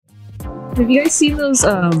Have you guys seen those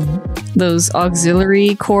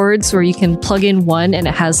auxiliary cords where you can plug in one and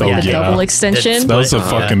it has like a double extension? That was a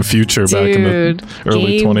fucking future back in the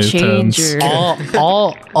early 2010s.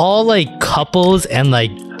 All like couples and like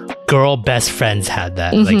girl best friends had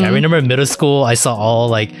that. Like I remember in middle school, I saw all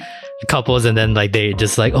like couples and then like they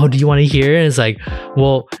just like, oh, do you want to hear? And it's like,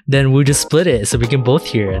 well, then we'll just split it so we can both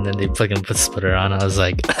hear. And then they fucking put splitter on. I was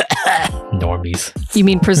like, normies. You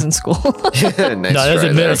mean prison school? Nice no, that was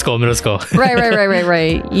in middle school.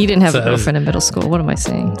 Right. You didn't have a girlfriend in middle school. What am I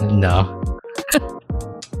saying? No.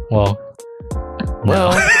 Well,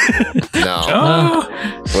 no. No.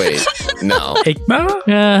 Wait, no.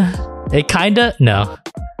 It kinda, no.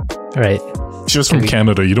 All right. She's from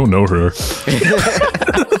Canada. You don't know her.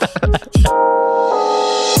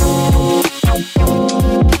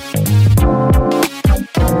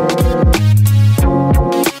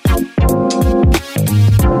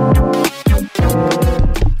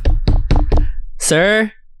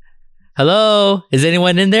 Sir? Hello? Is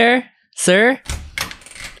anyone in there? Sir?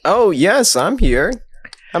 Oh, yes, I'm here.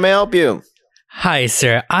 How may I help you? Hi,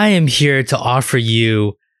 sir. I am here to offer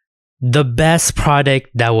you the best product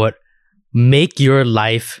that would make your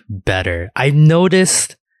life better. I've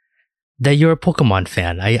noticed that you're a Pokemon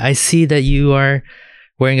fan. I see that you are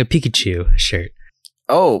wearing a Pikachu shirt.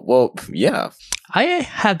 Oh, well, yeah. I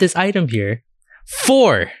have this item here.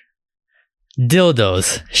 4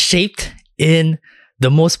 dildos shaped in the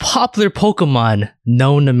most popular Pokemon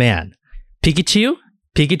known to man. Pikachu,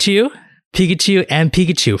 Pikachu, Pikachu, and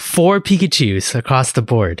Pikachu. 4 Pikachus across the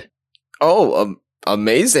board. Oh,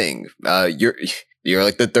 amazing. You're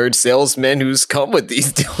like the third salesman who's come with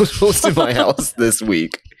these dildos to my house this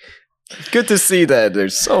week. Good to see that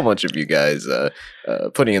there's so much of you guys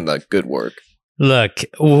putting in the good work. Look,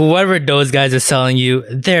 whatever those guys are selling you,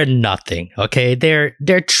 they're nothing, okay? They're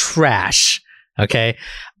trash, okay?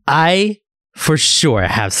 I, for sure,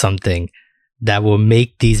 have something that will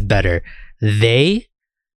make these better. They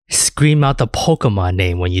scream out the Pokemon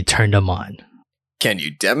name when you turn them on. Can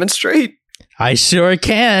you demonstrate? I sure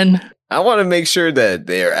can. I want to make sure that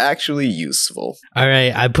they are actually useful. All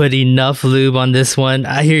right, I put enough lube on this one.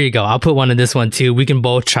 Here you go. I'll put one on this one too. We can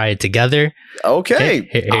both try it together. Okay.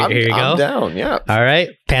 Here you go. I'm down, yeah. All right,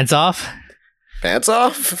 pants off. Pants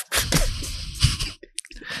off?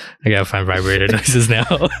 I gotta find vibrator noises now.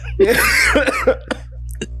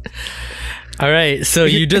 All right, so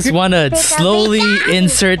you just want to slowly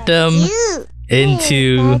insert them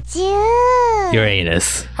into your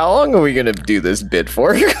anus. How long are we going to do this bit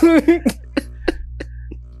for? I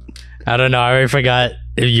don't know. I already forgot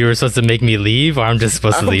if you were supposed to make me leave or I'm just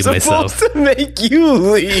supposed to leave myself. I'm supposed to make you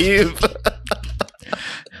leave.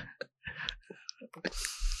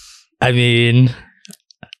 I mean...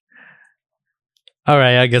 All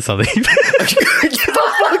right, I guess I'll leave. Get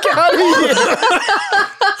the fuck out of here!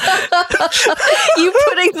 You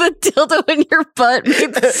putting the dildo in your butt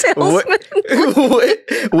made the salesman.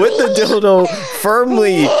 With the dildo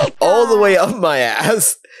firmly all the way up my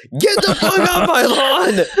ass. Get the fuck off my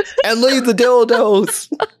lawn and leave the dildos.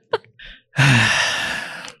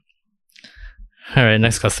 All right,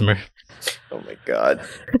 next customer. Oh my god.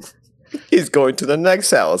 He's going to the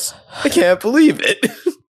next house. I can't believe it.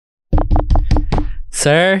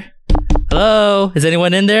 Sir? Hello? Is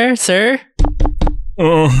anyone in there, sir?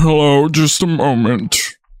 Oh, hello, just a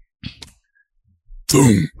moment.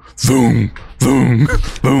 Boom, boom, boom,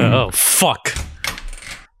 boom. Oh, fuck.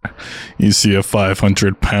 You see a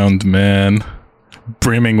 500-pound man,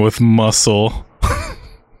 brimming with muscle.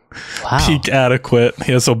 Wow. Peak adequate.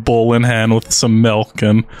 He has a bowl in hand with some milk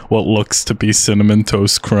and what looks to be Cinnamon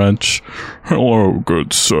Toast Crunch. Hello,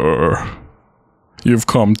 good sir. You've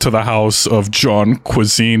come to the house of John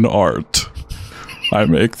Cuisine Art. I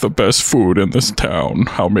make the best food in this town.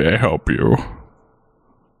 How may I help you?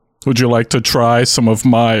 Would you like to try some of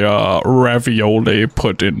my ravioli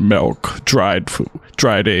put in milk, dried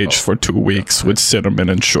aged for 2 weeks with cinnamon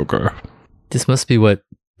and sugar? This must be what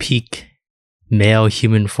peak male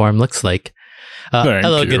human form looks like.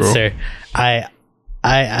 Hello, good sir. I've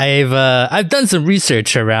done some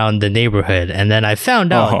research around the neighborhood, and then I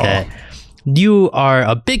found out that you are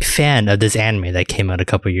a big fan of this anime that came out a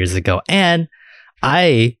couple years ago, and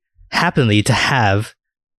I happenly to have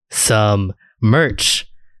some merch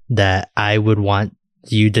that I would want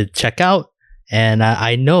you to check out, and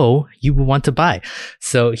I know you would want to buy.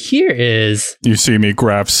 So here is... You see me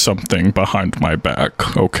grab something behind my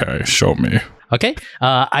back. Okay, show me. Okay.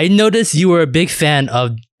 I noticed you were a big fan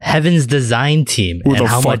of Heaven's Design Team. Who and the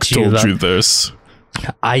how fuck much told you this?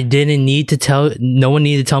 I didn't need to tell... No one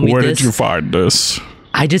needed to tell me Where this. did you find this?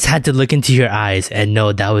 I just had to look into your eyes and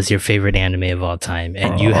know that was your favorite anime of all time,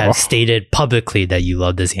 and you have stated publicly that you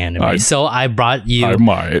love this anime. So I brought you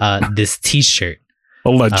this T-shirt.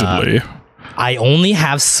 Allegedly. I only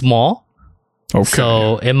have small,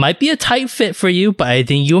 so it might be a tight fit for you, but I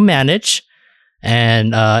think you'll manage.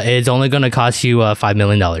 And it's only going to cost you $5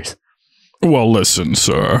 million. Well, listen,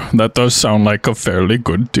 sir, that does sound like a fairly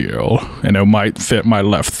good deal, and it might fit my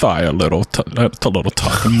left thigh a little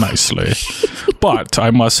tight and nicely. But I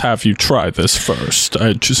must have you try this first.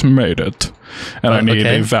 I just made it, and I need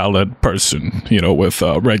a valid person, with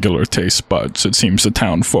regular taste buds. It seems the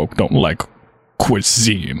town folk don't like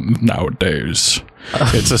cuisine nowadays.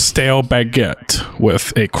 It's a stale baguette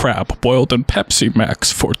with a crab boiled in Pepsi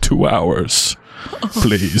Max for 2 hours.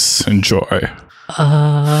 Please enjoy.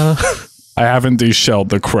 I haven't deshelled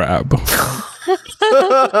the crab.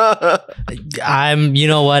 I'm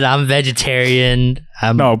vegetarian.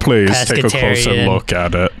 No, please take a closer look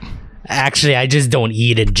at it. Actually, I just don't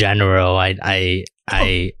eat in general. I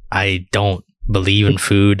don't believe in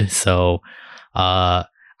food, so I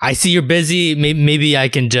see you're busy. Maybe I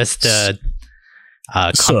can just come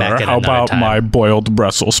back at how about time. My boiled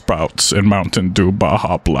Brussels sprouts in Mountain Dew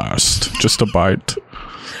Baja Blast? Just a bite.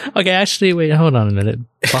 Okay, actually, wait, hold on a minute.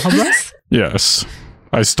 Baja Blast? Yes.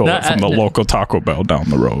 I stole it from the local Taco Bell down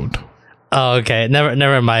the road. Oh, okay.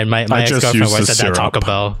 Never mind. My ex-girlfriend works at that Taco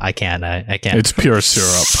Bell. I can't. It's pure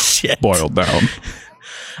syrup boiled down.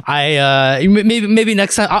 Maybe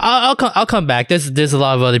next time I'll come back. There's a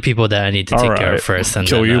lot of other people that I need to take care of first, and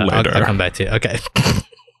kill you later. I'll come back to you. Okay.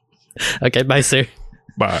 Okay. Bye, sir.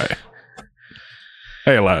 Bye.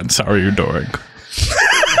 Hey, lads, how are you doing?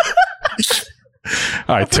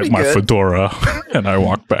 I tip my fedora and I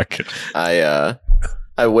walk back in.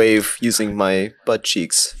 I wave using my butt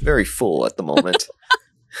cheeks, very full at the moment.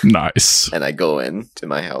 Nice. And I go in to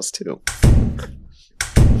my house too.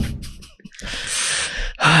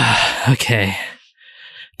 Okay.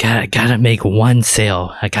 Gotta make one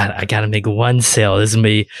sale. I gotta make one sale. This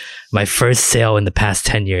is my first sale in the past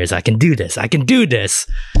 10 years. I can do this.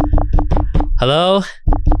 Hello?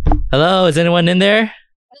 Is anyone in there?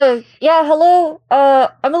 Yeah, hello.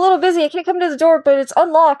 I'm a little busy. I can't come to the door, but it's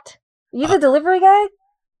unlocked. You the delivery guy?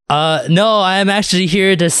 No, I'm actually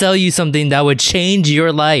here to sell you something that would change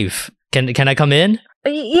your life. Can I come in?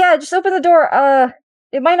 Yeah, just open the door.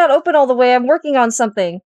 It might not open all the way. I'm working on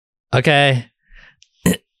something. Okay.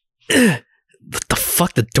 What the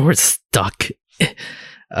fuck? The door's stuck.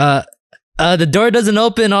 The door doesn't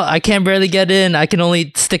open. I can't barely get in. I can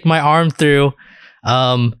only stick my arm through.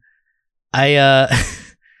 I'm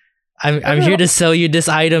here to sell you this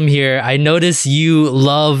item here. I notice you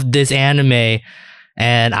love this anime,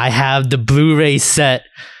 and I have the Blu-ray set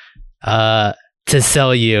to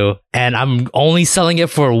sell you, and I'm only selling it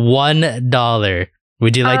for $1.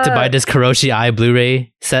 Would you like to buy this Kuroshi Eye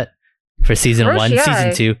Blu-ray set for season 1?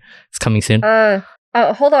 Season 2 is coming soon.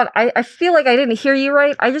 Hold on. I feel like I didn't hear you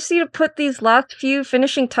right. I just need to put these last few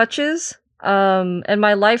finishing touches, and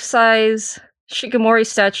my life-size Shikamori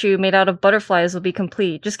statue made out of butterflies will be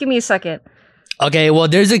complete. Just give me a second. Okay, well,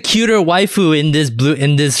 there's a cuter waifu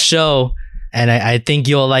in this show, and I think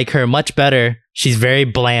you'll like her much better. She's very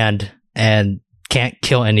bland and can't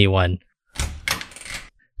kill anyone.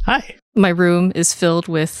 Hi. My room is filled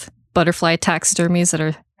with butterfly taxidermies that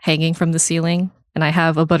are hanging from the ceiling, and I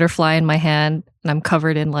have a butterfly in my hand, and I'm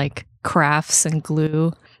covered in like crafts and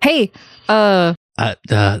glue. Hey, Hi.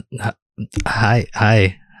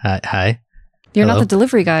 You're Hello? not the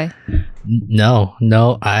delivery guy. No,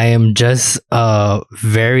 I am just a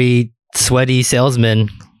very sweaty salesman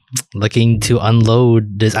looking to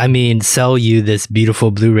sell you this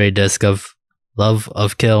beautiful Blu-ray disc of Love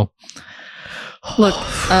of Kill. Look,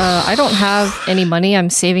 I don't have any money. I'm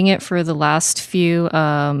saving it for the last few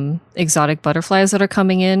exotic butterflies that are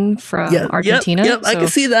coming in from Argentina. Yep, I can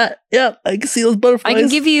see that. Yep, I can see those butterflies. I can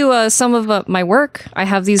give you some of my work. I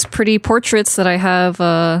have these pretty portraits that I have.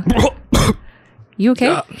 You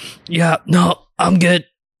okay? Yeah, no, I'm good.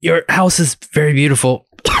 Your house is very beautiful.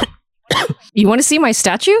 You want to see my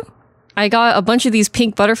statue? I got a bunch of these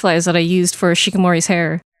pink butterflies that I used for Shikamori's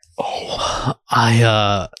hair. Oh,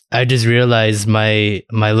 I just realized my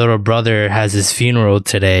little brother has his funeral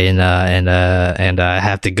today, and I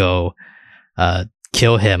have to go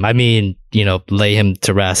kill him. I mean, lay him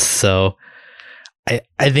to rest. So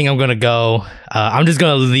I think I'm gonna go. I'm just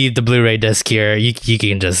gonna leave the Blu-ray disc here. You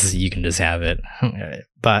can just have it.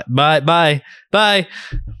 Bye.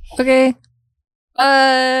 Okay.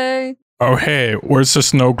 Bye. Oh hey, where's the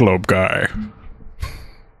snow globe guy?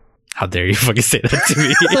 How dare you fucking say that to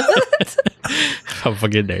me? How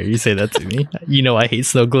fucking dare you say that to me? You know I hate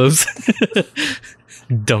snow globes.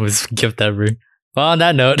 Dumbest gift ever. Well, on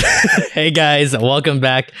that note, hey guys, welcome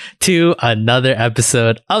back to another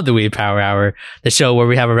episode of the Weeb Power Hour, the show where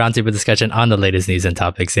we have a roundtable discussion on the latest news and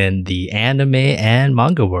topics in the anime and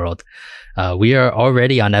manga world. We are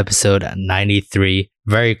already on episode 93,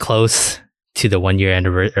 very close to the 1 year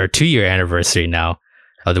anniversary or 2 year anniversary now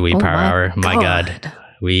of the Weeb Power Hour. My God,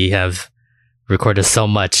 we have recorded so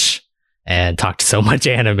much and talked so much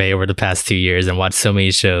anime over the past 2 years and watched so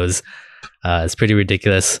many shows. It's pretty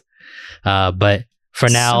ridiculous. But for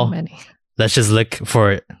now, let's just look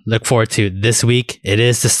forward to this week. It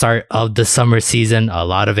is the start of the summer season. A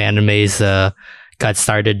lot of animes got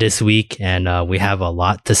started this week, and we have a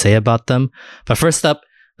lot to say about them. But first up,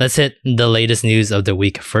 let's hit the latest news of the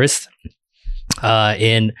week first.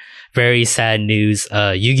 In very sad news,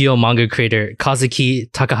 Yu-Gi-Oh! Manga creator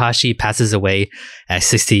Kazuki Takahashi passes away at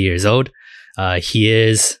 60 years old. He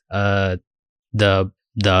is the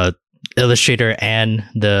illustrator and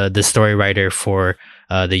the story writer for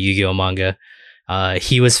the Yu-Gi-Oh! Manga.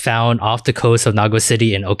 He was found off the coast of Nago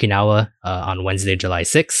City in Okinawa on Wednesday, July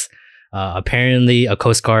 6th. Apparently, a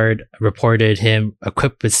Coast Guard reported him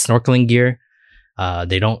equipped with snorkeling gear.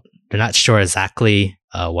 They're not sure exactly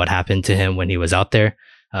what happened to him when he was out there,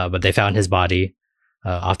 but they found his body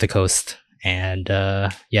off the coast, and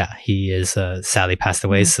he is sadly passed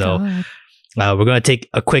away. So we're going to take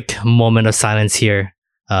a quick moment of silence here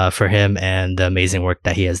for him and the amazing work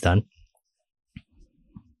that he has done.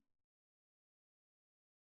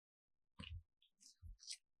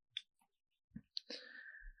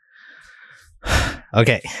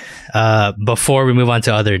 Okay, before we move on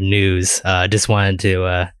to other news, I just wanted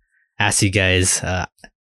to ask you guys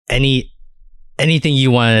anything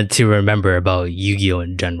you wanted to remember about Yu-Gi-Oh!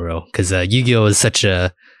 In general, because Yu-Gi-Oh! Is such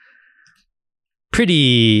a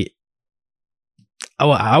pretty,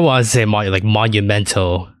 I want to say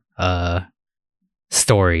monumental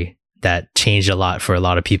story that changed a lot for a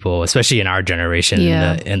lot of people, especially in our generation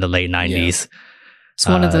in the late 90s. It's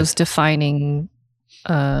one of those defining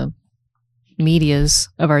medias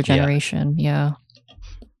of our generation.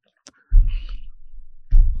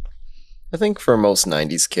 I think for most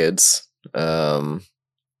 90s kids,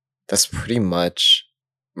 that's pretty much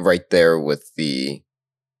right there with the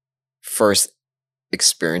first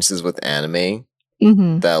experiences with anime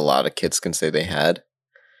that a lot of kids can say they had.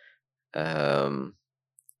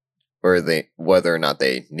 Whether or not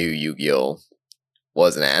they knew Yu-Gi-Oh!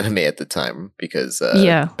 Was an anime at the time, because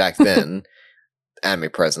back then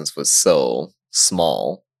anime presence was so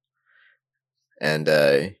small, and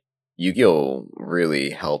Yu-Gi-Oh!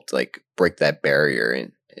 Really helped break that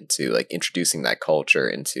barrier into introducing that culture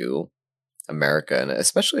into America, and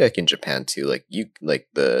especially in Japan too.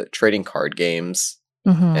 The trading card games,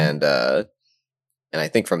 and I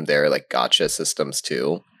think from there gacha systems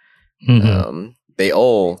too. They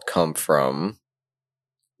all come from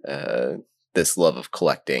this love of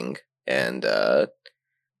collecting, and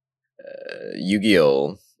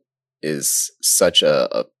Yu-Gi-Oh! Is such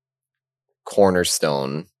a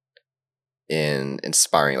cornerstone in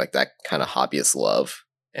inspiring that kind of hobbyist love.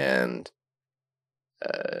 And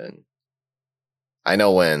I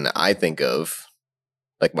know when I think of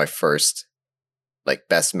my first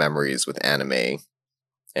best memories with anime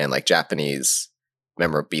and Japanese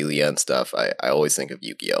memorabilia and stuff, I always think of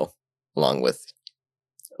Yu-Gi-Oh! Along with,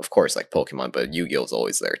 of course, Pokemon, but Yu-Gi-Oh! Is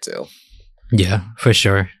always there too. Yeah, for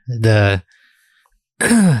sure. The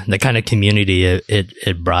kind of community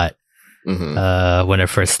it brought when it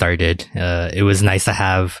first started, it was nice to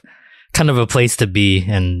have kind of a place to be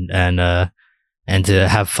and to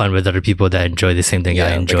have fun with other people that enjoy the same thing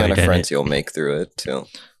I enjoyed. The kind of friends you'll make through it too.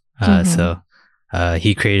 So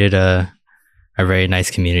he created a very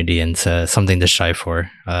nice community, and something to strive for,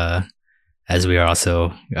 as we are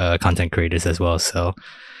also content creators as well. So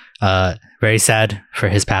very sad for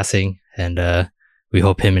his passing, and we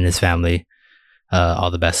hope him and his family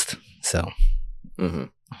all the best. So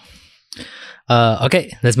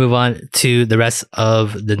okay, let's move on to the rest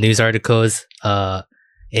of the news articles.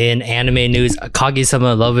 In anime news,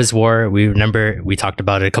 Kaguya-sama Love is War. We remember we talked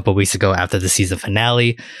about it a couple of weeks ago after the season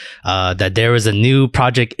finale, that there was a new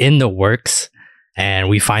project in the works, and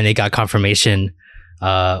we finally got confirmation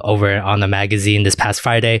over on the magazine this past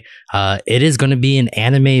Friday. It is going to be an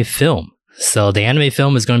anime film. So the anime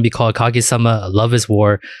film is going to be called Kaguya-sama Love is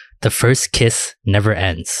War, The First Kiss Never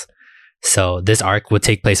Ends. So this arc will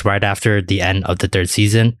take place right after the end of the third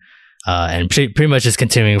season, and pretty much is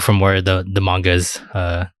continuing from where the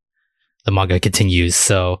manga continues.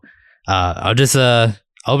 So I'll just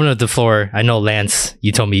open up the floor. I know, Lance,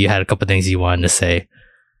 you told me you had a couple things you wanted to say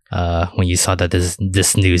when you saw that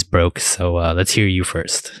this news broke. So let's hear you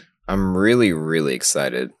first. I'm really, really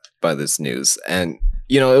excited by this news. And,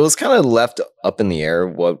 it was kind of left up in the air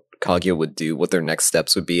what Kaguya would do, what their next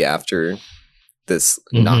steps would be after this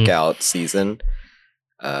knockout season.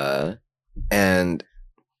 And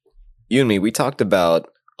you and me, we talked about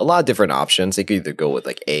a lot of different options. They could either go with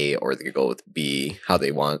like A or they could go with B, how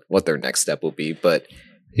they want, what their next step will be. But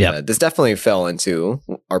this definitely fell into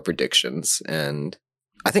our predictions. And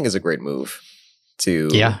I think it's a great move to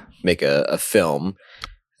make a film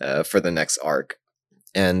for the next arc.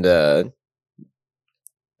 And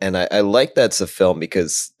I like that's a film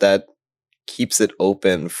because that keeps it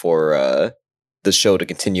open for the show to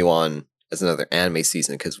continue on as another anime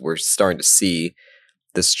season, because we're starting to see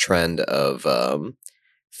this trend of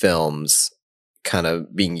films kind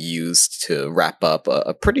of being used to wrap up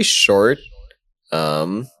a pretty short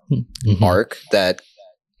arc that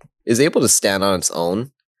is able to stand on its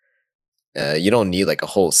own. You don't need like a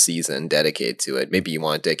whole season dedicated to it. Maybe you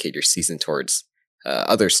want to dedicate your season towards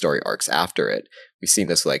other story arcs after it. We've seen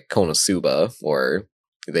this like Konosuba, where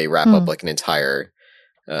they wrap up like an entire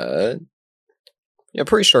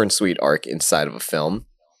pretty short and sweet arc inside of a film.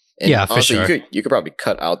 And for honestly, sure. You could probably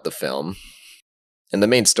cut out the film and the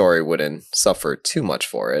main story wouldn't suffer too much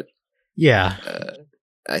for it. Yeah.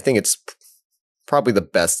 I think it's probably the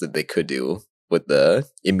best that they could do with the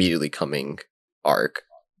immediately coming arc.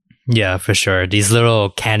 Yeah, for sure. These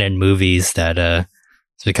little canon movies that has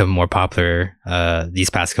become more popular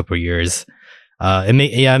these past couple of years.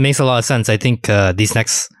 It makes a lot of sense. I think this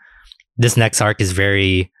next arc is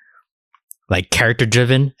very like character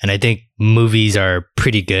driven, and I think movies are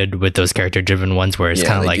pretty good with those character driven ones where it's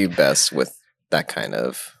kind of like do best with that kind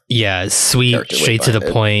of sweet, straight to the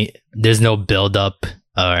point. There's no build up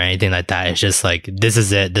or anything like that. It's just like, this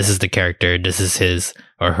is it. This is the character. This is his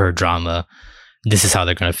or her drama. This is how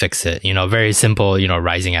they're going to fix it. Very simple,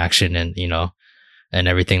 rising action and, and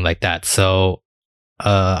everything like that. So,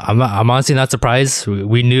 I'm honestly not surprised.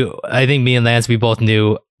 We knew, I think me and Lance, we both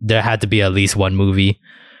knew there had to be at least one movie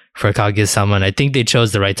for Kaguya-sama. And I think they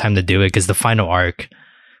chose the right time to do it because the final arc,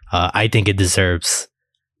 I think it deserves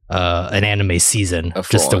an anime season,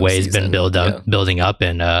 just the way it's been building up.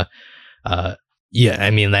 And I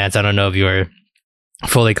mean, Lance, I don't know if you were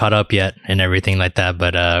fully caught up yet and everything like that,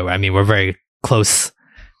 but I mean, we're very close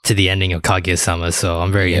to the ending of Kaguya-sama, so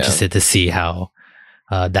I'm very interested to see how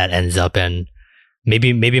that ends up. And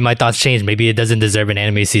maybe my thoughts change. Maybe it doesn't deserve an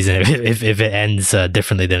anime season if it ends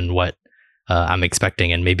differently than what I'm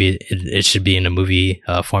expecting, and maybe it should be in a movie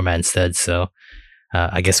format instead. So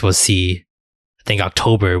I guess we'll see. I think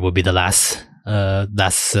October will be the last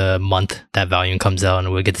month that volume comes out,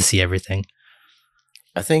 and we'll get to see everything.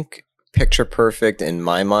 I think picture perfect in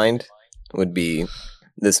my mind would be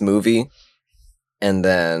this movie, and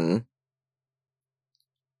then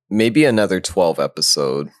maybe another 12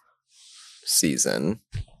 episode season,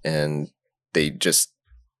 and they just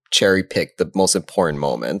cherry pick the most important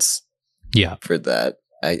moments for that.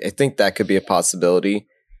 I think that could be a possibility.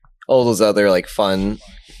 All those other like fun,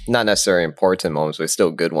 not necessarily important moments, but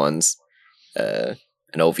still good ones. An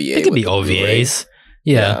OVA. It could be OVAs.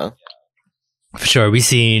 Yeah. For sure. We've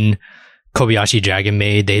seen Kobayashi Dragon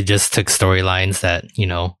Maid. They just took storylines that,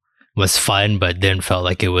 was fun, but then felt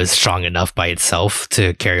like it was strong enough by itself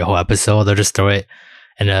to carry a whole episode. They'll just throw it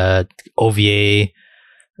in a OVA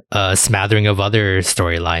smattering of other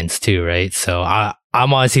storylines too, right? So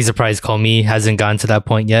I'm honestly surprised Komi hasn't gotten to that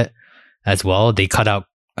point yet as well. They cut out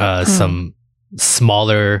some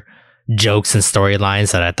smaller jokes and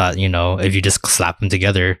storylines that I thought, if you just slap them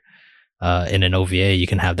together in an OVA, you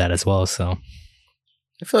can have that as well. So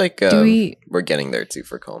I feel like we're getting there too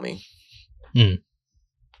for Komi.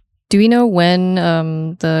 Do we know when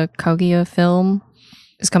the Kaguya film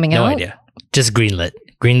is coming out? No idea. Just greenlit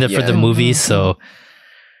for the movie. So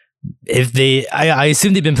if I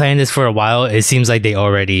assume they've been planning this for a while. It seems like they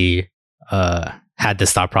already had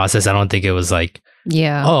this thought process. I don't think it was like,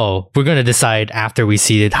 we're going to decide after we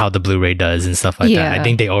see how the Blu-ray does and stuff like that. I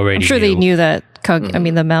think they already I'm sure they knew that I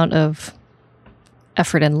mean, the amount of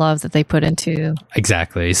effort and love that they put into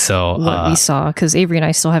exactly. So what we saw, because Avery and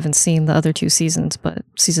I still haven't seen the other two seasons, but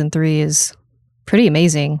season 3 is pretty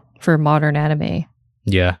amazing for modern anime.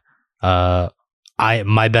 Yeah.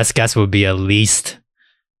 My best guess would be at least,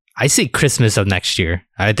 I say Christmas of next year.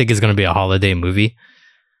 I think it's going to be a holiday movie.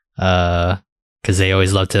 Because they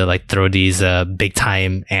always love to like throw these big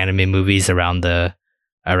time anime movies around the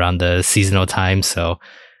seasonal time. So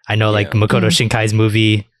I know like Makoto Shinkai's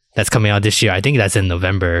movie that's coming out this year, I think that's in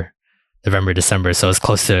November, December. So it's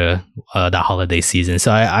close to that holiday season.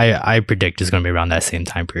 So I predict it's going to be around that same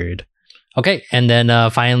time period. Okay. And then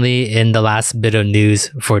finally, in the last bit of news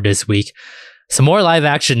for this week, some more live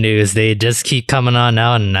action news. They just keep coming on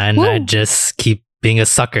now, and I just keep being a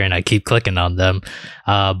sucker and I keep clicking on them.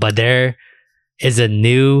 But there is a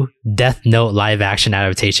new Death Note live action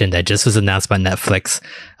adaptation that just was announced by Netflix.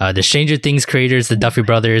 The Stranger Things creators, the Duffy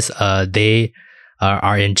brothers, they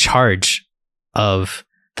are in charge of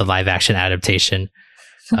the live action adaptation.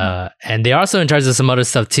 And they're also in charge of some other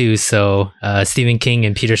stuff too. So Stephen King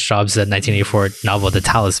and Peter Straub's 1984 novel, The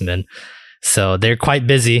Talisman. So they're quite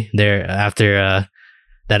busy. They're after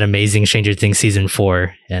that amazing Stranger Things season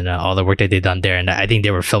 4 and all the work that they've done there. And I think they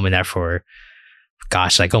were filming that for,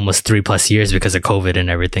 gosh, like almost 3+ years because of COVID and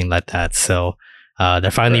everything like that. So they're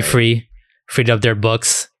finally freed up their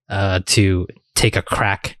books to take a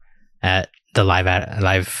crack at the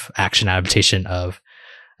live action adaptation of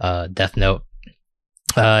Death Note.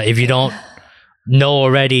 If you don't know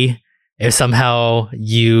already, if somehow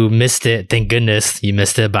you missed it, thank goodness you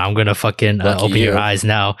missed it, but I'm gonna fucking open your eyes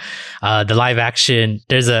now. The live action,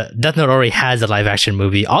 Death Note already has a live action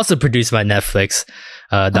movie, also produced by Netflix,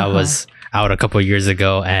 that was out a couple of years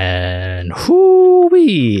ago, and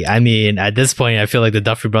whoo-wee, I mean, at this point, I feel like the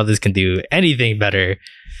Duffer Brothers can do anything better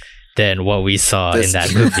than what we saw in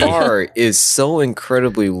that movie. The bar is so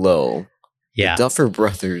incredibly low. Yeah. The Duffer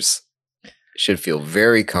Brothers should feel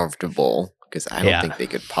very comfortable because I don't think they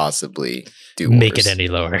could possibly make worse. it any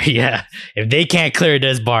lower. Yeah. If they can't clear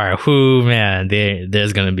this bar, man,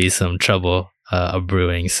 there's going to be some trouble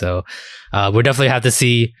brewing. So we'll definitely have to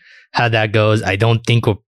see how that goes. I don't think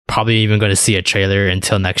we're probably even going to see a trailer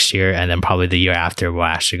until next year. And then probably the year after, we're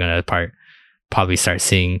actually going to probably start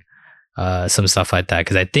seeing some stuff like that.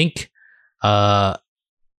 Because I think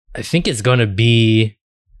it's going to be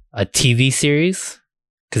a TV series.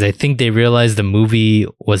 Because I think they realized the movie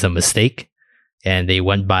was a mistake. And they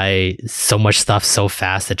went by so much stuff so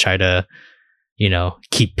fast to try to,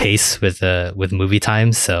 keep pace with movie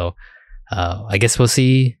time. So I guess we'll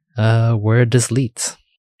see where this leads.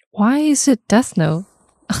 Why is it Death Note?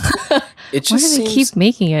 It just Why do they keep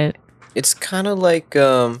making it? It's kind of like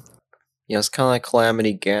it's kind of like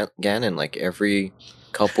Calamity Ganon. Like every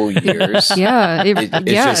couple years,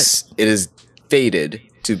 it is fated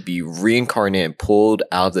to be reincarnated and pulled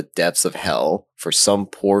out of the depths of hell for some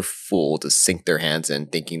poor fool to sink their hands in,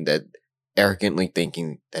 arrogantly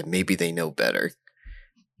thinking that maybe they know better.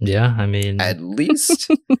 Yeah, I mean, at least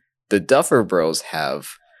the Duffer Bros have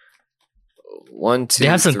they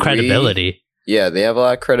have some credibility. Yeah, they have a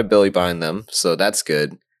lot of credibility behind them, so that's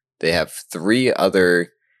good. They have 3 other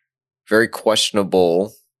very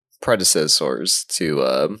questionable predecessors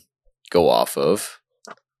to go off of.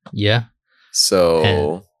 Yeah.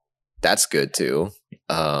 So that's good too.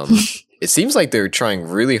 It seems like they're trying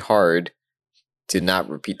really hard to not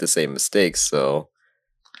repeat the same mistakes. So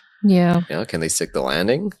yeah, can they stick the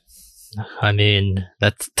landing? I mean,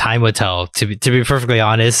 that's time will tell. To be perfectly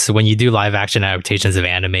honest, when you do live action adaptations of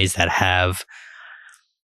animes that have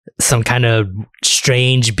some kind of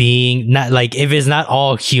strange being, not like if it's not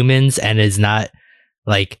all humans and is not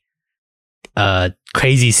like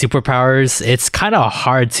crazy superpowers, it's kind of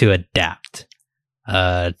hard to adapt.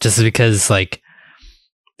 Just because like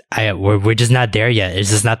we're just not there yet. It's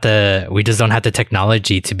just not we just don't have the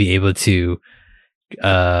technology to be able to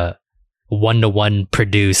 1-to-1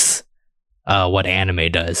 produce what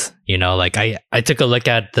anime does. Like I took a look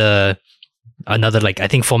at another, like, I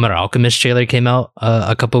think Fullmetal Alchemist trailer came out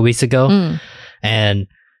a couple of weeks ago, and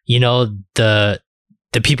the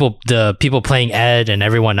people playing Ed and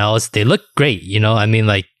everyone else, they look great. I mean,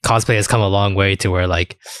 like, cosplay has come a long way to where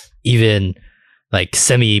like even like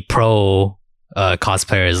semi-pro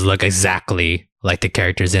cosplayers look exactly like the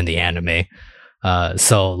characters in the anime.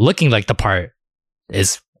 So looking like the part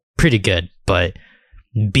is pretty good, but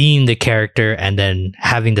being the character and then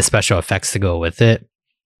having the special effects to go with it,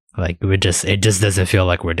 like it just doesn't feel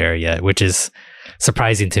like we're there yet, which is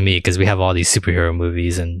surprising to me because we have all these superhero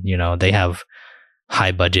movies and they have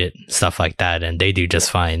high budget stuff like that and they do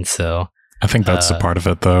just fine. So I think that's the part of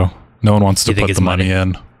it though. No one wants to put the money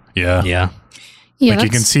in. Yeah. Like,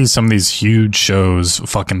 you can see some of these huge shows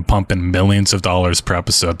fucking pumping millions of dollars per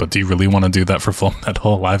episode, but do you really want to do that for Full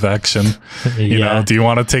Metal live action? You know, do you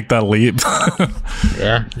want to take that leap?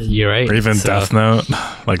 Yeah, you're right. Or even Death Note,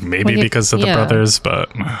 like maybe because of the brothers,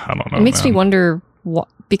 but I don't know. It makes me wonder,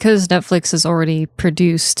 because Netflix has already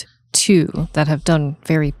produced 2 that have done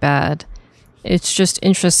very bad. It's just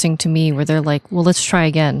interesting to me where they're like, well, let's try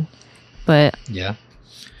again. But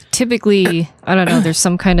typically, I don't know, there's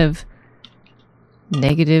some kind of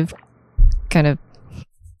negative kind of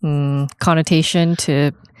connotation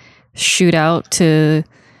to shoot out to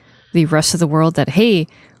the rest of the world that, hey,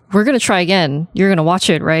 we're going to try again. You're going to watch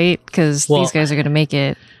it, right? Because these guys are going to make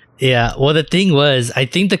it. Yeah, well, the thing was, I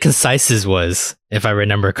think the consensus was, if I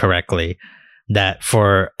remember correctly, that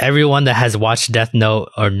for everyone that has watched Death Note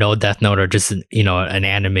or no Death Note or just, you know, an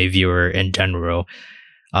anime viewer in general,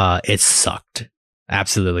 it sucked.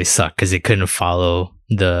 Absolutely sucked because it couldn't follow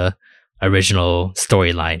the original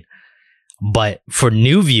storyline. But for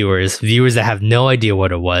new viewers that have no idea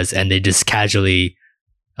what it was and they just casually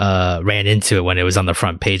ran into it when it was on the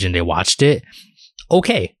front page and they watched it,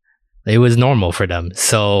 okay, it was normal for them.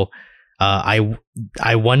 So I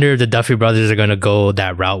wonder if the Duffy brothers are going to go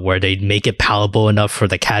that route where they make it palatable enough for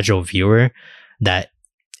the casual viewer that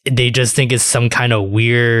they just think it's some kind of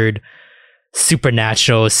weird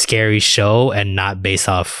supernatural scary show and not based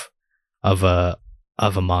off of a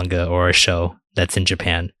manga or a show that's in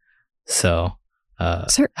Japan. So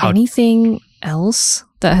is there anything else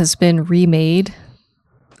that has been remade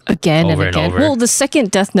again and again? Over. Well, the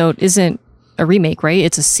second Death Note isn't a remake, right?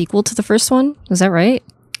 It's a sequel to the first one. Is that right?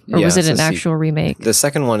 Or was it an actual remake? The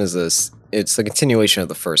second one is it's a continuation of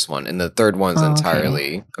the first one, and the third one is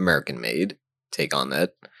entirely American made. Take on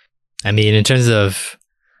that. I mean, in terms of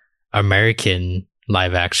American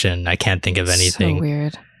live action, I can't think of anything. So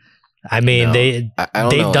weird. I mean, no, they've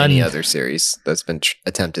know done any other series that's been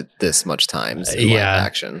attempted this much times in live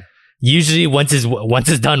action. Usually, once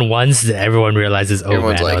it's done once, everyone realizes,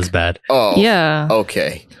 Everyone's man, like, that was bad. Oh, yeah,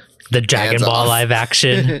 okay. The Dragon Ball live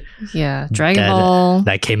action. Yeah, Dragon Ball.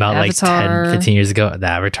 That came out Avatar. like 10, 15 years ago. The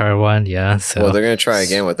Avatar one, yeah. So. Well, they're going to try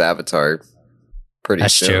again with Avatar pretty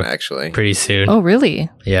That's soon, true. actually. Pretty soon. Oh, really?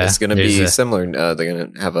 Yeah. It's going to be similar. They're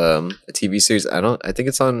going to have a TV series. I think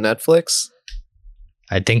it's on Netflix.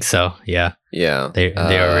 I think so, yeah. Yeah. They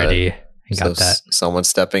already got that. Someone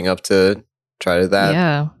stepping up to try to that.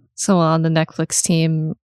 Yeah. So on the Netflix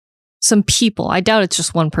team, some people, I doubt it's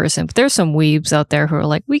just one person, but there's some weebs out there who are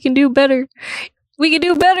like, we can do better. We can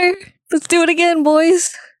do better. Let's do it again,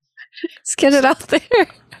 boys. Let's get it out there.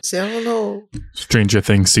 See, I don't know. Stranger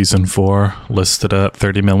Things season 4 listed at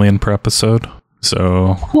 30 million per episode.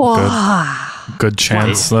 So good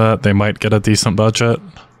chance that they might get a decent budget.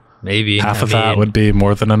 Maybe. Half of that would be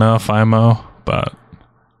more than enough, IMO, but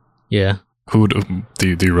yeah. Who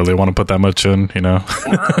do you really want to put that much in, you know?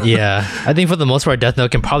 Yeah. I think for the most part, Death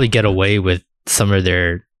Note can probably get away with some of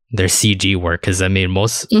their CG work because, I mean,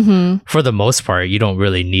 for the most part, you don't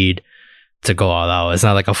really need to go all out. It's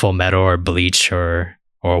not like a Full Metal or Bleach or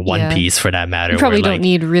One Piece for that matter. You probably don't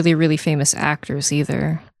need really, really famous actors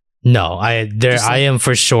either. No, I am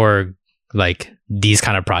for sure like these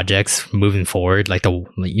kind of projects moving forward, like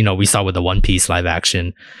we saw with the One Piece live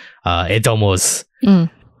action, it's almost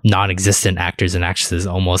non-existent actors and actresses,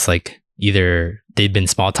 almost like either they've been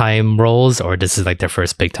small time roles or this is like their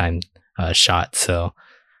first big time shot. So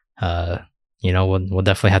we'll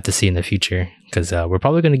definitely have to see in the future because we're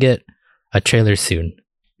probably going to get a trailer soon.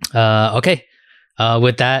 Okay.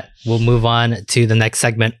 With that, we'll move on to the next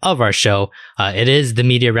segment of our show. It is the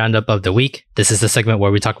media roundup of the week. This is the segment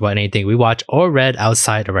where we talk about anything we watch or read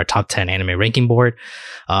outside of our top 10 anime ranking board.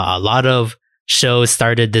 A lot of shows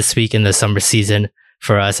started this week in the summer season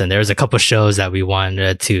for us, and there's a couple shows that we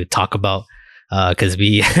wanted to talk about because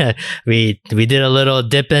we did a little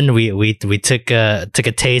dipping. We took a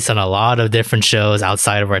taste on a lot of different shows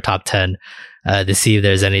outside of our top 10 to see if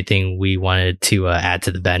there's anything we wanted to add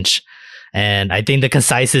to the bench. And I think the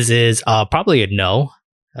consensus is probably a no.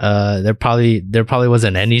 There probably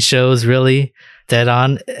wasn't any shows really dead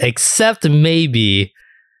on, except maybe,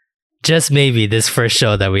 just maybe, this first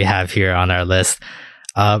show that we have here on our list,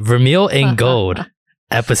 Vermeil in Gold,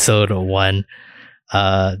 episode 1.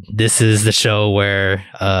 This is the show where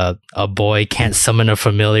a boy can't summon a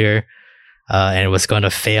familiar and was going to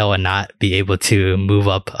fail and not be able to move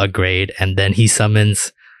up a grade, and then he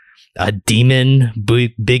summons a demon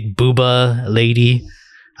big booba lady,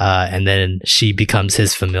 and then she becomes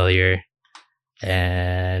his familiar.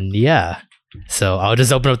 And yeah, so I'll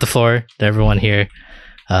just open up the floor to everyone here.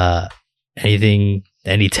 Any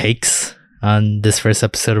takes on this first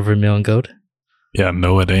episode of Vermeil and Gold? Yeah,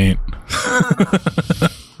 no, it ain't.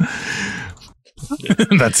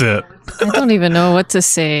 That's it. I don't even know what to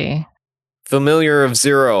say. Familiar of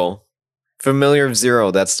Zero,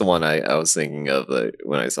 that's the one I was thinking of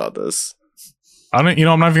when I saw this. I'm not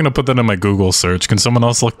even going to put that in my Google search. Can someone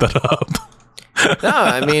else look that up? No,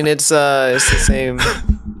 I mean, it's the same.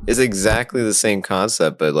 It's exactly the same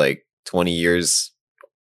concept, but like 20 years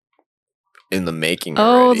in the making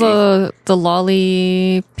already. Oh, the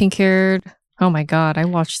lolly pink-haired. Oh my god, I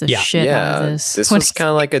watched the shit out of this. This was kind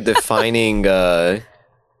of like a defining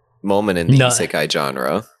moment in the isekai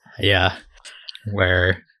genre. Yeah,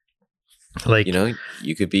 where, like,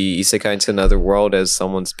 you could be isekai into another world as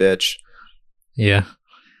someone's bitch. Yeah.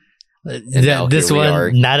 This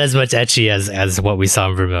one, not as much ecchi as what we saw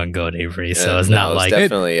in Vermilion Gold, Avery. So it's not like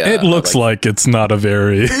definitely. It looks like it's not a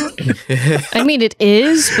very. I mean, it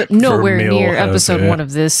is, but nowhere Vermeil near has episode it. 1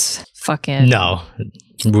 of this fucking. no.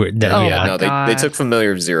 They took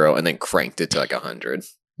Familiar of 0 and then cranked it to like 100.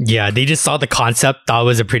 Yeah, they just saw the concept, thought it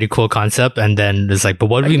was a pretty cool concept, and then it's like, but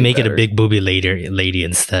what if we make it a big booby lady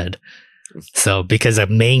instead? So because a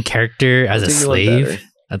main character as a slave,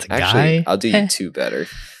 as a guy, I'll do you 2 better.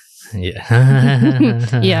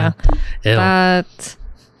 Yeah. Yeah. But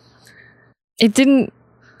it didn't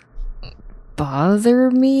bother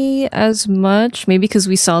me as much. Maybe because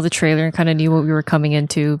we saw the trailer and kind of knew what we were coming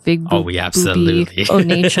into. Big we absolutely.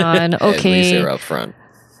 Onei-chan. At least Okay. they're up front.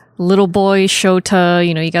 Little boy Shota,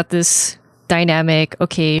 you got this dynamic.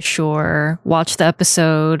 Okay, sure. Watch the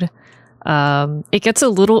episode. It gets a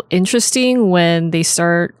little interesting when they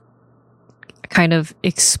start kind of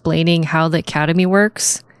explaining how the academy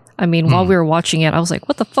works. I mean, while we were watching it, I was like,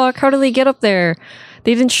 what the fuck? How do they get up there?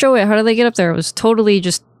 They didn't show it. How do they get up there? It was totally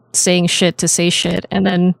just saying shit to say shit. And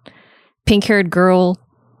then pink-haired girl,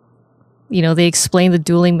 they explain the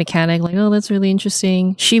dueling mechanic. Like, oh, that's really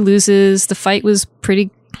interesting. She loses. The fight was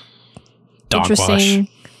pretty interesting.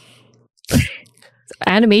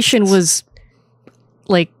 Animation was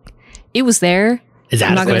like, it was there.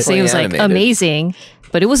 I'm not going to say it was like amazing,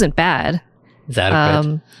 but it wasn't bad. Is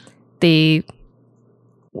adequate.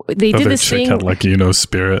 They did this chick thing. had like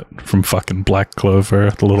Spirit from fucking Black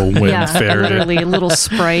Clover, the little wind fairy, literally a little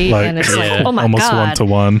sprite, and it's like, oh my almost god,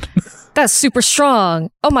 1-to-1. That's super strong.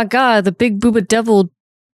 Oh my god, the big booba devil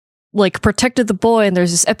like protected the boy, and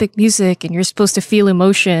there's this epic music, and you're supposed to feel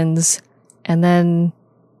emotions, and then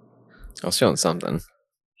I was feeling something.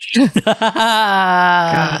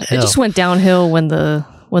 God, it just went downhill when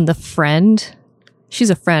the friend, she's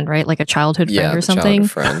a friend, right? Like a childhood friend or something.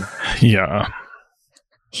 Friend. Yeah.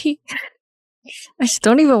 I just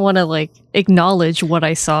don't even want to like acknowledge what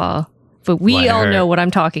I saw, but we all know what I'm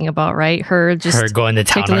talking about, right? Her going to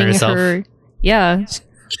town on herself.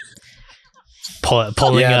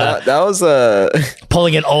 Pulling that was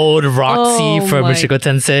pulling an old Roxy from Mushoku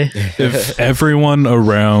Tensei. If everyone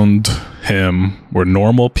around him were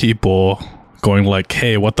normal people going like,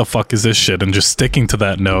 hey, what the fuck is this shit? And just sticking to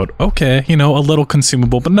that note, okay, a little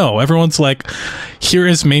consumable. But no, everyone's like, here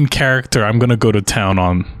is main character. I'm going to go to town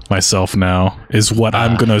on myself now, is what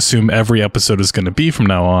I'm going to assume every episode is going to be from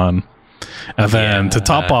now on. And then to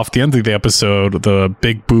top off the end of the episode, the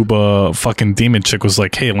big booba fucking demon chick was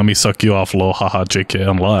like, hey, let me suck you off, lol, haha, JK,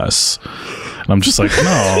 unless. And I'm just like,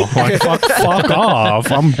 no, like, fuck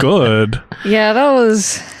off. I'm good. Yeah, that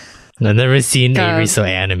was... I've never seen Avery so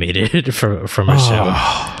animated from a show.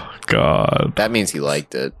 Oh, God. That means he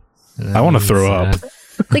liked it. I want to throw up.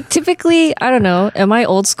 Like, typically, I don't know, am I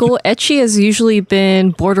old school? Ecchi has usually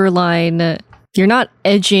been borderline... You're not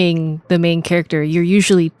edging the main character. You're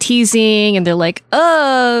usually teasing, and they're like,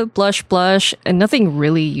 blush, blush, and nothing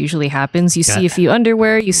really usually happens. You see a few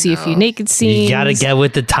underwear, you see a few naked scenes. You gotta get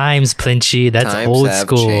with the times, Plinchy. That's times old have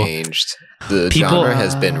school. Changed. The genre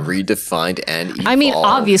has been redefined and evolved. I mean,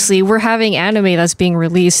 obviously, we're having anime that's being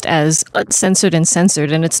released as uncensored and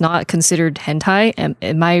censored, and it's not considered hentai.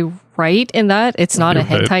 Am I right in that? It's not a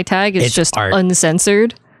hentai tag. It's just art.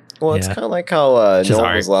 Uncensored. Well, it's kind of like how no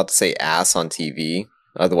one was allowed to say ass on TV.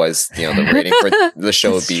 Otherwise, the rating for the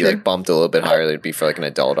show would be like bumped a little bit higher. It'd be for like an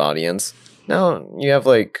adult audience. Now you have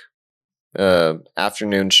like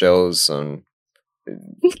afternoon shows and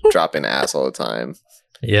dropping ass all the time.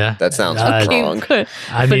 Yeah, that sounds wrong.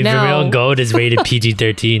 I mean, Vermilion Gold is rated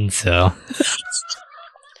PG-13, so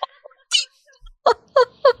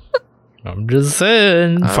I'm just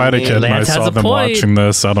saying. If I had a kid and I saw them watching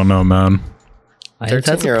this, I don't know, man.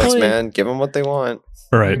 13-year-olds, man, give them what they want.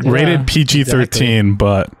 All right, rated PG-13,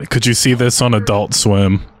 but could you see this on Adult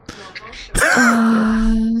Swim?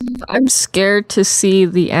 I'm scared to see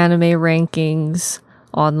the anime rankings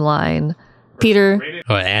online. Peter.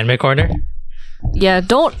 What, Anime Corner? Yeah,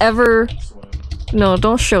 don't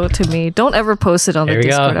show it to me. Don't ever post it on the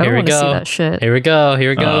Discord. I don't want to see that shit. Here we go.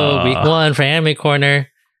 Week 1 for Anime Corner.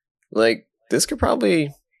 Like, this could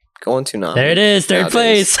probably go into non. There it is, third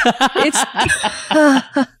place.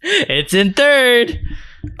 It's in third.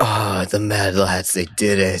 Oh, the Mad Lads, they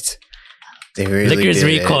did it. They really Liquor's did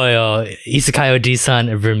Recoil, Isekai Oji-san,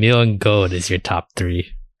 and Vermilion Gold is your top 3.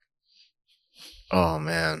 Oh,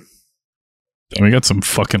 man. And we got some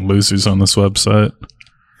fucking losers on this website.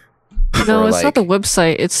 No, it's not the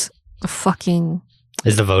website. It's the fucking...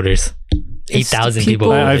 It's the voters. 8,000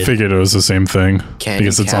 people. I figured it was the same thing.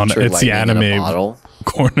 Because it's the anime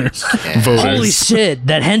corner. Holy shit,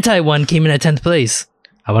 that hentai one came in at 10th place.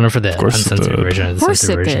 I went for the uncensored version. Of course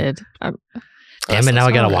it did. Damn it! Now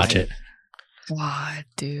I gotta watch it. What,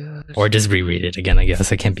 dude? Or just reread it again. I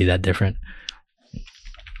guess it can't be that different.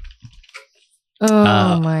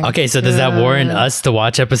 Oh my. Okay, so does that warrant us to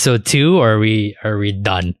watch episode 2, or are we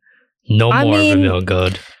done? No more Vanilla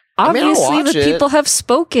Gold. Obviously, the people have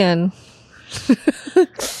spoken.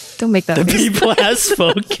 Don't make that face. The people have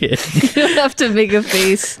spoken. You don't have to make a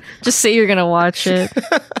face. Just say you're gonna watch it.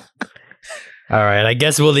 All right, I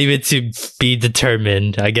guess we'll leave it to be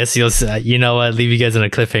determined. I guess you know what, leave you guys on a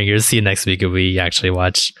cliffhanger. See you next week if we actually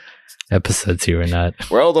watch episode 2 or not.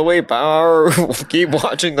 Well, the way power, keep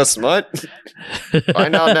watching the smut.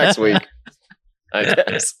 Find out next week. I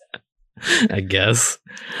guess.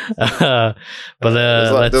 But there's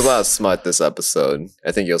a lot of smut this episode.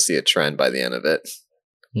 I think you'll see a trend by the end of it.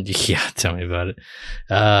 Yeah, tell me about it.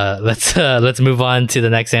 Let's move on to the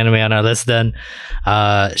next anime on our list then.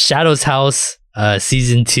 Shadow's House,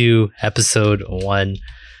 season 2, episode 1.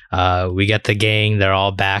 We get the gang; they're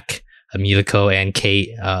all back. Miliko and Kate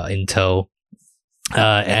in tow,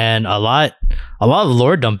 and a lot of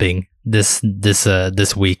lore dumping this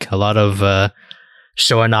week. A lot of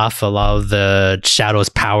showing off a lot of the Shadow's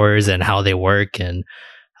powers and how they work, and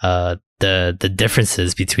the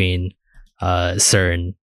differences between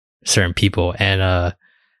certain people, and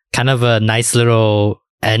kind of a nice little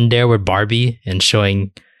end there with Barbie and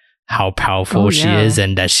showing how powerful she is,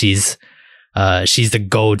 and that she's the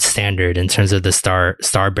gold standard in terms of the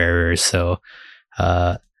star bearers. So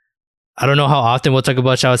I don't know how often we'll talk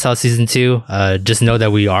about Shadow's House season 2. Just know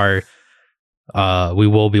that we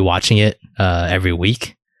will be watching it every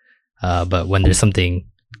week. But when there's something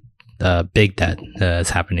big that is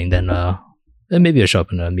happening, then maybe it'll show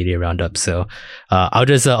up in a media roundup. So I'll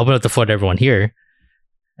just open up the floor to everyone here.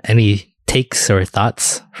 Any takes or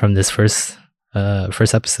thoughts from this first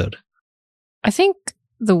episode? I think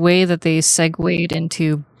the way that they segued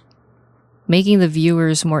into making the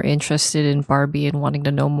viewers more interested in Barbie and wanting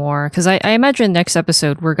to know more, because I imagine next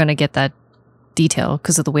episode we're going to get that detail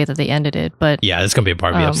because of the way that they ended it. But yeah, it's going to be a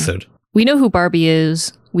Barbie episode. We know who Barbie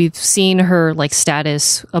is. We've seen her like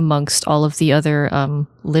status amongst all of the other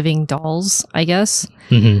living dolls, I guess.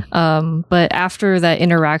 Mm-hmm. But after that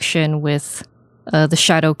interaction with the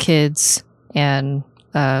Shadow Kids and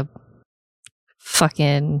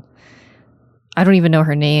fucking, I don't even know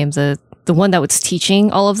her name, the one that was teaching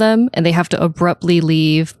all of them, and they have to abruptly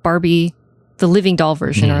leave. Barbie, the living doll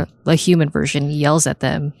version or the human version, yells at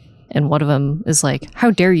them, and one of them is like,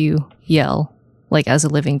 "How dare you yell like as a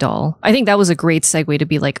living doll?" I think that was a great segue to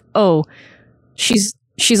be like, oh, she's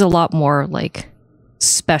a lot more like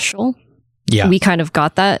special. Yeah, we kind of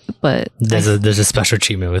got that, but there's a special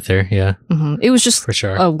treatment with her. Yeah, it was just for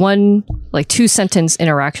sure a 2 sentence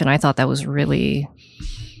interaction. I thought that was really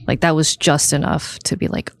that was just enough to be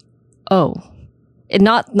like, oh, and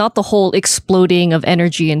not the whole exploding of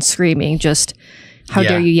energy and screaming. Just how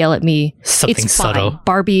dare you yell at me? Something it's subtle. Fine.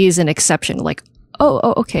 Barbie is an exception. Like,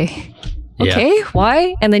 oh, okay. Okay, yeah.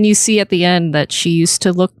 Why? And then you see at the end that she used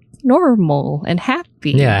to look normal and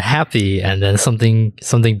happy. Yeah, happy, and then something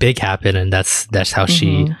big happened, and that's how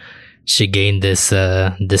she gained this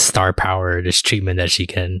star power, this treatment that she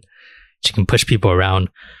can push people around.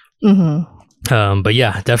 But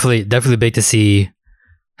yeah, definitely big to see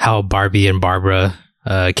how Barbie and Barbara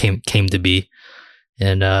came to be,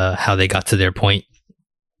 and how they got to their point.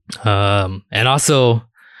 And also,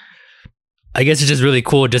 I guess it's just really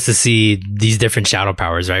cool just to see these different shadow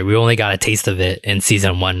powers, right? We only got a taste of it in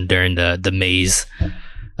season 1 during the maze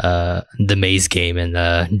game,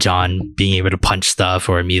 and John being able to punch stuff,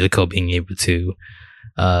 or Miliko being able to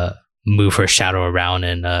move her shadow around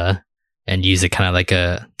and use it kind of like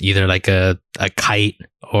either a kite,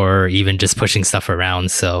 or even just pushing stuff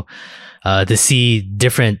around. So to see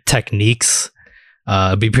different techniques,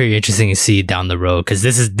 it'd be pretty interesting to see down the road, because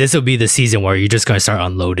this will be the season where you're just going to start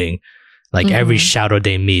unloading. Every shadow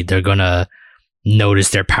they meet, they're gonna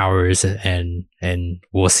notice their powers, and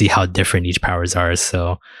we'll see how different each powers are.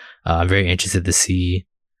 So I'm very interested to see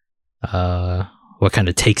what kind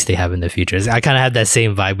of takes they have in the future. I kind of had that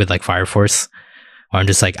same vibe with Fire Force, where I'm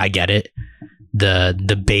just I get it.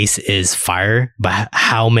 The base is fire, but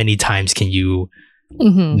how many times can you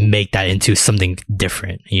make that into something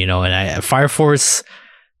different? And Fire Force,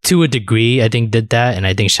 to a degree, I think did that, and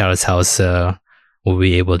I think Shadow's House will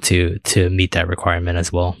be able to meet that requirement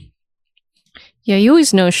as well. Yeah, you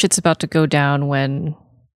always know shit's about to go down when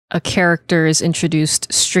a character is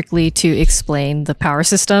introduced strictly to explain the power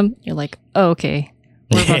system. You're like, oh, okay,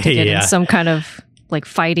 we're about to get in some kind of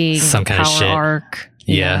fighting, some kind power of shit. Arc.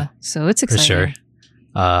 Yeah. So it's exciting. For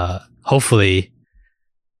sure. Hopefully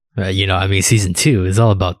season 2 is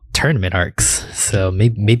all about tournament arcs. So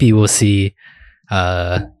maybe we'll see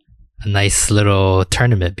a nice little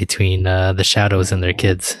tournament between the Shadows and their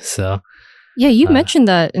kids. So yeah, you mentioned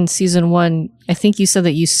that in season 1. I think you said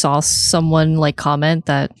that you saw someone like comment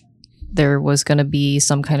that there was going to be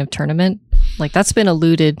some kind of tournament. Like that's been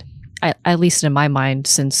alluded, at least in my mind,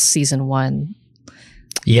 since season 1.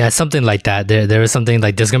 Yeah, something like that. There was something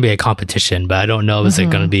like there's going to be a competition, but I don't know is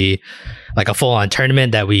it going to be like a full on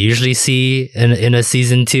tournament that we usually see in a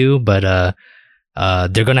season 2. But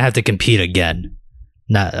they're going to have to compete again.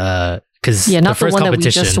 Not because not the one that we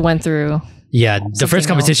just went through. Yeah, the first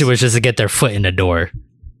competition was just to get their foot in the door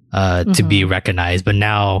to be recognized, but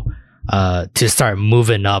now to start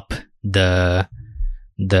moving up the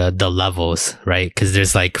levels, right? Because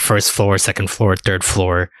there's like first floor, second floor, third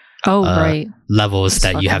floor. Right. Levels It's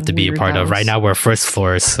that you have to be a part house. of. Right now we're first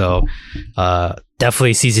floor, so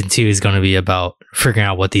definitely season 2 is going to be about figuring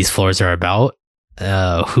out what these floors are about,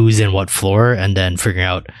 who's in what floor, and then figuring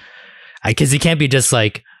out. Because it can't be just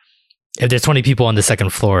like if there's 20 people on the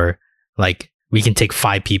second floor, like we can take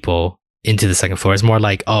 5 people into the second floor. It's more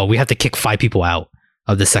like, oh, we have to kick 5 people out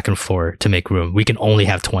of the second floor to make room. We can only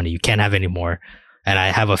have 20. You can't have any more. And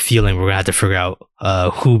I have a feeling we're gonna have to figure out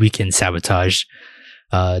who we can sabotage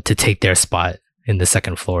to take their spot in the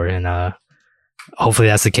second floor. And hopefully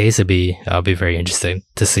that's the case. It'll be very interesting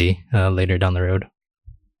to see later down the road.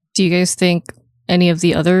 Do you guys think any of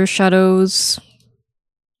the other Shadows?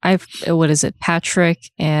 What is it? Patrick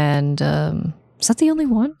and is that the only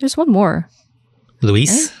one? There's one more.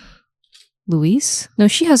 Luis? Right? Luis? No,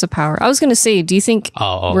 she has a power. I was gonna say, do you think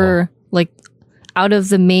we're like out of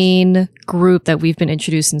the main group that we've been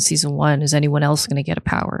introduced in season 1? Is anyone else gonna get a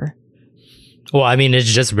power? Well, I mean,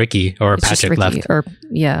 it's just Ricky or Patrick left.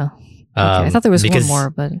 Yeah. Okay. I thought there was one more,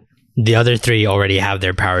 but the other 3 already have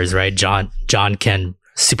their powers, right? John can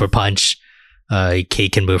super punch.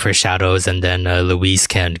 Kate can move her shadows, and then Louise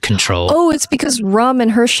can control. Oh, it's because Rum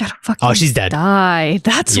and her shadow she's dead. Died.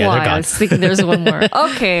 That's why I was thinking there's one more.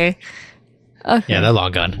 Okay. Yeah, they're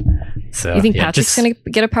long gone. So you think Patrick's gonna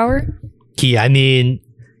get a power? He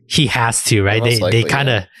has to, right?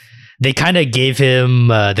 They kind of gave him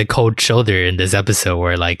the cold shoulder in this episode,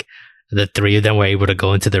 where like the 3 of them were able to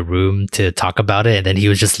go into the room to talk about it, and then he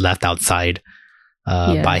was just left outside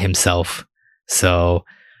by himself. So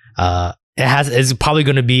it's probably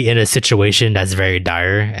going to be in a situation that's very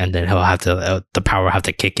dire, and then he'll have to the power will have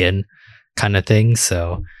to kick in, kind of thing.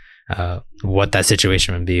 So what that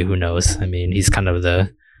situation would be, who knows? I mean, he's kind of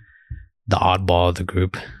the oddball of the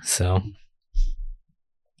group. So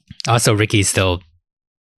also Ricky's still,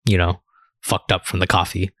 fucked up from the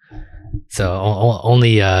coffee. So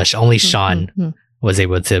only Sean was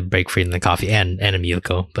able to break free from the coffee, and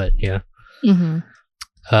Emilko, but yeah.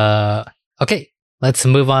 Okay. Let's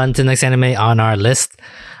move on to the next anime on our list.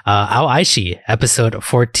 Aoishi, episode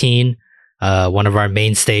 14. One of our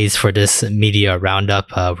mainstays for this media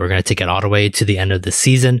roundup. We're going to take it all the way to the end of the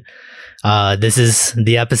season. This is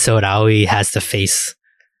the episode Aoi has to face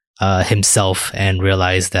himself and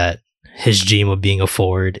realize that his dream of being a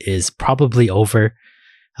forward is probably over.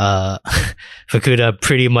 Fukuda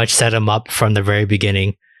pretty much set him up from the very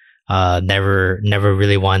beginning. Never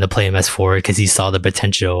really wanted to play him as forward because he saw the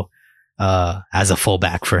potential as a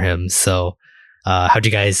fullback for him. So how'd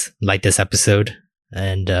you guys like this episode?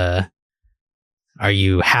 And are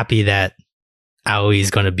you happy that Aoi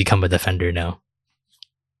is going to become a defender now?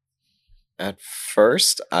 At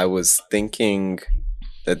first, I was thinking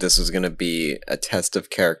that this was going to be a test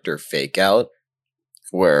of character fake out,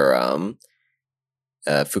 where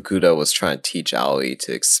Fukuda was trying to teach Aoi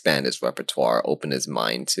to expand his repertoire, open his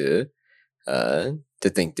mind to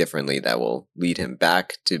think differently, that will lead him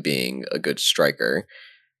back to being a good striker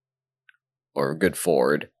or a good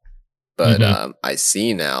forward. But I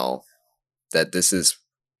see now that this is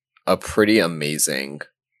a pretty amazing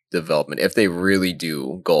development. If they really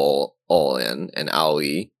do go all in, and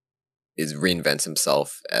Aoi reinvents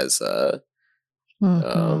himself as a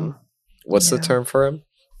what's the term for him?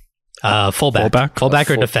 Fullback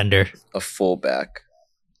or defender. A fullback.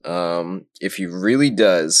 If he really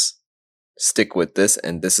does stick with this,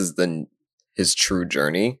 and this is his true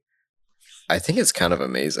journey, I think it's kind of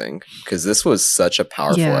amazing, because this was such a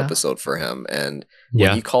powerful episode for him. And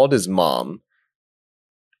when he called his mom,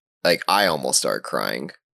 like, I almost started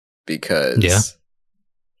crying, because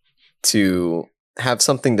to have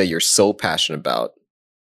something that you're so passionate about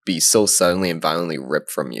be so suddenly and violently ripped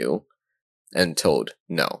from you and told,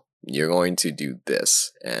 no, you're going to do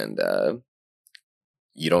this, and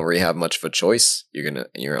you don't really have much of a choice. You're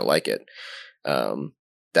gonna like it.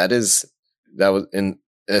 That was in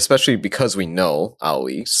especially because we know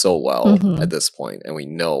Aoi so well at this point, and we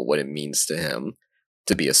know what it means to him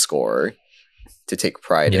to be a scorer, to take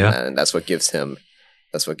pride in that, and that's what gives him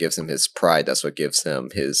his pride. That's what gives him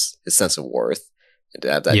his sense of worth, and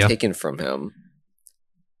to have that taken from him,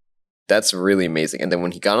 that's really amazing. And then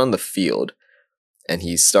when he got on the field and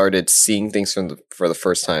he started seeing things for the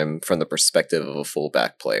first time from the perspective of a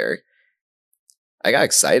fullback player, I got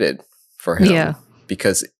excited for him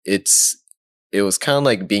because it was kind of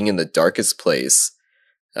like being in the darkest place,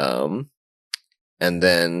 and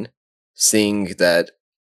then seeing that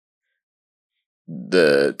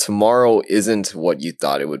the tomorrow isn't what you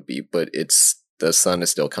thought it would be, but the sun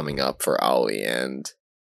is still coming up for Aoi, and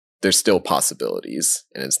there's still possibilities,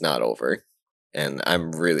 and it's not over. And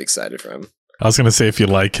I'm really excited for him. I was gonna say, if you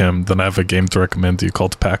like him, then I have a game to recommend to you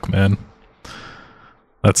called Pac-Man.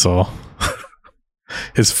 That's all.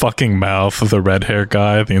 His fucking mouth, the red hair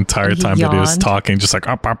guy, the entire time that he was talking, just like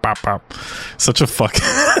up. Such a fucking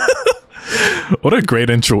what a great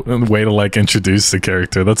way to like introduce the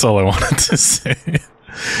character. That's all I wanted to say.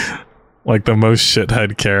 Like the most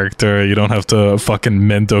shithead character. You don't have to fucking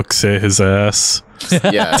Mendokse his ass.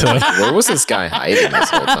 Yeah, where was this guy hiding this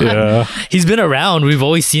whole time? Yeah, he's been around. We've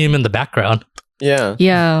always seen him in the background.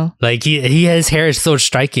 Yeah. Like his hair is so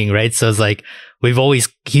striking, right? So it's like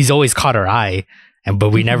he's always caught our eye,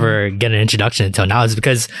 but we never get an introduction until now. It's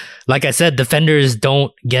because, like I said, defenders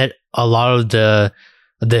don't get a lot of the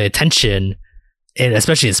attention,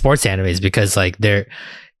 especially in sports animes, because like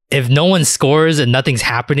if no one scores and nothing's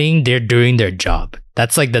happening, they're doing their job.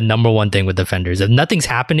 That's like the number one thing with defenders. If nothing's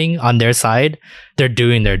happening on their side, they're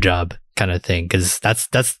doing their job, kind of thing. Because that's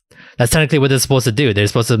technically what they're supposed to do. They're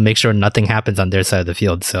supposed to make sure nothing happens on their side of the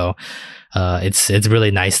field. So it's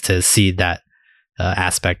really nice to see that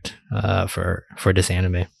aspect for this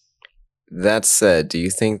anime. That said, do you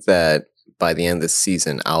think that by the end of this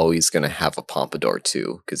season, Aoi's going to have a pompadour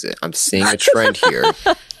too? Because I'm seeing a trend here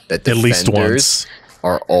that at least once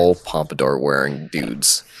are all pompadour wearing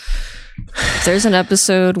dudes. There's an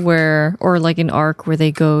episode or like an arc where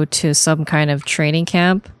they go to some kind of training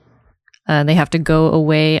camp. They have to go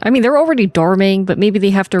away. I mean, they're already dorming, but maybe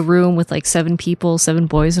they have to room with like 7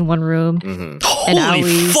 boys in one room. Mm-hmm.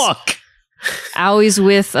 Holy fuck! Aoi's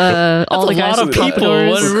with all the guys with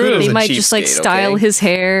pompadours. They might just like style his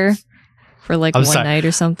hair for like one night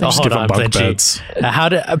or something. Hold on,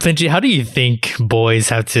 Pinchy. How do you think boys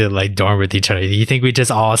have to like dorm with each other? Do you think we just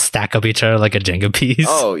all stack up each other like a Jenga piece?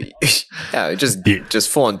 Oh, yeah, just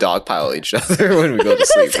full on dogpile each other when we go to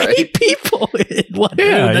sleep, right? 8 people in one room.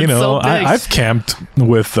 Yeah, That's so big. I've camped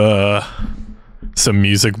with some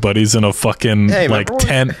music buddies in a fucking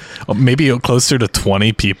 10, maybe closer to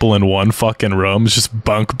 20 people in one fucking room. It's just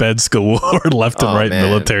bunk beds galore, left and right,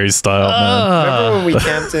 military style. Man. Remember when we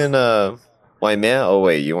camped in Waimea? Oh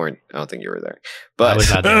wait, you weren't. I don't think you were there. But I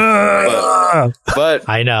was not there. but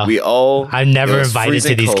I know. I'm never invited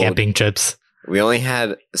to these cold camping trips. We only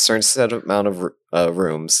had a certain amount of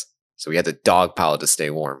rooms, so we had to dogpile to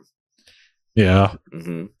stay warm. Yeah,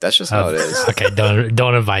 that's just how it is. Okay,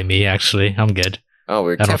 don't invite me. Actually, I'm good. Oh,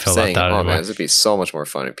 we kept saying, "Oh man, this would be so much more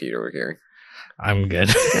fun if Peter were here." I'm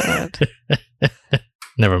good.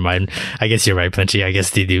 Never mind. I guess you're right, Punchy. I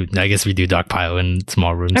guess we do dogpile in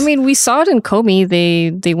small rooms. I mean, we saw it in Komi.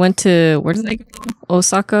 They went to where did they go?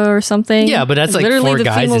 Osaka or something. Yeah, but that's like literally 4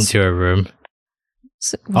 guys into a room.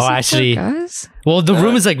 Actually, well, the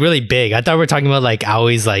room is like really big. I thought we were talking about like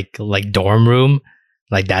Aoi's like dorm room,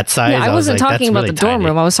 like that size. Yeah, I wasn't talking about the dorm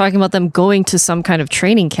room. I was talking about them going to some kind of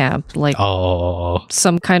training camp, like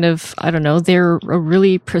some kind of, I don't know. They're a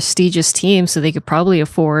really prestigious team, so they could probably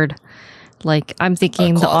afford. Like, I'm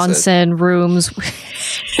thinking the onsen rooms.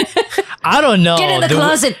 I don't know. Get in the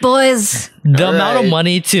closet, boys. The amount of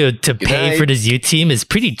money to pay for this U team is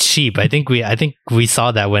pretty cheap. I think we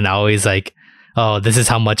saw that when Aoi's like, oh, this is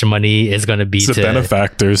how much money is going to be to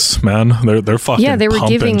benefactors, man. They're fucking they were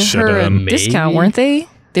giving her a Maybe? discount, weren't they?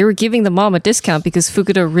 They were giving the mom a discount because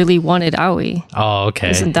Fukuda really wanted Aoi. Oh, okay.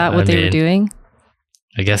 Isn't that what they were doing?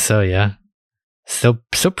 I guess so. Yeah. So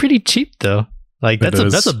pretty cheap though. Like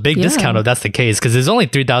that's a big discount if that's the case, because there's only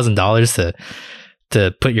 $3,000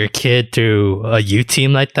 to put your kid through a U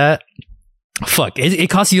team like that. Fuck, it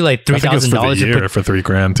costs you like $3,000 for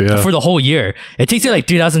 $3,000, yeah, for the whole year. It takes you like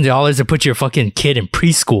 $3,000 to put your fucking kid in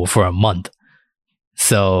preschool for a month.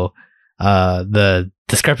 So the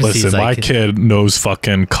discrepancy. Listen, my kid knows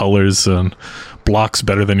fucking colors and blocks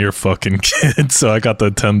better than your fucking kid, so I got the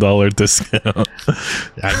 $10 discount.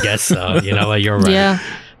 I guess so. You know what? You're right. Yeah.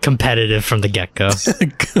 Competitive from the get-go.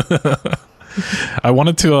 I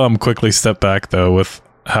wanted to quickly step back though with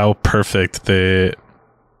how perfect they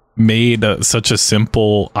made such a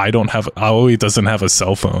simple Aoi doesn't have a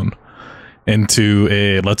cell phone into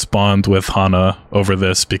a let's bond with Hana over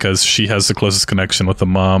this because she has the closest connection with the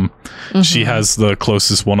mom. She has the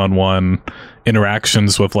closest one-on-one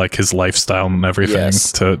interactions with like his lifestyle and everything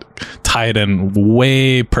to tie it in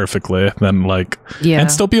way perfectly then like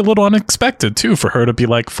and still be a little unexpected too for her to be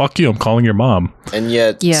like, fuck you, I'm calling your mom, and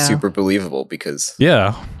yet super believable because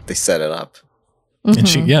they set it up. And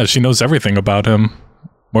she knows everything about him,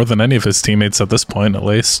 more than any of his teammates at this point, at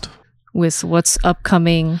least. With what's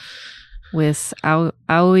upcoming, with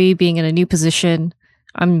Aoi being in a new position,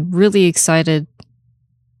 I'm really excited,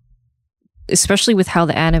 especially with how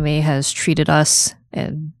the anime has treated us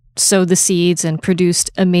and sowed the seeds and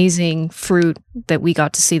produced amazing fruit that we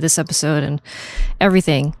got to see this episode and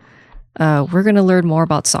everything. We're going to learn more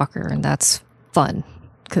about soccer, and that's fun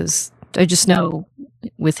because I just know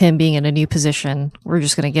with him being in a new position, we're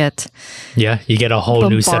just going to get you get a whole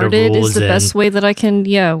new set of rules. Is the best way that I can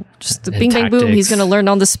just the bing bang boom. He's going to learn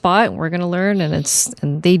on the spot, and we're going to learn,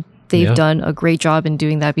 and they've done a great job in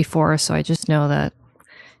doing that before. So I just know that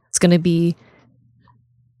it's going to be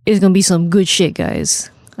some good shit, guys.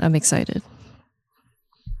 I'm excited.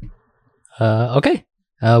 Okay.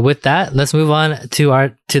 With that, let's move on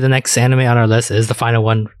to the next anime on our list. Is the final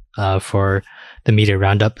one for the media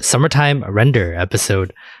roundup, Summertime Render,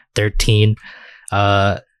 episode 13.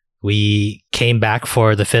 We came back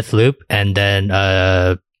for the 5th loop and then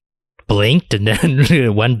blinked and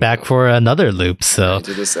then went back for another loop. So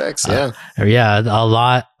to the sex, a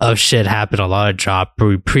lot of shit happened, a lot of drop.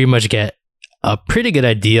 We pretty much get a pretty good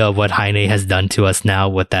idea of what Heine has done to us now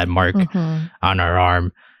with that mark on our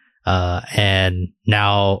arm. And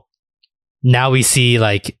now we see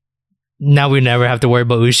like, now we never have to worry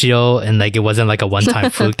about Ushio, and like it wasn't like a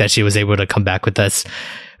one-time fluke that she was able to come back with us.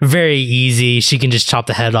 Very easy. She can just chop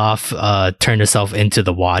the head off, turn herself into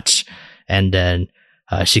the watch, and then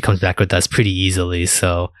she comes back with us pretty easily.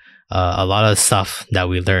 So a lot of stuff that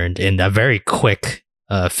we learned in that very quick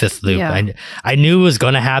 5th loop. I knew it was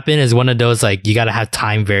going to happen. Is one of those like you got to have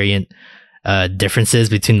time variant differences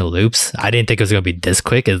between the loops. I didn't think it was going to be this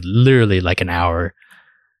quick. It's literally like an hour.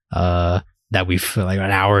 That we've like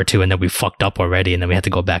an hour or two, and then we fucked up already, and then we had to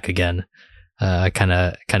go back again, kind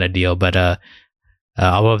of deal. But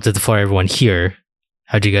I'll open up to the floor, everyone here.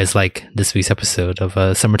 How'd you guys like this week's episode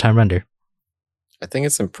of Summertime Render? I think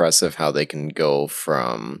it's impressive how they can go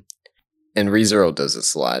from, and ReZero does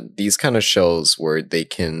this a lot. These kind of shows where they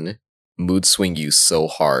can mood swing you so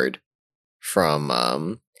hard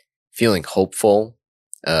from feeling hopeful,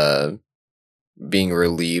 being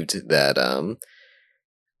relieved that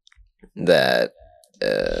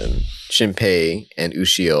Shinpei and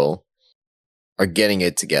Ushio are getting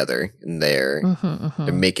it together, and they're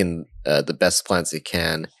making the best plans they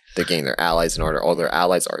can. They're getting their allies in order. All their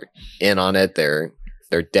allies are in on it. They're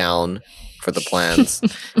down for the plans.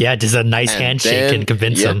 Just a nice handshake and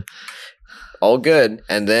convince them. All good.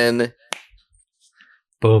 And then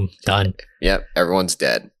boom, done. Yep, everyone's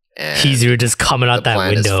dead. And Kizu just coming out that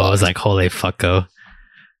window. I was like, holy fucko.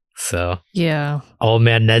 So old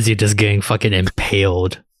man Nezu just getting fucking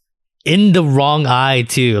impaled in the wrong eye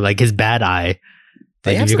too, like his bad eye.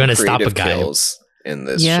 Like if you're gonna stop a guy in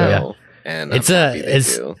this show, and it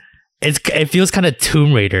feels kind of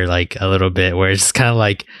Tomb Raider like a little bit, where it's kind of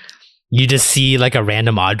like you just see like a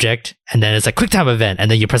random object, and then it's like quick time event,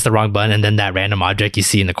 and then you press the wrong button, and then that random object you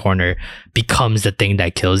see in the corner becomes the thing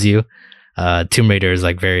that kills you. Tomb Raider is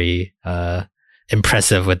like very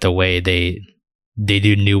impressive with the way they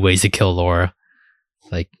do new ways to kill Laura,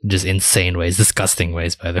 like just insane ways, disgusting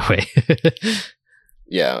ways, by the way.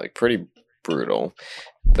 Like pretty brutal,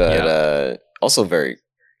 but also very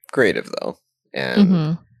creative though,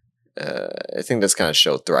 and I think this kind of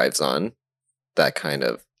show thrives on that kind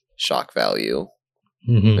of shock value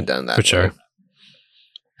and done that for sure.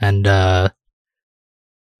 And after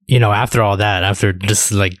all that, after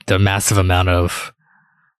just like the massive amount of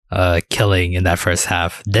killing in that first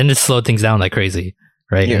half, then it slowed things down like crazy,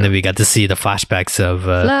 right? And then we got to see the flashbacks of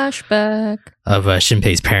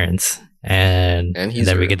Shinpei's parents, and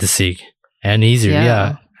then we get to see and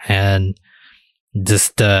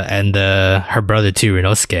just her brother too,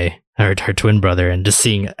 Rinosuke, her twin brother, and just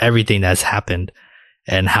seeing everything that's happened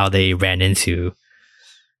and how they ran into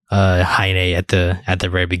Heine at the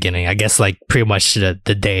very beginning. I guess like pretty much the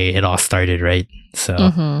day it all started, right?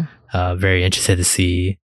 So very interested to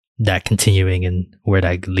see that continuing and where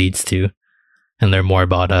that leads to, and learn more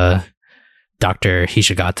about Dr.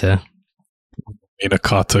 Hishigata. Made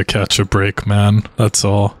Akata catch a break, man. That's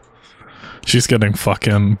all. She's getting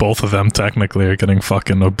fucking, both of them technically are getting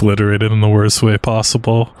fucking obliterated in the worst way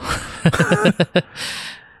possible.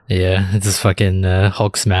 Yeah, it's just fucking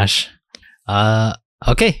Hulk smash.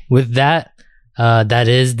 Okay, with that, that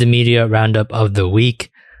is the media roundup of the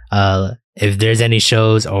week. If there's any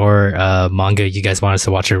shows or manga you guys want us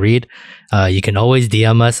to watch or read, you can always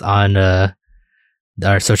DM us on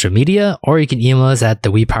our social media, or you can email us at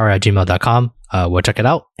thewepower@gmail.com. We'll check it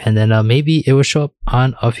out, and then maybe it will show up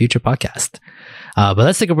on a future podcast. But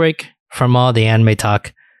let's take a break from all the anime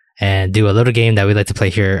talk and do a little game that we like to play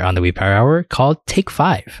here on the We Power Hour called Take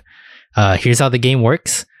 5. Here's how the game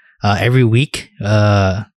works. Every week,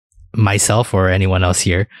 myself or anyone else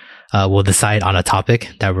here will decide on a topic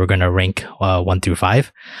that we're going to rank 1 through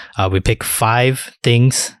 5. We pick 5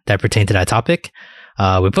 things that pertain to that topic.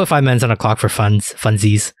 We put 5 minutes on the clock for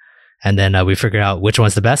funsies, and then we figure out which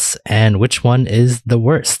one's the best and which one is the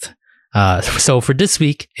worst. So for this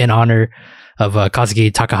week, in honor of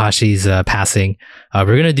Kazuki Takahashi's passing, we're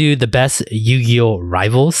going to do the best Yu-Gi-Oh!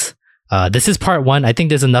 Rivals. This is part 1. I think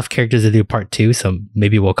there's enough characters to do part 2, so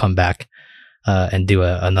maybe we'll come back and do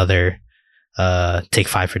another take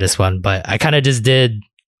 5 for this one. But I kind of just did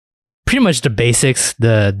pretty much the basics,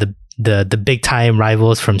 the big time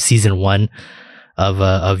rivals from season 1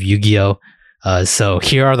 of Yu-Gi-Oh! So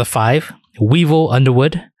here are the 5: Weevil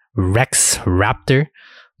Underwood, Rex Raptor,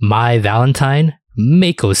 My Valentine,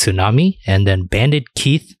 Mako Tsunami, and then Bandit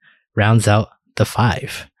Keith rounds out the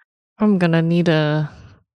 5. I'm gonna need a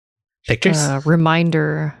Pictures?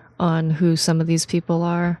 Reminder on who some of these people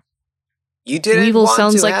are. You didn't Weevil want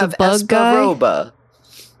sounds to like have the bug guy. Esparoba.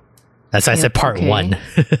 That's why I said part okay. 1.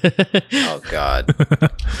 Oh God.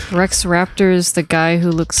 Rex Raptor is the guy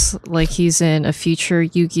who looks like he's in a future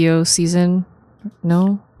Yu-Gi-Oh! Season.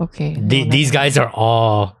 No? Okay. These guys are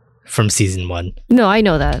all from season 1. No, I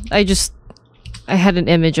know that. I had an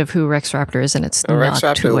image of who Rex Raptor is, and it's not Rex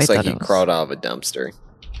Raptor who looks I like thought he it was. crawled out of a dumpster.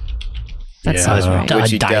 That Yeah. sounds right. Which A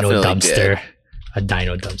he dino definitely dumpster. did. A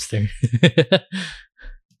dino dumpster.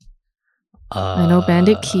 I know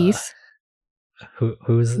Bandit Keith.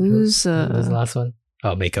 Who's the last one?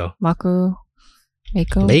 Oh, Mako. Mako.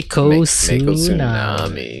 Mako Mako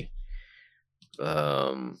Tsunami.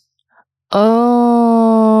 Tsunami.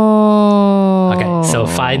 Oh. Okay, so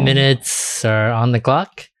 5 minutes are on the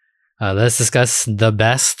clock. Let's discuss the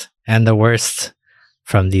best and the worst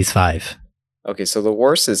from these 5. Okay, so the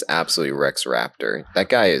worst is absolutely Rex Raptor. That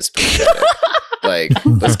guy is pathetic. Like,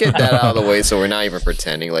 let's get that out of the way so we're not even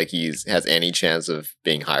pretending like he has any chance of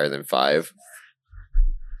being higher than 5.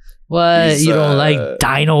 What? He's, You don't like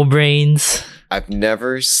dino brains? I've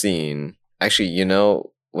never seen... Actually, you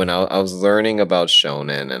know, when I was learning about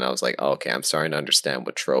shonen and I was like, oh, okay, I'm starting to understand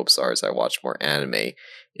what tropes are as I watch more anime,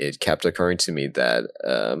 it kept occurring to me that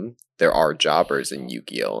there are jobbers in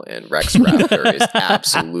Yu-Gi-Oh! And Rex Raptor is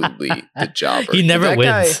absolutely the jobber. He never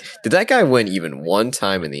wins. Did that guy win even one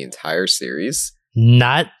time in the entire series?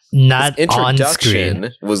 Not His on introduction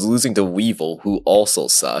screen. was losing to Weevil, who also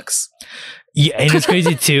sucks. Yeah, and it's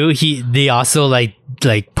crazy too. They also like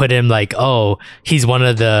put him like, oh, he's one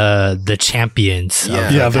of the champions. Yeah.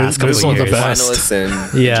 of Yeah, the past there's couple one of the years. best.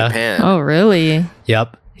 Finalists in Yeah. Japan. Oh, really?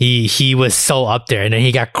 Yep. He was so up there, and then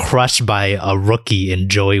he got crushed by a rookie in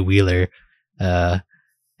Joey Wheeler, and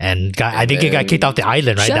I think he got kicked off the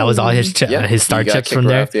island. Right, that was all his his star he got checks kicked from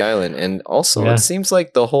right there. off the island, and also Yeah. it seems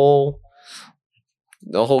like the whole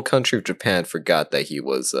country of Japan forgot that he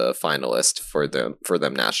was a finalist for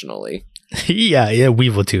them nationally. yeah,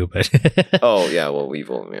 Weevil too, but Oh yeah, well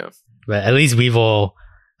Weevil, yeah. but at least Weevil,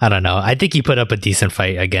 I don't know. I think he put up a decent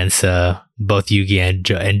fight against both Yugi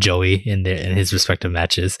and Joey in his respective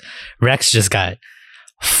matches. Rex just got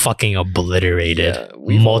fucking obliterated Yeah,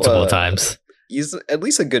 Weevil, multiple times. He's at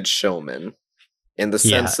least a good showman in the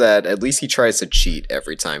sense that at least he tries to cheat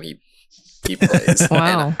every time he plays.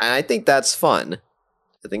 Wow. And I think that's fun.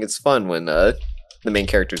 I think it's fun when the main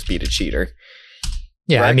characters beat a cheater.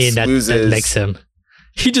 Yeah, I Rex mean that loses. makes him.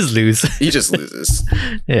 He just loses. He just loses.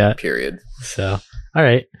 Yeah. Period. So, all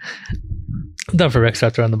right. Done for Rex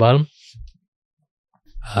Raptor on the bottom.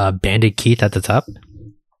 Bandit Keith at the top.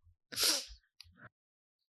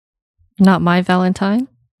 Not My Valentine?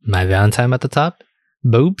 My Valentine at the top.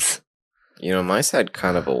 Boobs. You know, mine's had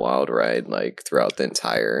kind of a wild ride, like throughout the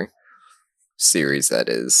entire series that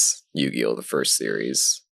is Yu-Gi-Oh! The first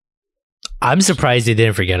series. I'm surprised they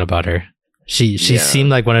didn't forget about her. She Yeah. seemed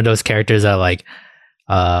like one of those characters that like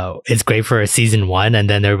it's great for a season 1, and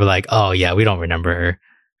then they were like, oh yeah, we don't remember her.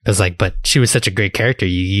 It was like, but she was such a great character.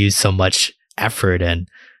 You used so much effort and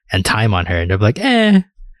time on her, and they're like, eh.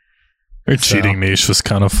 Her cheating niche was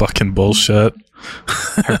kind of fucking bullshit.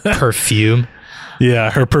 Her perfume.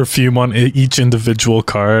 Yeah, her perfume on each individual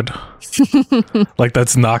card. Like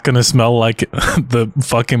that's not gonna smell like the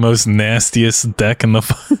fucking most nastiest deck in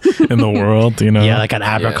the world, you know? Yeah, like an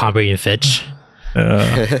Abercrombie and Fitch.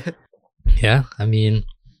 Yeah, I mean,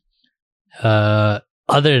 other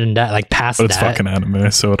than that, like past but it's that, fucking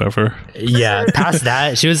anime, so whatever. Yeah, past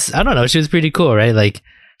that, she was pretty cool, right? Like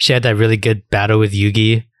she had that really good battle with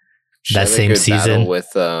Yugi that same season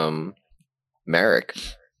with Merrick.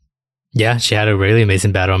 Yeah, she had a really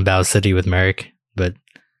amazing battle in Battle City with Merrick, but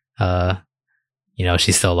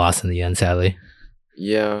she still lost in the end, sadly.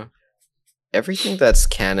 Yeah, everything that's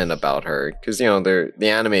canon about her, because the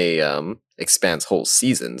anime expands whole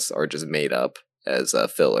seasons are just made up as a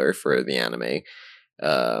filler for the anime.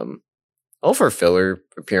 All for filler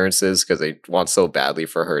appearances because they want so badly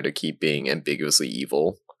for her to keep being ambiguously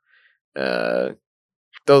evil.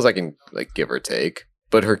 Those I can give or take,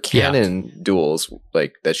 but her canon duels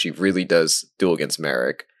that she really does duel against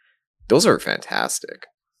Merrick, those are fantastic.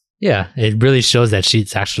 Yeah, it really shows that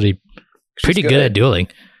she's actually pretty good at dueling.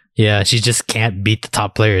 Yeah, she just can't beat the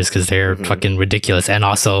top players because they're fucking ridiculous, and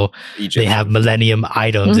also they have Millennium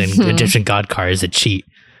items and Egyptian god cards that cheat.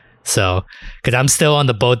 So, because I'm still on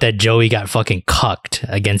the boat that Joey got fucking cucked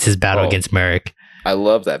against his battle against Merrick. I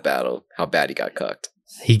love that battle. How bad he got cucked.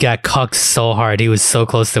 He got cucked so hard. He was so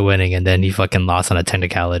close to winning, and then he fucking lost on a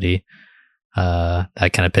technicality.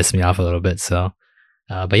 That kind of pissed me off a little bit. So,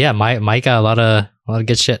 but yeah, Mike got a lot of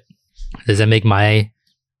good shit. Does that make my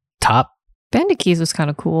top? Bandit Keys was kind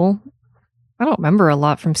of cool. I don't remember a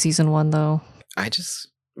lot from season 1 though. I just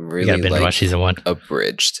really like season 1.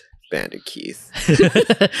 Abridged Bandit Keith.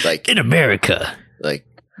 In America. Like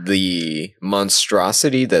the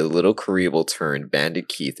monstrosity that Little Karibo turned Bandit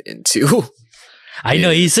Keith into. I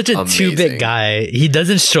know, he's such a 2-bit guy. He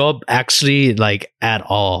doesn't show up actually at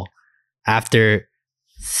all after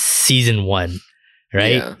season 1,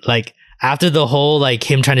 right? Yeah. After the whole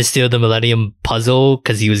him trying to steal the Millennium puzzle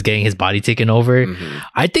because he was getting his body taken over,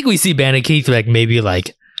 I think we see Bandit Keith maybe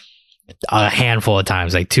a handful of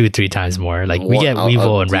times, 2-3 times more. We get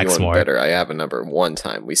Weevil and Rex more. Better. I have a number. One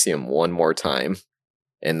time we see him one more time,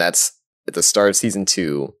 and that's at the start of season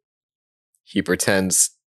 2. He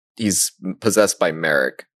pretends he's possessed by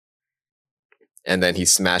Merrick, and then he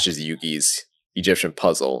smashes Yugi's Egyptian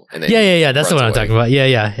puzzle, and then that's the one I'm talking about.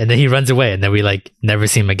 And then he runs away, and then we never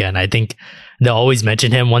see him again. I think they'll always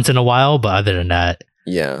mention him once in a while, but other than that,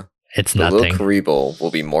 it's nothing. Little Karibo will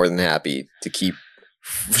be more than happy to keep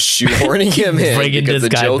shoehorning him in because the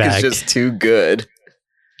joke is just too good.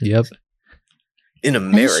 Yep. In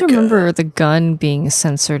America, I just remember the gun being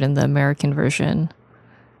censored in the American version,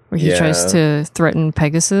 where he tries to threaten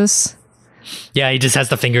Pegasus. Yeah, he just has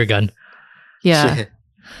the finger gun. Yeah.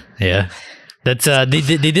 Yeah. That's they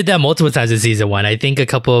did that multiple times in season 1. I think a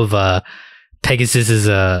couple of Pegasus's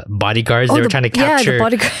bodyguards they were trying to capture.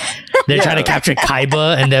 They're trying to capture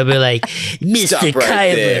Kaiba, and they'll be like, "Mr. Stop Kaiba,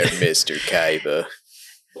 right there, Mr. Kaiba.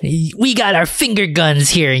 We got our finger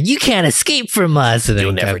guns here, and you can't escape from us." And then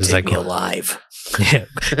you'll never take me alive. Yeah,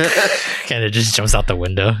 kind of just jumps out the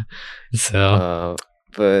window. So,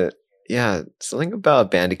 but yeah, something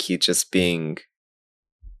about Bandit Keith just being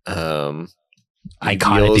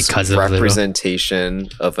iconic because of representation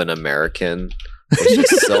of an American.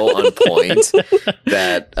 It's just so on point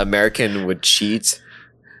that American would cheat,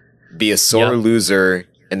 be a sore loser,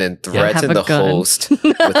 and then threaten the host with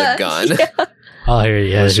a gun. Oh, here,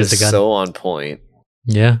 it's just just a gun. So on point.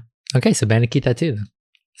 Yeah. Okay, so Bandit Keith that too.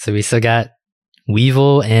 So we still got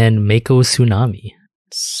Weevil and Mako Tsunami.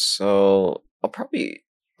 So I'll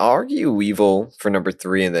argue Weevil for number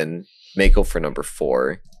 3 and then Mako for number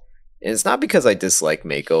 4. And it's not because I dislike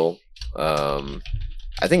Mako.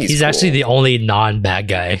 I think he's cool. Actually the only non-bad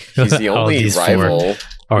guy. He's the only rival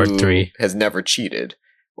or who 3 has never cheated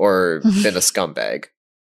or been a scumbag.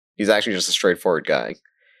 He's actually just a straightforward guy.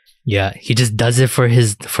 Yeah, he just does it for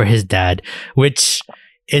his dad, which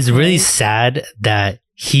is really sad that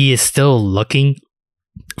he is still looking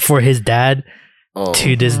for his dad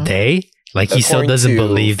to this day. He still doesn't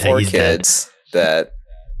believe that he's dead. That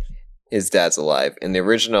his dad's alive. In the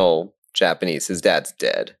original Japanese, his dad's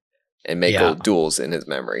dead. And Mako duels in his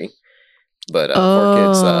memory. But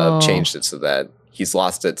 4Kids changed it so that he's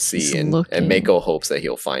lost at sea and Mako hopes that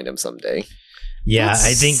he'll find him someday. Yeah,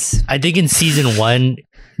 I think in season 1,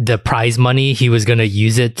 the prize money, he was going to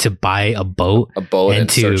use it to buy a boat and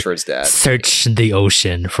to search for his dad. Search the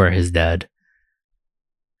ocean for his dad.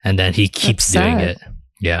 And then he keeps doing it.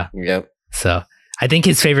 Yeah. Yep. So I think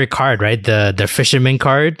his favorite card, right? The fisherman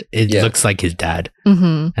card, it looks like his dad.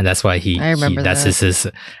 Mm-hmm. And that's why I remember that's that. his,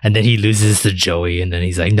 and then he loses to Joey, and then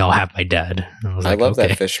he's like, no, I'll have my dad. And I love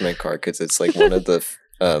that fisherman card because it's like one of the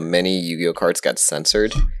many Yu-Gi-Oh cards got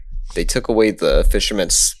censored. They took away the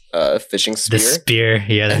fisherman's fishing spear. The spear,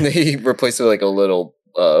 yeah. And they replaced it with like a little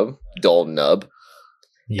dull nub.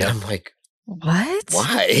 Yeah. And I'm like, What?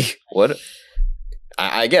 why? What?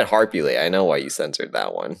 I get Harpy. I know why you censored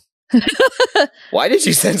that one. Why did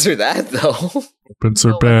you censor that though? Weapons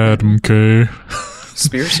are bad, okay?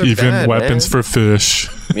 Spears are Even bad, weapons man. for fish.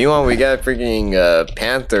 Meanwhile, we got freaking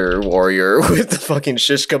Panther Warrior with the fucking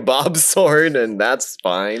shish kebab sword, and that's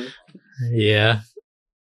fine. Yeah.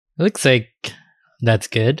 It looks like that's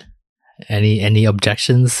good. Any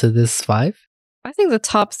objections to this 5? I think the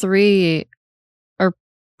top 3 are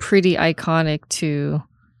pretty iconic to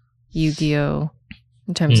Yu-Gi-Oh!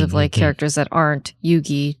 In terms of like characters that aren't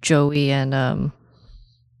Yugi, Joey, and the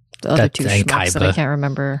other 2 schmucks that I can't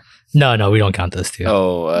remember. No, we don't count those 2.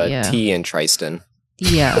 Oh, Yeah. T and Tristan.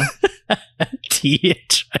 Yeah. T and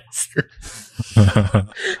Tristan.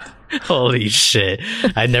 Holy shit.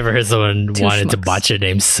 I never heard someone 2 wanted to schmucks. botch your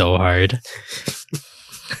name so hard.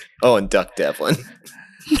 Oh, and Duck Devlin.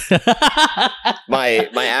 my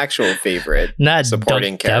actual favorite Not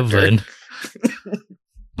supporting Duck character.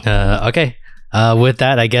 Devlin. Okay. With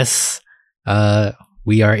that, I guess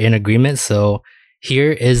we are in agreement. So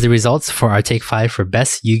here is the results for our Take 5 for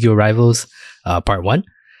Best Yu-Gi-Oh! Rivals Part 1.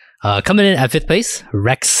 Coming in at 5th place,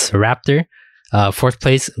 Rex Raptor. 4th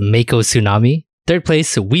place, Mako Tsunami. 3rd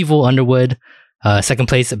place, Weevil Underwood. 2nd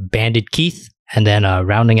place, Bandit Keith. And then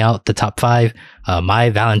rounding out the top 5, My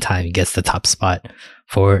Valentine gets the top spot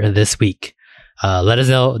for this week. Let us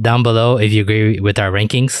know down below if you agree with our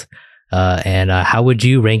rankings. And how would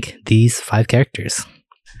you rank these 5 characters?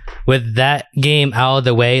 With that game out of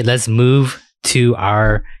the way, let's move to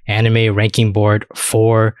our anime ranking board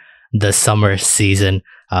for the summer season.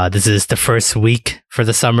 This is the first week for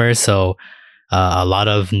the summer, so a lot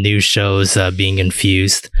of new shows being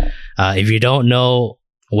infused. If you don't know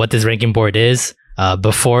what this ranking board is,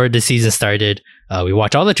 before the season started, we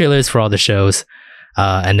watched all the trailers for all the shows,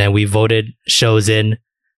 and then we voted shows in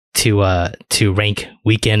to rank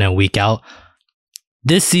week in and week out.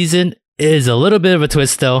 This season is a little bit of a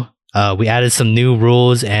twist though. We added some new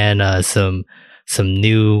rules and some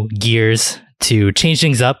new gears to change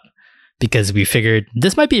things up because we figured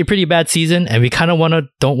this might be a pretty bad season and we kind of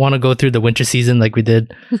don't want to go through the winter season like we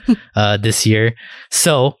did this year.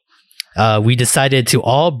 So we decided to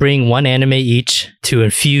all bring one anime each to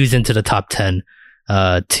infuse into the top 10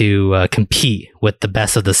 to compete with the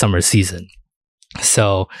best of the summer season.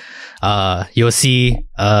 So you'll see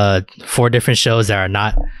 4 different shows that are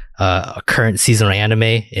not a current seasonal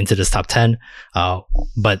anime into this top 10,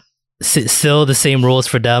 but still the same rules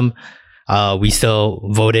for them. We still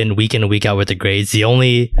vote in and week out with the grades. The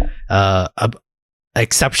only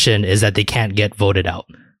exception is that they can't get voted out.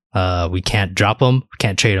 We can't drop them, we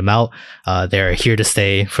can't trade them out. They're here to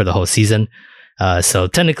stay for the whole season. So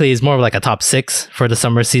technically it's more of like a top 6 for the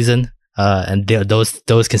summer season, and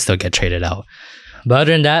those can still get traded out. But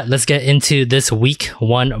other than that, let's get into this week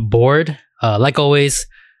 1 board. Like always,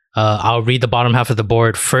 I'll read the bottom half of the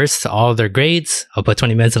board first, all of their grades. I'll put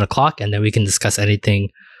 20 minutes on the clock, and then we can discuss anything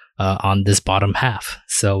on this bottom half.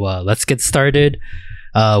 So let's get started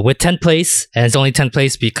with 10th place, and it's only 10th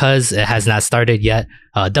place because it has not started yet.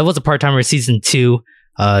 Devil's a Part-Timer Season 2.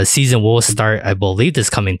 Season will start, I believe,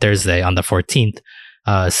 this coming Thursday on the 14th.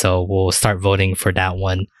 So we'll start voting for that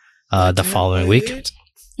one the following week.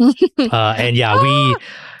 And yeah, we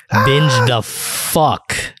binged the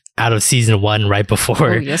fuck out of season 1 right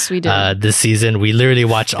before yes, we did. this season. We literally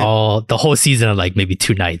watched the whole season in like maybe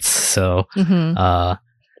 2 nights. So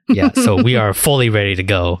yeah, so we are fully ready to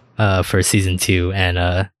go for season 2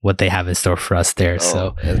 and what they have in store for us there.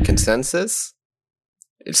 So and consensus,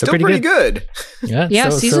 it's So still pretty pretty good. Yeah,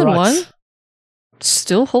 so season rocks. 1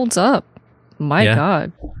 still holds up. My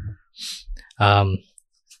God.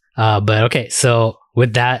 But okay, so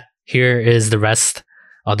with that, here is the rest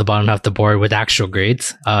of the bottom half of the board with actual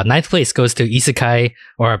grades. 9th place goes to Isekai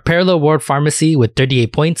or Parallel World Pharmacy with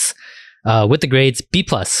 38 points. With the grades B+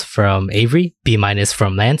 from Avery, B-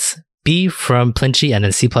 from Lance, B from Plinchy, and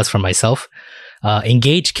then C+ from myself.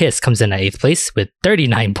 Engage Kiss comes in at 8th place with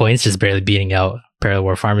 39 points, just barely beating out Parallel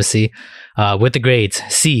World Pharmacy. With the grades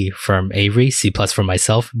C from Avery, C+ from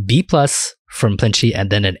myself, B+ from Plinchy, and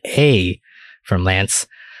then an A from Lance.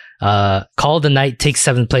 Call the Night takes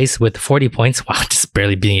 7th place with 40 points. Wow, just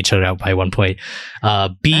barely beating each other out by 1 point.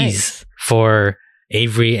 B's Nice. for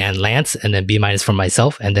Avery and Lance, and then B- from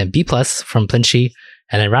myself, and then B+ from Plinchy,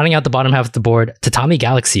 And then rounding out the bottom half of the board, Tatami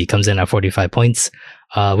Galaxy comes in at 45 points,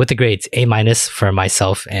 with the grades A- for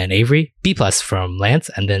myself and Avery, B+ from Lance,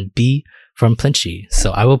 and then B from Plinchy.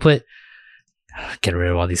 So I will get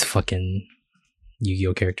rid of all these fucking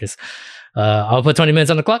Yu-Gi-Oh characters. I'll put 20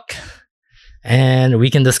 minutes on the clock, and we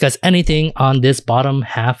can discuss anything on this bottom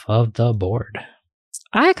half of the board.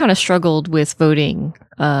 I kind of struggled with voting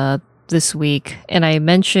this week, and I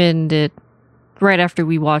mentioned it right after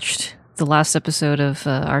we watched the last episode of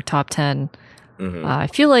our top 10. I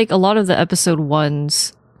feel like a lot of the episode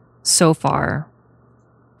 1s so far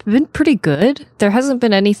have been pretty good. There hasn't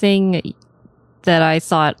been anything that I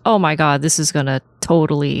thought, oh my god, this is gonna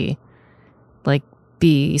totally like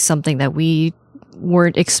be something that we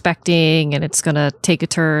weren't expecting and it's gonna take a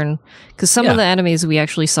turn. Because some of the animes we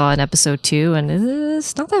actually saw in episode 2, and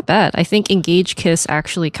it's not that bad. I think Engage Kiss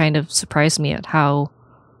actually kind of surprised me at how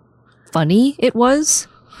funny it was.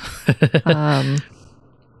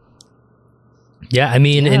 I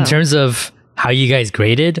mean, in terms of how you guys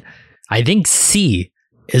graded, I think C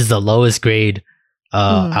is the lowest grade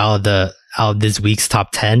out of this week's top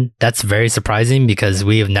 10. That's very surprising because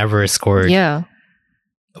we have never scored. Yeah,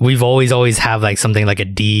 we've always have like something like a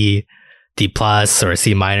D+, or a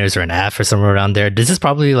C- or an F or somewhere around there. This is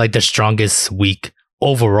probably like the strongest week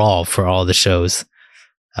overall for all the shows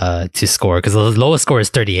to score, because the lowest score is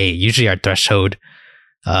 38. Usually our threshold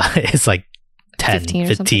is like 10,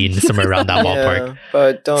 15 somewhere around that ballpark.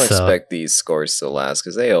 But don't expect these scores to last,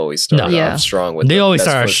 because they always start off strong. They always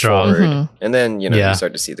start strong. And then, you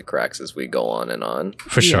start to see the cracks as we go on and on.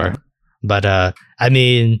 For sure. But I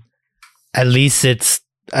mean, at least it's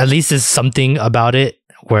something about it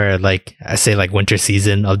where, like, I say, like, winter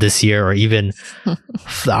season of this year, or even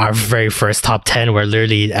our very first top 10, where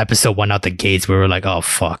literally episode 1 out the gates, we were like, oh,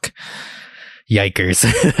 fuck. Yikers.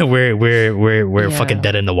 we're fucking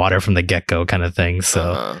dead in the water from the get-go kind of thing.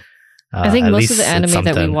 So I think most of the anime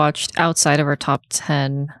that we watched outside of our top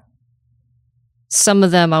 10, some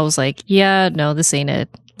of them I was like, yeah, no, this ain't it,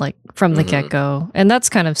 like from the get-go. And that's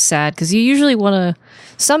kind of sad, because you usually want to,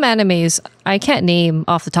 some animes I can't name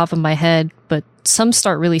off the top of my head, but some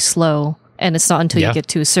start really slow, and it's not until you get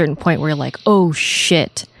to a certain point where you're like, oh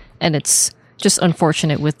shit. And it's just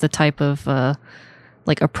unfortunate with the type of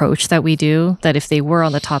like approach that we do, that if they were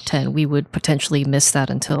on the top 10, we would potentially miss that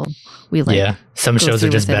until we like some shows are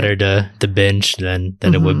just better to binge than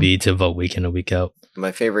it would be to vote week in and week out.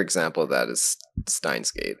 My favorite example of that is Steins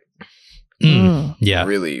Gate.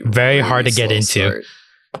 Really very hard to get into start,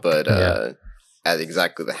 but at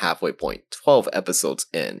exactly the halfway point, 12 episodes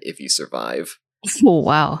in, if you survive,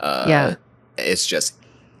 it's just,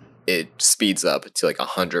 it speeds up to like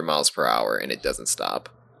 100 miles per hour and it doesn't stop.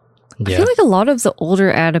 I feel like a lot of the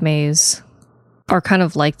older animes are kind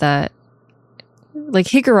of like that. Like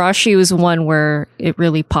Higurashi was one where it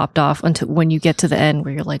really popped off until when you get to the end,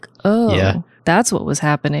 where you're like, oh, that's what was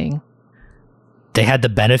happening. They had the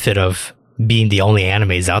benefit of being the only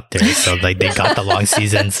animes out there, so like they got the long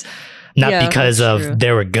seasons, not because of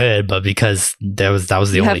they were good, but because that was the only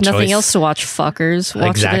choice. You have nothing else to watch, fuckers. Watch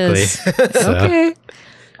exactly. This. Okay,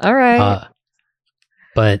 all right.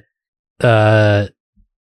 But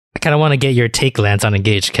I kind of want to get your take, Lance, on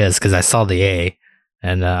Engage Kiss, because I saw the A,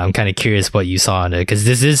 and I'm kind of curious what you saw on it, because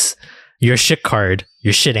this is your shit card,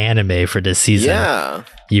 your shit anime for this season. Yeah,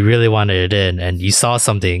 you really wanted it in, and you saw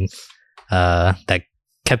something that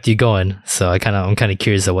kept you going. So I'm kind of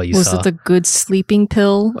curious of what you saw. Was it the good sleeping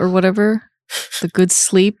pill or whatever? The good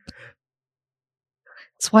sleep.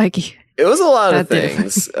 That's why it was a lot of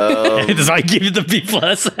things. That's why I give you the B+.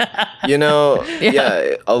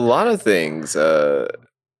 A lot of things.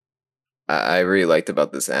 I really liked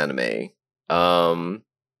about this anime. The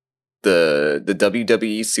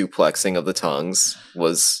WWE suplexing of the tongues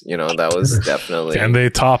was, that was definitely. And they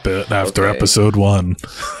top it after episode 1.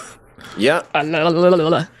 Yeah.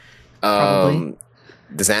 Probably.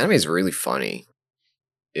 This anime is really funny.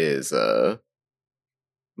 Is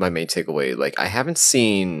my main takeaway. Like, I haven't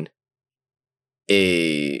seen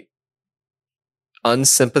a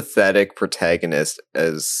unsympathetic protagonist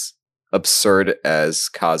as absurd as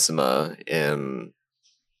Kazuma, and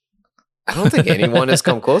I don't think anyone has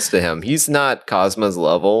come close to him. He's not Kazuma's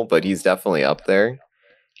level, but he's definitely up there.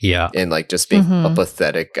 Yeah. And like just being a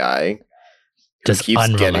pathetic guy. Just keeps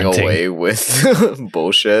getting away with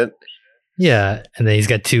bullshit. Yeah. And then he's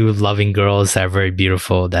got 2 loving girls that are very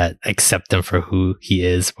beautiful that accept him for who he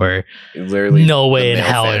is, where literally no way in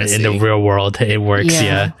hell in the real world it works.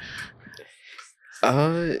 Yeah.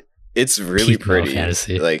 It's really pretty.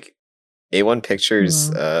 Fantasy. Like A1 Pictures,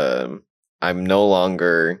 I'm no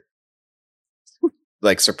longer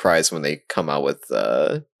like surprised when they come out with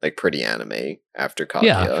like pretty anime after Kaguya.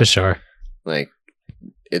 Yeah, for sure. Like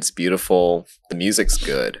it's beautiful. The music's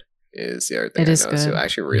good. Is the other thing It I is noticed. good. I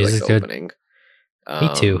actually really like Music's the good. opening. Me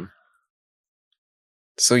too.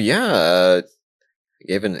 So yeah, I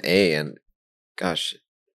gave it an A, and gosh,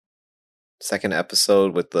 second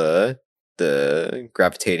episode with the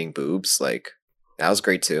gravitating boobs, like that was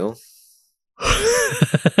great too.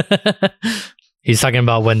 He's talking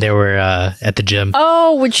about when they were at the gym.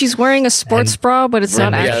 Oh, when she's wearing a sports And- bra, but it's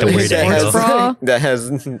not Yeah, actually the a weird sports angle. bra.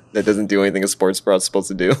 that doesn't do anything a sports bra is supposed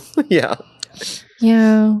to do. Yeah,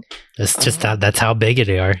 Yeah. It's just that's how big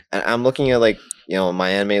they are. and I'm looking at like my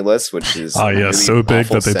anime list, which is Oh yeah, really so big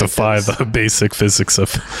awful that they defy sentence. the basic physics of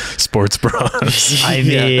sports bras. I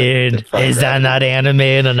Yeah, mean, defy is that not anime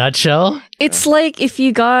in a nutshell? It's like if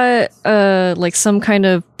you got like some kind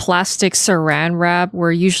of plastic saran wrap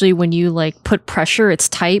where usually when you like put pressure it's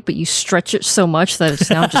tight but you stretch it so much that it's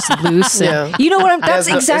now just loose. Yeah. And, you know what that's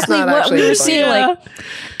it's exactly not what actually we were funny. seeing. Like,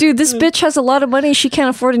 dude, this bitch has a lot of money. She can't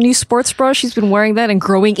afford a new sports bra. She's been wearing that and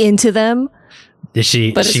growing into them.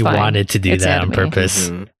 She But it's she fine. wanted to do It's that on anime. purpose.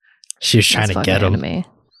 Mhm. She was trying It's to get fucking him. anime.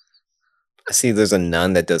 I see there's a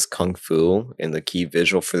nun that does kung fu in the key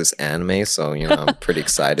visual for this anime, so I'm pretty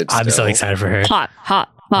excited. I'm so still. excited for her. Hot.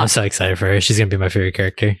 I'm so excited for her. She's gonna be my favorite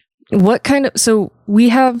character. What kind of so we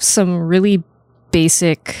have some really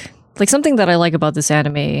basic like something that I like about this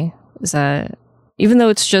anime is that even though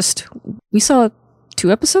it's just we saw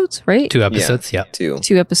 2 episodes, right? 2 episodes. Yeah. Too.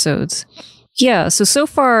 2 episodes. Yeah, so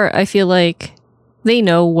far I feel like they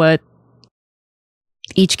know what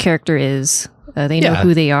each character is. They know Yeah,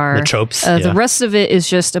 who they are. The tropes. The rest of it is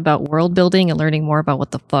just about world building and learning more about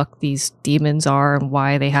what the fuck these demons are and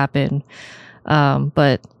why they happen.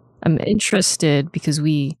 But I'm interested because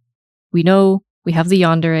we know we have the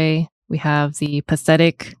yandere, we have the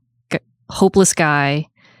pathetic, hopeless guy,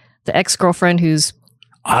 the ex-girlfriend who's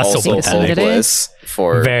Also pathetic. hopeless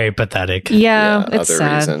for Very pathetic. yeah, it's other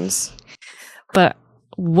sad. reasons. But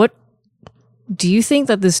what do you think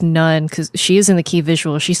that this nun, because she is in the key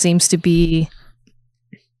visual, she seems to be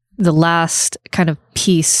the last kind of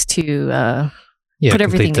piece to Yeah, put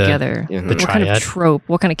everything complete together. Mhm. The What kind of triad. trope,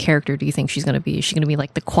 what kind of character do you think she's going to be? Is she going to be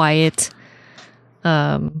like the quiet?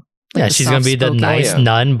 Like Yeah, the she's gonna be the soft-spoken? nice Oh, yeah.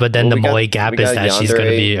 nun, but then Well, the we got- Moe gap we is got that she's gonna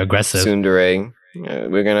yandere, be aggressive. Tsundere.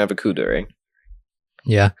 We're gonna have a kudere.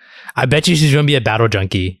 Yeah, I bet you she's gonna be a battle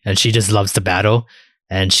junkie, and she just loves to battle,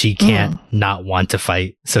 and she can't not want to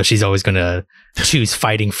fight. So she's always gonna choose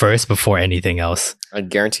fighting first before anything else. I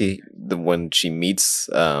guarantee when she meets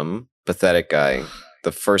pathetic guy,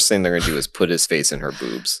 the first thing they're gonna do is put his face in her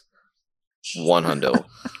boobs. 100.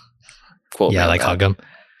 Quote me Yeah, on like that. hug him.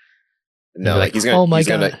 No, You're like like, he's gonna "Oh my he's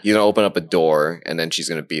God." gonna open up a door and then she's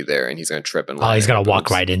gonna be there and he's gonna trip and Oh, land he's in gonna her walk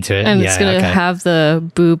boobs. right into it. And yeah, it's going to okay. have the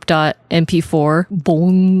boob.mp4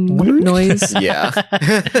 boom noise. Yeah.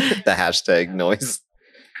 The hashtag noise.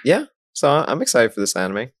 Yeah. So I'm excited for this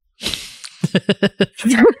anime.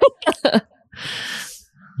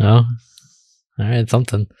 Oh, all right,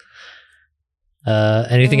 something.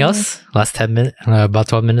 Anything else? Last 10 minutes, about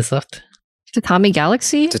 12 minutes left. Tatami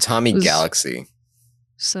Galaxy? Tatami Was- Galaxy.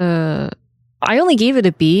 So I only gave it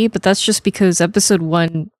a B, but that's just because episode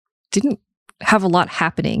 1 didn't have a lot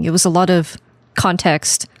happening. It was a lot of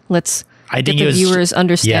context. Let's I get think the it was. viewers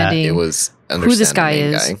understanding It was who this guy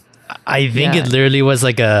understanding is. I think Yeah. it literally was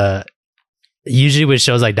like a. Usually with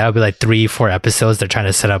shows like that, would be like 3-4 episodes. They're trying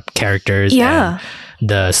to set up characters, Yeah. and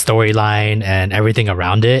the storyline and everything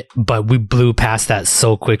around it. But we blew past that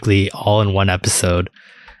so quickly, all in one episode,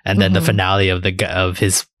 and then the Mhm. finale of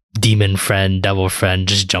his demon friend, devil friend,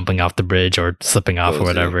 just jumping off the bridge or slipping off or Ozu.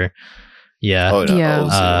 whatever. Yeah, Oh no. Yeah.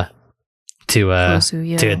 Ozu. Kosu,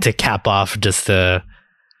 yeah. to cap off just the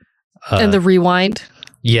and the rewind.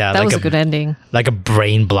 yeah, That like was a good ending. like a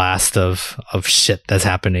brain blast of shit that's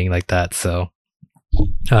happening like that. So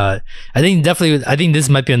I think this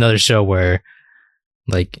might be another show where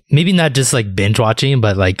like maybe not just like binge watching,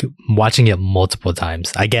 but like watching it multiple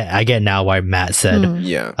times. I get now why Matt said Hmm.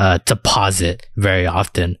 Yeah. to pause it very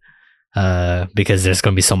often because there's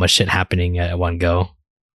going to be so much shit happening at one go.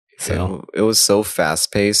 So It was so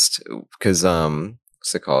fast paced because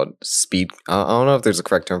what's it called? Speed. I don't know if there's a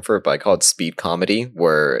correct term for it, but I call it speed comedy,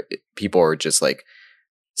 where people are just like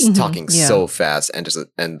Mhm, talking yeah. so fast and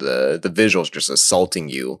the visuals just assaulting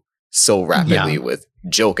you so rapidly with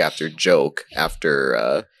joke after joke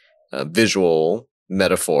after visual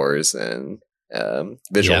metaphors and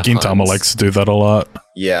visual. Yeah. Gintama puns. likes to do that a lot.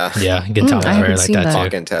 Yeah. yeah, Gintama I haven't very like seen that that. too.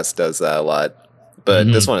 Talk and Test does that a lot. But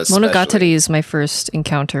this one is Monogatari is my first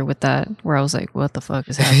encounter with that, where I was like, "What the fuck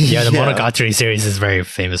is happening?" Yeah, the Monogatari series is very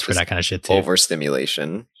famous for that kind of shit too.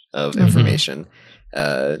 Overstimulation of information.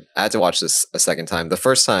 I had to watch this a second time. The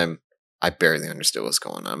first time, I barely understood what's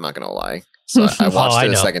going on. I'm not gonna lie. So I watched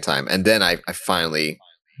it a second time, and then I finally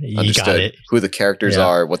understood who the characters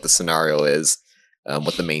are, what the scenario is,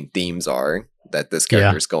 what the main themes are that this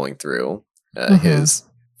character is going through, his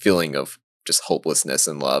feeling of just hopelessness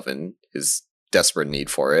and love, and his desperate need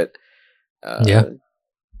for it. It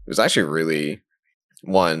was actually really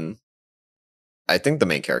I think the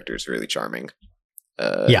main character is really charming.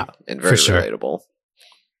 And very relatable.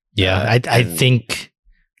 Yeah, I think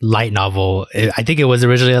light novel. I think it was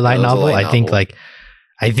originally a light novel. I think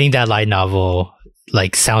that light novel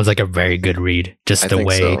sounds like a very good read. Just the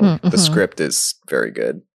way the script is very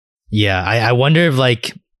good. Yeah, I wonder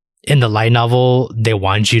if in the light novel they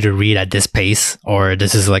want you to read at this pace, or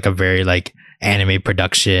this is a very anime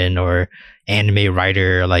production or anime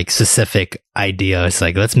writer specific idea. It's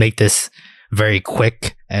let's make this very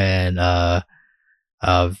quick and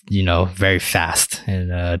very fast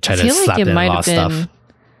and try to slap in a lot of stuff.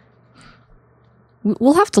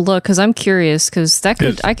 We'll have to look because I'm curious because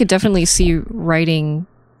I could definitely see writing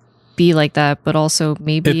be like that, but also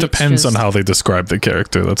maybe it depends on how they describe the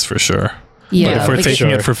character. That's for sure. Yeah, but if we're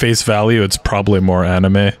taking it for face value, it's probably more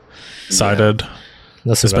anime sided.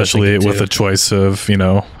 Especially with the choice of,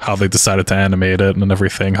 how they decided to animate it and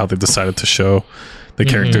everything, how they decided to show the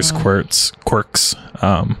characters' quirks.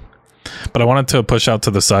 But I wanted to push out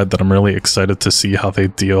to the side that I'm really excited to see how they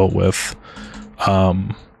deal with,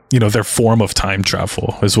 their form of time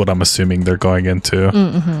travel is what I'm assuming they're going into.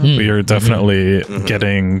 We are definitely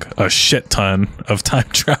getting a shit ton of time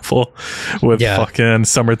travel with fucking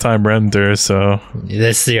summertime render. So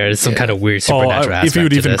this year is some kind of weird supernatural aspect. If you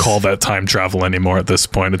would even call that time travel anymore at this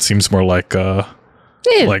point, it seems more like time,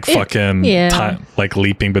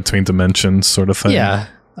 leaping between dimensions sort of thing.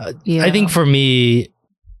 I think for me,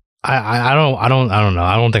 I don't know.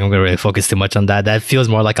 I don't think I'm gonna really focus too much on that. That feels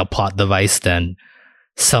more like a plot device than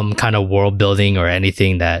some kind of world building or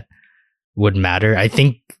anything that would matter. I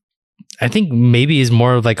think maybe it's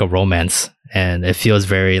more of a romance, and it feels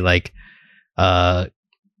very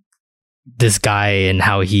this guy and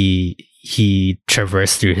how he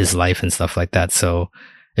traversed through his life and stuff like that. So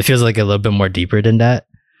it feels like a little bit more deeper than that.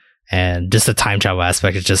 And just the time travel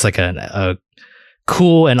aspect is just a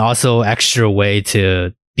cool and also extra way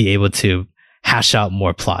to be able to hash out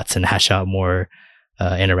more plots and hash out more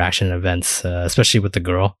interaction events, especially with the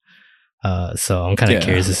girl. So I'm kind of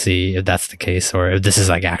curious to see if that's the case or if this is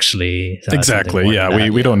actually exactly. Yeah,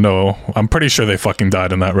 we don't know. I'm pretty sure they fucking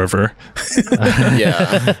died in that river.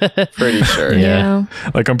 Pretty sure. Yeah.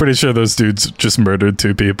 I'm pretty sure those dudes just murdered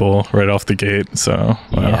 2 people right off the gate. So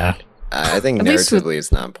I think narratively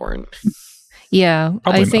it's not important. Yeah,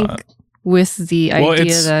 Probably I think not. With the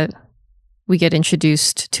idea that we get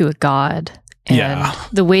introduced to a god. And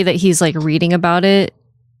the way that he's reading about it,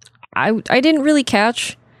 I didn't really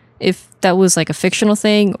catch if that was a fictional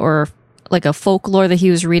thing or a folklore that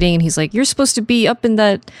he was reading. And he's you're supposed to be up in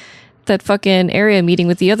that fucking area meeting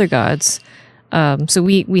with the other gods. So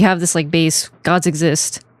we have this base. Gods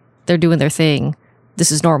exist. They're doing their thing.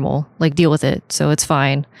 This is normal. Deal with it. So it's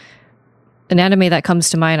fine. An anime that comes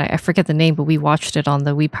to mind, I forget the name, but we watched it on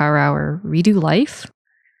the Wii Power Hour. Redo Life.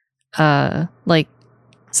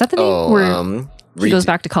 Is that the name where he goes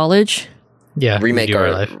back to college? Yeah, Remake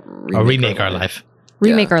Our Life. Remake Our Life.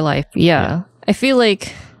 Remake Our Life. Yeah. I feel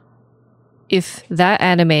like if that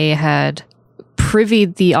anime had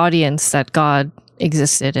privied the audience that God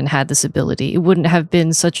existed and had this ability, it wouldn't have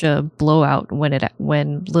been such a blowout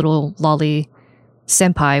when little Lolly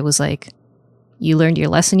Senpai was "You learned your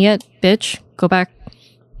lesson yet, bitch? Go back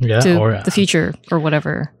to the future or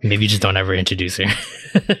whatever." Maybe you just don't ever introduce her.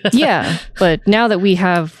 Yeah, but now that we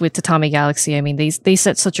have with Tatami Galaxy, I mean, they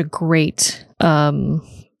set such a great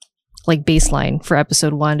baseline for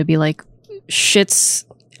episode 1 to be shit's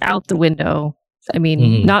out the window. I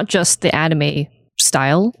mean, not just the anime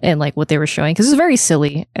style and what they were showing, because it's very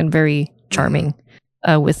silly and very charming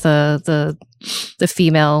with the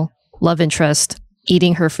female love interest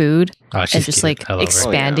eating her food and just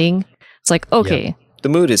expanding. It's okay. Yeah. The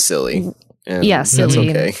mood is silly. Yeah,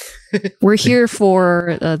 silly. That's okay. We're here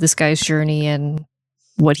for this guy's journey and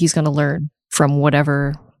what he's going to learn from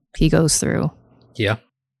whatever he goes through. Yeah.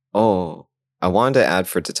 Oh, I wanted to add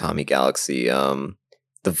for Tatami Galaxy, the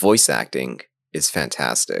voice acting is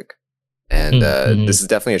fantastic. And this is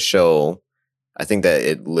definitely a show, I think that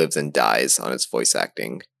it lives and dies on its voice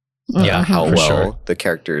acting. Yeah, how well the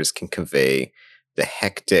characters can convey the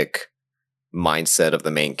hectic mindset of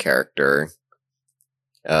the main character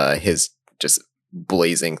his just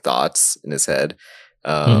blazing thoughts in his head.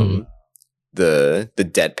 The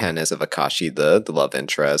deadpanness of Akashi, the love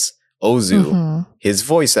interest. Ozu, his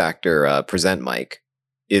voice actor, Present Mike,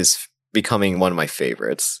 is becoming one of my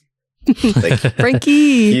favorites. Like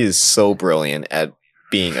Frankie, he is so brilliant at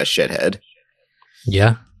being a shithead.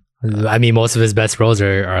 Yeah, I mean, most of his best roles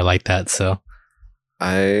are like that. So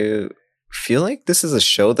I feel like this is a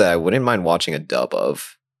show that I wouldn't mind watching a dub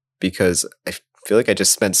of, because I feel like I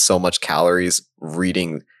just spent so much calories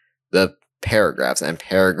reading the paragraphs and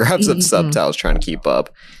paragraphs of subtitles trying to keep up.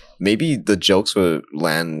 Maybe the jokes would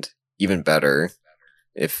land even better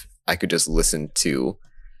if I could just listen to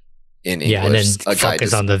in English. Yeah, and then a guy focus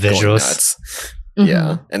just on the going visuals. nuts.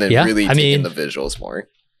 Yeah, and then really take in the visuals more.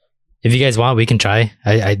 If you guys want, we can try.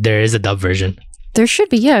 There is a dub version. there should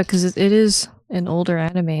be, yeah, because it is an older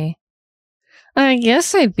anime. I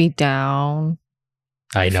guess I'd be down.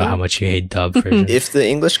 I know how much you hate dub version. If the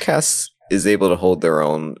English cast is able to hold their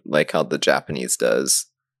own, like how the Japanese does,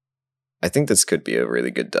 I think this could be a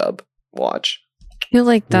really good dub watch. I feel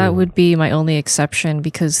like that would be my only exception,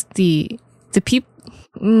 because the people,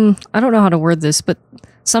 I don't know how to word this, but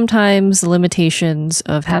sometimes the limitations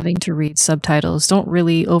of having to read subtitles don't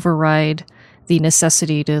really override the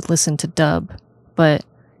necessity to listen to dub. But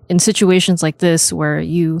in situations like this where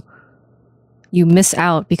you miss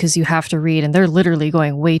out because you have to read and they're literally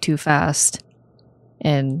going way too fast,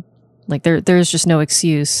 and like there's just no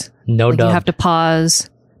excuse. No dub. You have to pause.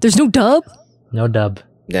 There's no dub? No dub.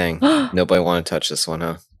 Dang, nobody want to touch this one,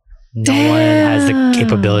 huh? No one has the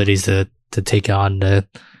capabilities to take on the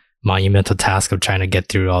monumental task of trying to get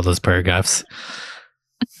through all those paragraphs.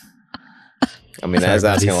 I mean, that is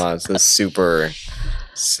asking a lot. It's super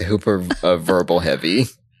verbal heavy.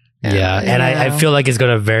 Yeah, and I feel like it's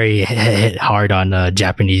going to very hit hard on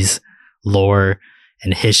Japanese lore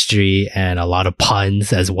and history and a lot of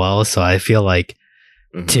puns as well. So I feel like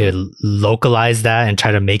to localize that and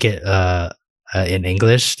try to make it in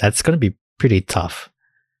English, that's going to be pretty tough.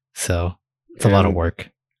 So it's a lot of work.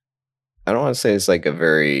 I don't want to say it's like a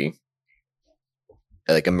very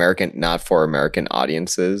like American, not for American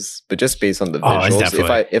audiences, but just based on the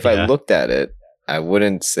visuals. If I looked at it, I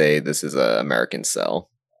wouldn't say this is an American sell.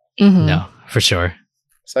 No, for sure.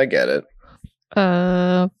 So I get it.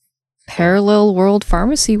 Parallel World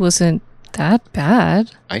Pharmacy wasn't that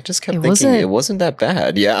bad. I just kept thinking it wasn't that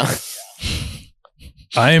bad. Yeah.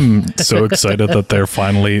 I'm so excited that they're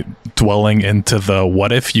finally dwelling into the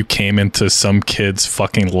what if you came into some kid's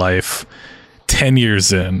fucking life 10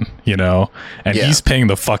 years in, you know, and he's paying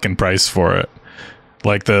the fucking price for it.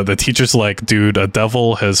 Like the teacher's like, dude, a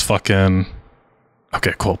devil has fucking...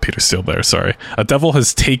 Okay, cool. Peter's still there. Sorry. A devil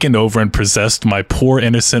has taken over and possessed my poor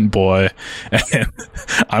innocent boy, and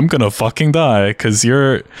I'm gonna fucking die because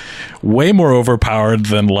you're way more overpowered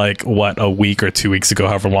than like what a week or 2 weeks ago,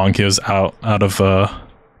 however long he was out of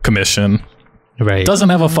commission. Right. Doesn't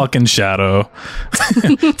have a fucking shadow.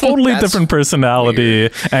 Totally different personality.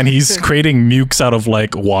 Weird. And he's creating mukes out of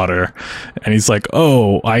like water. And he's like,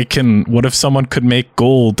 oh, what if someone could make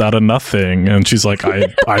gold out of nothing? And she's like,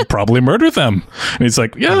 I'd probably murder them. And he's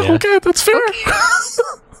like, yeah. Okay, that's fair.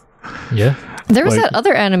 Yeah. There was that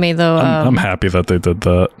other anime though. I'm happy that they did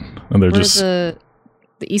that. And they're just... The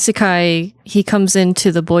isekai, he comes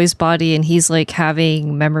into the boy's body and he's like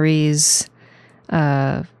having memories.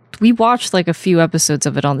 We watched like a few episodes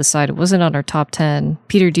of it on the side. It wasn't on our top 10.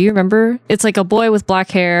 Peter, do you remember? It's like a boy with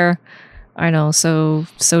black hair. I know, so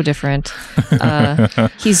different.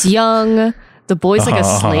 He's young. The boy's like a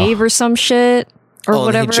slave or some shit or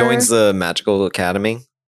whatever. And he joins the magical academy.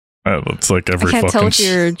 It's like every I can't tell if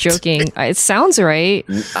you're joking. It sounds right.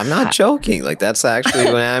 I'm not joking. Like that's actually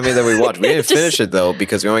an anime that we watched. We didn't finish it though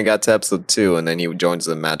because we only got to episode 2, and then he joins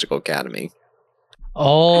the magical academy.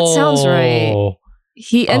 Oh, that sounds right.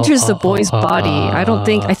 He enters the boy's body.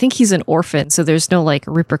 I think he's an orphan, so there's no like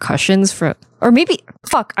repercussions for, or maybe,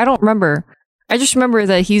 I don't remember. I just remember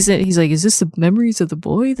that he's like, is this the memories of the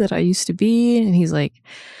boy that I used to be? And he's like,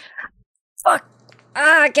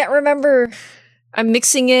 I can't remember. I'm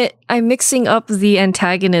mixing up the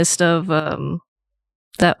antagonist of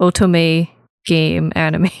that Otome game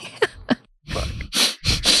anime.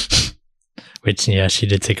 Which, yeah, she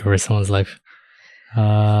did take over someone's life.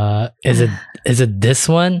 Is it this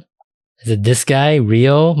one? Is it this guy?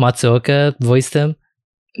 Ryo Matsuoka voiced him?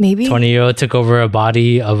 Maybe 20-year-old took over a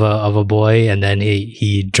body of a boy, and then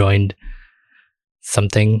he joined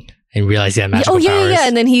something and realized he had magical powers. Yeah,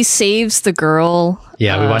 and then he saves the girl.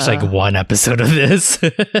 Yeah, we watched like one episode of this.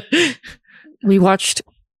 We watched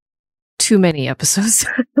too many episodes.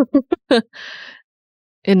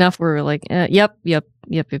 Enough where we're like, yep.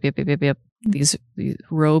 these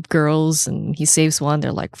robe girls, and he saves one.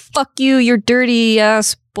 They're like, "Fuck you, you're dirty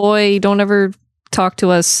ass boy. Don't ever talk to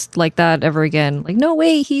us like that ever again." Like, no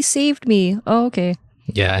way, he saved me. Oh, okay.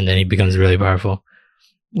 Yeah, and then he becomes really powerful.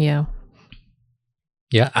 Yeah.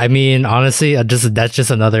 Yeah, I mean, honestly, that's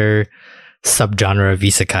just another subgenre of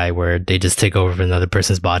isekai where they just take over another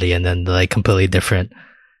person's body and then they're like completely different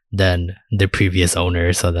than their previous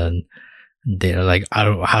owner. So then they're like,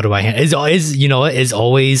 how do I it's always, you know what, it's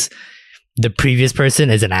always the previous person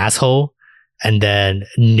is an asshole, and then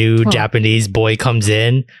new Japanese boy comes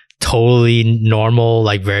in, totally normal,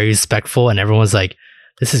 like very respectful, and everyone's like,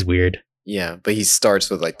 this is weird. Yeah, but he starts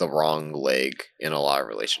with like the wrong leg in a lot of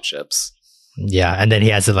relationships. Yeah, and then he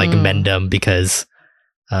has to like mend them because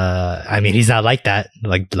I mean, he's not like that,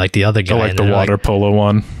 like the other guy. Like the water polo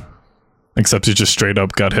one, except he just straight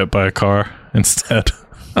up got hit by a car instead.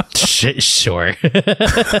 Sure.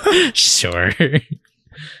 Sure.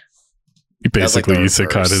 He basically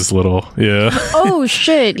isekai his little, Oh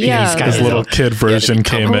shit, yeah. Yeah, his little kid version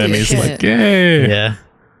came in. He's like, yay. Yeah.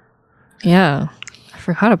 Yeah. I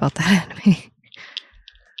forgot about that anime.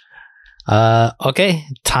 Okay,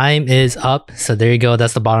 time is up. So there you go.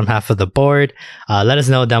 That's the bottom half of the board. Let us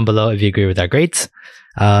know down below if you agree with our grades.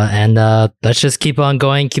 And let's just keep on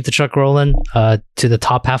going. Keep the truck rolling to the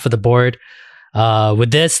top half of the board. With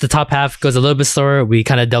this, the top half goes a little bit slower. We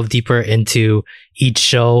kind of delve deeper into each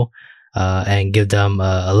show and give them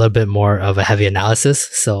a little bit more of a heavy analysis.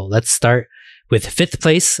 So let's start with 5th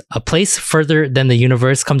place. A Place Further Than the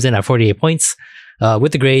Universe comes in at 48 points.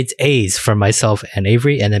 With the grades A's from myself and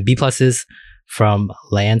Avery, and then B pluses from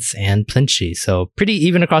Lance and Plinchy. So pretty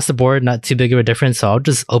even across the board, not too big of a difference. So I'll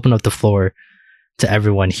just open up the floor to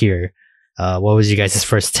everyone here. What was you guys'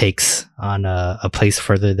 first takes on A Place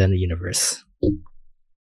Further Than the Universe?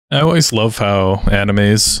 I always love how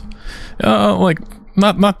animes, like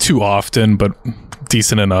not too often, but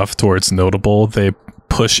decent enough towards notable, they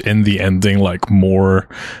push in the ending like more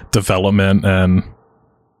development and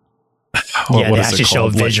they actually show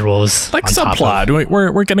visuals, like subplot.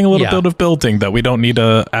 We're getting a little bit of building that we don't need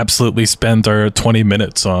to absolutely spend our 20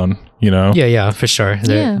 minutes on, you know? Yeah, for sure.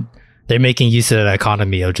 They're making use of that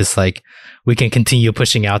economy of just like, we can continue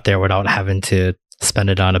pushing out there without having to spend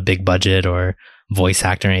it on a big budget or voice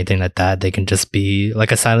actor or anything like that. They can just be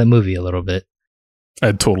like a silent movie a little bit.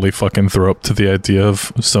 I'd totally fucking throw up to the idea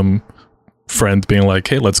of some friend being like,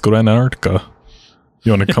 hey, let's go to Antarctica.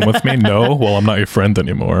 You want to come with me? No? Well, I'm not your friend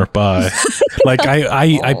anymore. Bye. Like,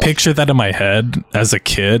 I picture that in my head as a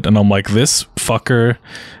kid, and I'm like, this fucker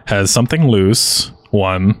has something loose.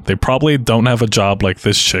 One, they probably don't have a job like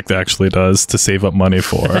this chick actually does to save up money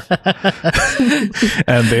for.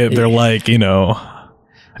 And they're like, you know,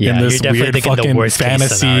 in this weird fucking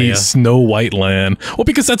fantasy Snow White land. Well,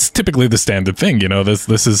 because that's typically the standard thing, you know, this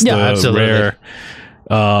is the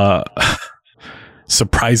rare...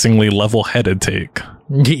 surprisingly level-headed take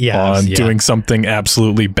on doing something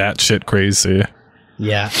absolutely batshit crazy.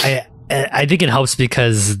 Yeah, I think it helps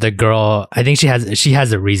because the girl, I think she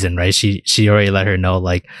has a reason, right? She already let her know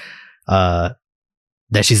like that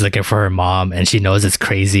she's looking for her mom, and she knows it's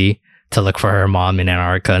crazy to look for her mom in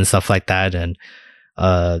Antarctica and stuff like that, and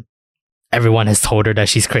everyone has told her that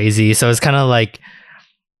she's crazy, so it's kind of like,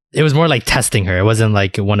 it was more like testing her. It wasn't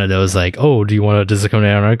like one of those like, oh, do you want to just come to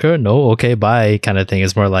Antarctica? No, okay, bye kind of thing.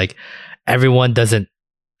 It's more like everyone doesn't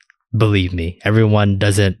believe me. Everyone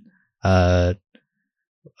doesn't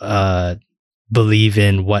believe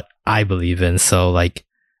in what I believe in. So like,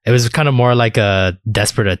 it was kind of more like a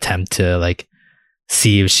desperate attempt to like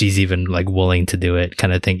see if she's even like willing to do it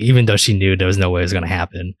kind of thing, even though she knew there was no way it was going to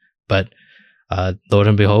happen. But Lord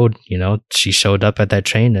and behold, you know, she showed up at that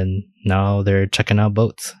train and now they're checking out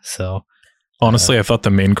boats. So honestly, I thought the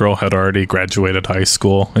main girl had already graduated high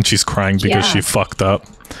school and she's crying because she fucked up.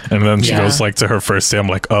 And then she goes like to her first day. I'm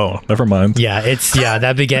like, oh, never mind. Yeah,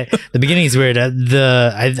 the beginning is weird.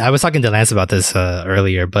 I was talking to Lance about this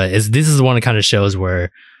earlier, but this is one of the kind of shows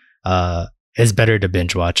where it's better to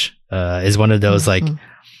binge watch. Is one of those like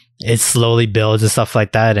it slowly builds and stuff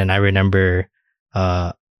like that. And I remember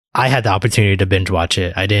I had the opportunity to binge watch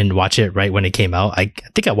it. I didn't watch it right when it came out. I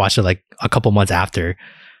think I watched it like a couple months after,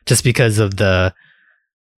 just because of the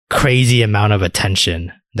crazy amount of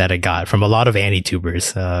attention that it got from a lot of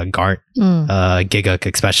anti-tubers. Gart,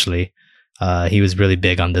 Giguk especially. He was really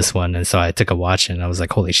big on this one. And so I took a watch and I was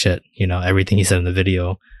like, holy shit, you know, everything he said in the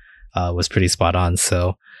video was pretty spot on.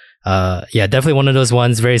 So yeah, definitely one of those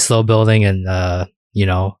ones, very slow building. And, you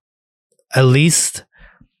know, at least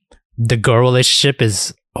the girl relationship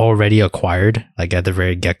is already acquired, like at the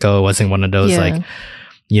very get-go. It wasn't one of those like,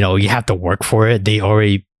 you know, you have to work for it. They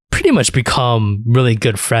already pretty much become really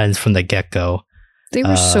good friends from the get-go. They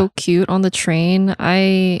were so cute on the train.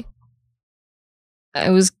 I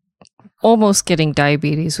was almost getting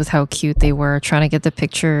diabetes with how cute they were, trying to get the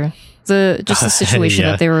picture. The situation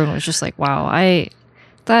that they were in was just like, wow,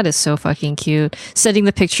 that is so fucking cute. Sending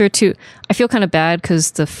the picture to, I feel kind of bad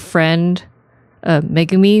because the friend,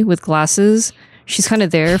 Megumi with glasses, she's kind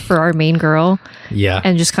of there for our main girl. Yeah.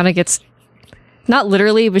 And just kind of gets, not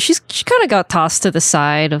literally, but she kind of got tossed to the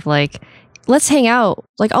side of like, let's hang out.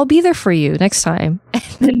 Like, I'll be there for you next time.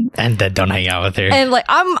 And then don't hang out with her. And like,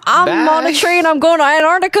 I'm on a train. I'm going to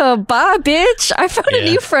Antarctica. Bye, bitch. I found a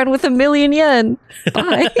new friend with 1,000,000 yen.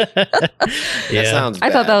 Bye. That sounds bad.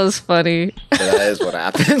 I thought that was funny. But that is what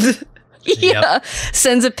happened. Yeah.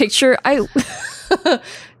 Sends a picture. But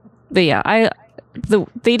yeah,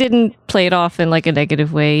 they didn't play it off in like a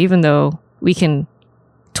negative way, even though we can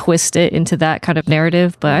twist it into that kind of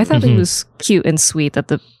narrative. But I thought it was cute and sweet that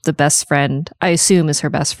the best friend, I assume is her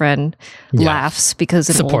best friend, laughs because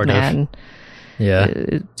an supportive old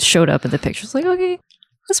man showed up in the picture. It's like, okay,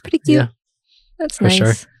 that's pretty cute. Yeah, that's for nice.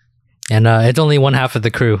 Sure. And it's only one half of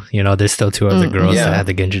the crew. You know, there's still two other girls that had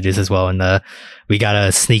to get introduced as well. And we got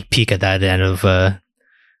a sneak peek at that end of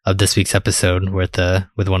this week's episode with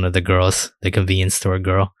one of the girls, the convenience store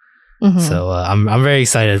girl. So I'm very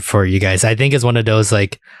excited for you guys. I think it's one of those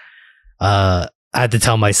like I had to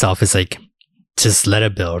tell myself, it's like, just let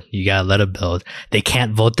it build. You gotta let it build. They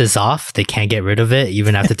can't vote this off. They can't get rid of it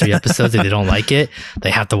even after 3 episodes. If they don't like it, they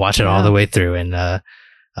have to watch it all the way through. And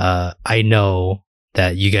I know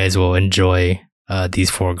that you guys will enjoy these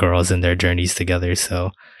 4 girls and their journeys together.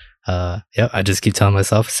 So I just keep telling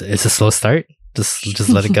myself it's a slow start. Just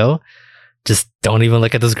let it go. Just don't even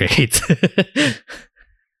look at those grades.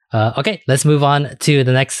 Okay, let's move on to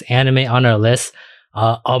the next anime on our list.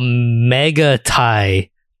 A mega tie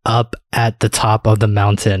up at the top of the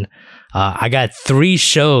mountain. I got 3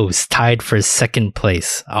 shows tied for second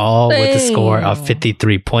place, all with a score of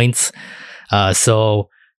 53 points. So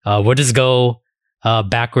we'll just go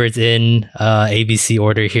backwards in ABC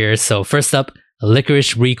order here. So first up,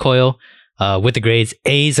 Licorice Recoil with the grades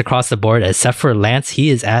A's across the board, except for Lance. He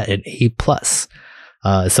is at an A+.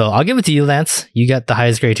 So I'll give it to you, Lance. You got the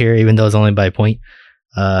highest grade here, even though it's only by a point.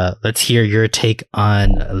 Let's hear your take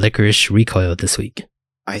on Licorice Recoil this week.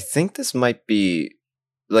 I think this might be,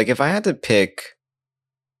 like, if I had to pick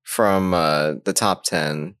from the top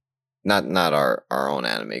 10, not our own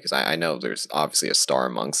anime, because I know there's obviously a star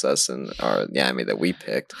amongst us in the anime that we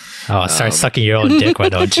picked. Oh, start sucking your own dick, why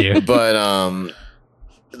don't you? But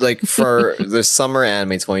like for the summer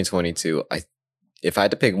anime 2022, if I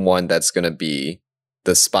had to pick one that's gonna be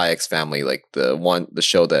the Spy X Family, like the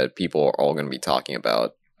show that people are all gonna be talking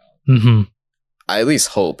about. I at least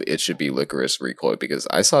hope it should be Licorice Recoil, because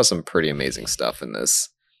I saw some pretty amazing stuff in this.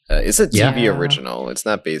 It's a TV original. It's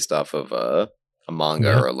not based off of a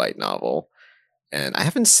manga or a light novel. And I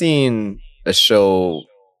haven't seen a show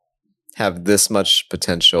have this much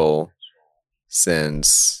potential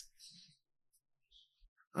since,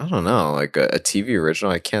 I don't know, like a TV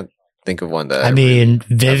original. I can't think of one that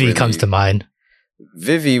Vivi comes to mind.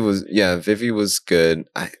 Vivi was good.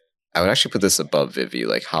 I would actually put this above Vivi,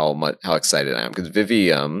 like how excited I am, because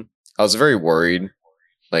Vivi, I was very worried,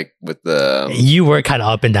 like with the you were kind of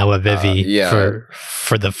up and down with Vivi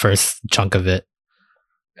for the first chunk of it.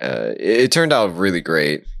 It turned out really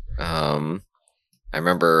great. I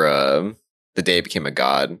remember the day it became a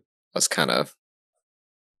god,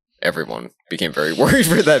 everyone became very worried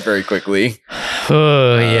for that very quickly.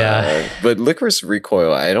 Oh yeah. But Licorice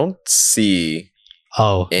Recoil, I don't see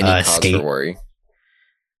any cause for worry.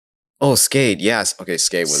 Oh, Skate, yes. Okay,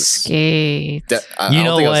 Skate was... Skate. I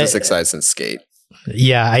don't think I was this excited since Skate.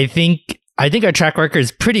 Yeah, I think our track record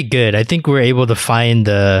is pretty good. I think we're able to find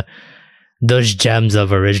those gems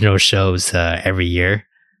of original shows every year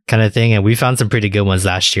kind of thing. And we found some pretty good ones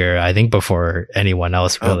last year, I think before anyone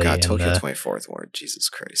else really. Oh god, Tokyo 24th Ward. Jesus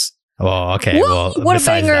Christ. Oh, okay. Whoa, what a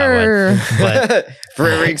banger! But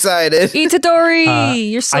very excited. Itadori,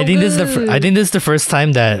 you're so good. I think this is the first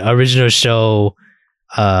time that original show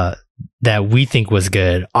that we think was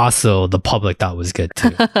good, also the public thought was good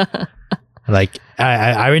too. Like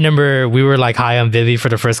I remember we were like high on Vivi for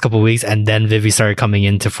the first couple of weeks, and then Vivi started coming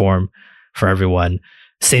into form for everyone.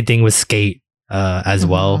 Same thing with Skate as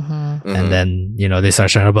well. And then, they started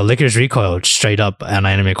showing up. But Licorice Recoil, straight up on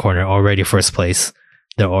Anime Corner, already first place.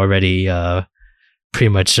 They're already pretty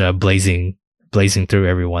much blazing through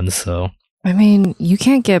everyone. So I mean, you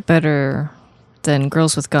can't get better than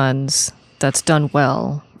Girls with Guns. That's done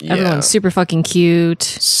well. Yeah. Everyone's super fucking cute.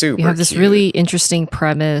 Super You have this cute. really interesting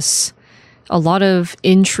premise. a lot of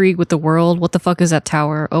intrigue with the world. What the fuck is that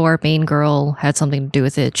tower? Oh, our main girl had something to do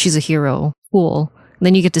with it. She's a hero. Cool. And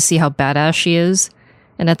then you get to see how badass she is.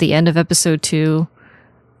 And at the end of episode 2,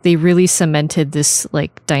 they really cemented this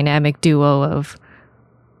like dynamic duo of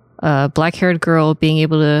a black-haired girl being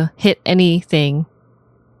able to hit anything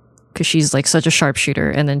because she's like such a sharpshooter,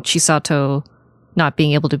 and then Chisato not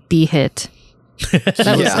being able to be hit.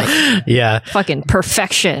 That was like fucking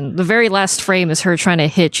perfection. The very last frame is her trying to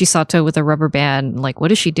hit Chisato with a rubber band. Like,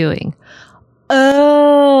 what is she doing?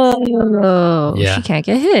 Oh, she can't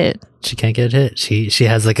get hit. She can't get hit. She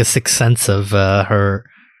has like a sixth sense of her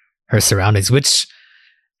surroundings, which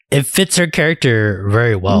it fits her character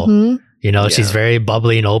very well. You know, she's very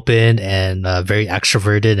bubbly and open and very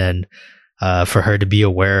extroverted, and for her to be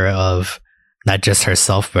aware of not just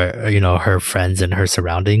herself, but, you know, her friends and her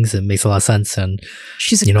surroundings, it makes a lot of sense. And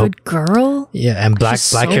she's a good girl. Yeah, and black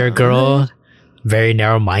hair girl, very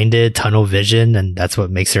narrow-minded, tunnel vision, and that's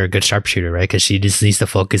what makes her a good sharpshooter, right? Because she just needs to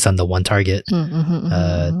focus on the one target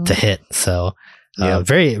to hit. So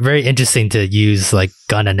very, very interesting to use like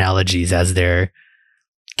gun analogies as their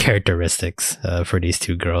characteristics for these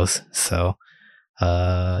two girls. So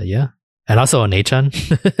and also Onei-chan.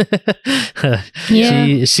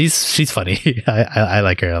 She's funny. I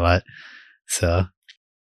like her a lot. So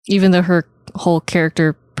even though her whole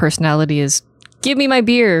character personality is give me my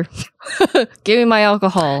beer, give me my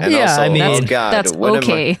alcohol. And also, I mean, oh God, that's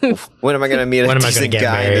okay. When am I gonna meet a decent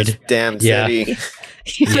guy in this damn city?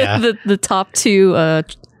 The top 2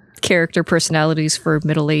 character personalities for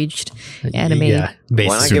middle-aged anime. Yeah, basically.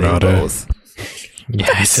 Why not give them both? Yeah,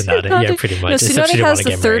 Tsunade. Yeah, pretty much. No, Tsunade has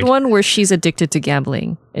the third one where she's addicted to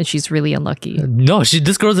gambling and she's really unlucky. No,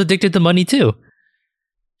 this girl's addicted to money too.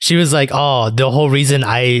 She was like, "Oh, the whole reason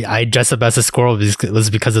I dressed up as a squirrel was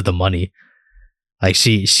because of the money." Like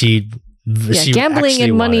she gambling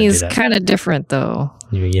and money is kind of different, though.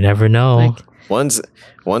 You never know. Like,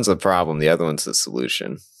 one's a problem, the other one's the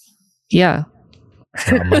solution. Yeah.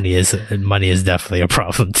 Money is definitely a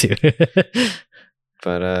problem too.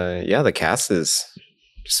 But the cast is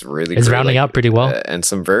just really it's rounding out pretty well, and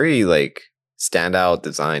some very like standout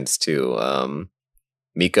designs too.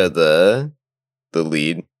 Mika, the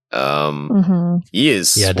lead, he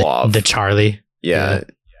is suave. The Charlie,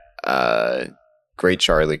 great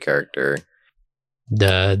Charlie character.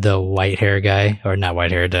 The white hair guy, or not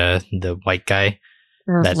white hair, the white guy.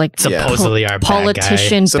 That like supposedly our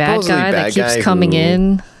politician bad guy that keeps coming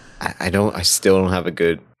in. I still don't have a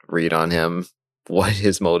good read on him. What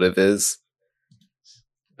his motive is.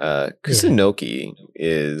 Kusunoki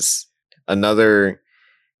is another.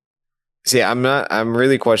 See, I'm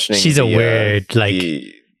really questioning. She's a weird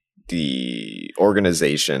the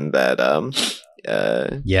organization that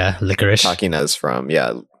Licorice Takina's from.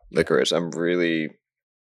 Yeah, Licorice.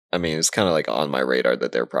 It's kind of like on my radar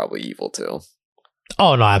that they're probably evil too.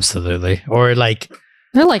 Oh no, absolutely. Or like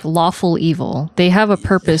they're like lawful evil. They have a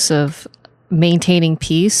purpose of maintaining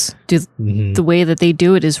peace. The way that they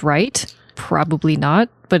do it is right? Probably not,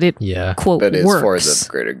 but it quote but it's works for the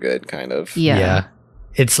greater good, kind of. Yeah.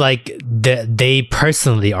 It's like they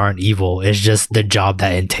personally aren't evil. It's just the job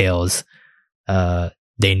that entails.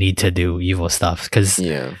 They need to do evil stuff because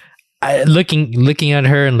looking at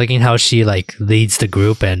her and looking how she like leads the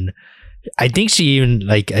group, and I think she even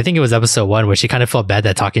I think it was episode 1 where she kind of felt bad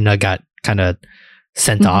that Takina got kind of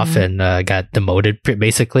sent off and got demoted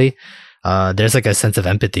basically. There's like a sense of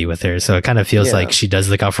empathy with her, so it kind of feels like she does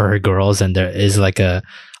look out for her girls, and there is like a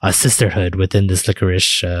sisterhood within this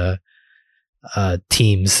Licorice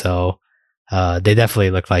team. So they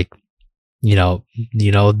definitely look like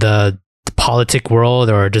the politic world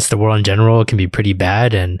or just the world in general can be pretty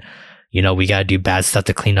bad, and we gotta do bad stuff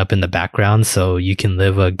to clean up in the background so you can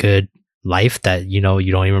live a good life that you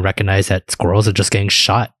don't even recognize that squirrels are just getting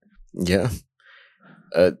shot. The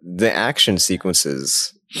action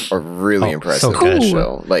sequences are really impressive so in the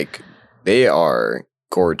show. Like, they are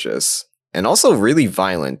gorgeous and also really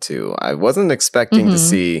violent too. I wasn't expecting to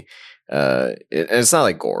see it's not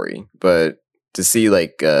like gory, but to see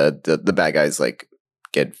like the bad guys like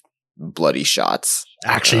get bloody shots.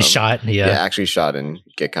 Actually shot and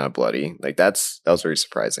get kind of bloody. Like that was very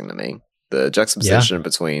surprising to me. The juxtaposition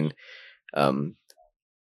between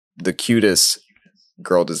the cutest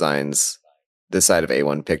girl designs this side of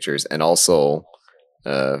A1 Pictures and also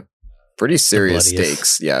pretty serious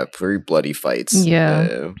stakes. Yeah, very bloody fights.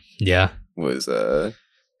 Yeah. Was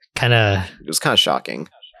kind of it was kind of shocking.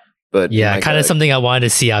 But kind of something I wanted to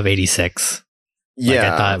see out of 86.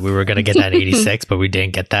 I thought we were going to get that in 86, but we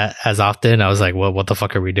didn't get that as often. I was like, well, what the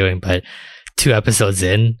fuck are we doing? But 2 episodes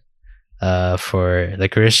in for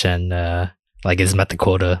Licorice, and like it's met the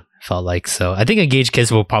quota. Felt like so. I think Engaged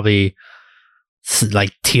Kiss will probably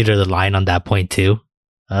like teeter the line on that point too,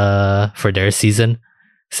 for their season,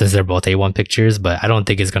 since they're both A1 pictures. But I don't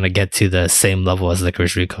think it's gonna get to the same level as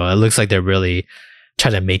Licorice Recoil. It looks like they're really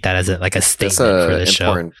trying to make that as a statement for the show. That's an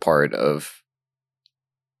important part of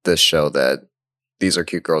the show, that these are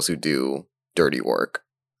cute girls who do dirty work.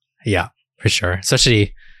 Yeah, for sure.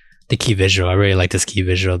 Especially the key visual. I really like this key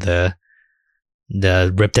visual. The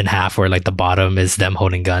ripped in half, where like the bottom is them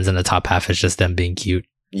holding guns and the top half is just them being cute.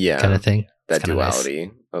 Yeah, kind of thing. That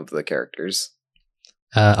duality of the characters.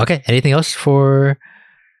 Okay. Anything else for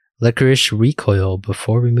Licorice Recoil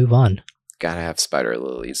before we move on? Gotta have spider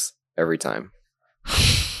lilies every time.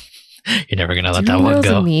 You're never gonna let Do that you one know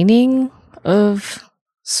go. the meaning of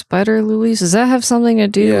spider lilies? Does that have something to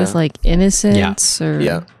do with like innocence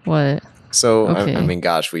or what? So I mean,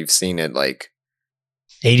 gosh, we've seen it like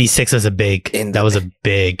 86 was a big. That was a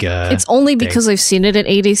big. It's only because I've seen it at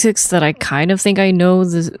 86 that I kind of think I know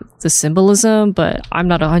the symbolism, but I'm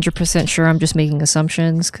not 100% sure. I'm just making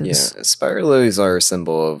assumptions. Spider lilies are a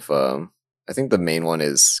symbol of. I think the main one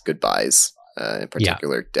is goodbyes, in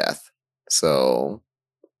particular death. So,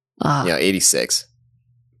 86,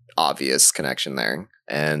 obvious connection there,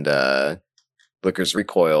 and Licorice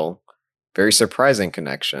Recoil, very surprising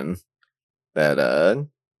connection that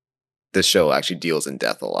this show actually deals in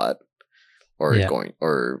death a lot, or kind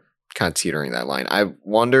of teetering that line. I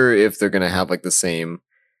wonder if they're gonna have like the same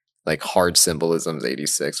like hard symbolism as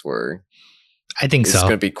 86, where I think it's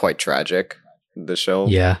gonna be quite tragic. The show,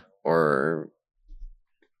 or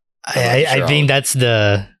I think that's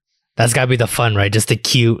gotta be the fun, right? Just the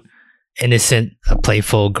cute, innocent,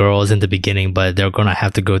 playful girls in the beginning, but they're gonna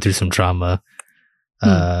have to go through some trauma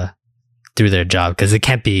through their job, because it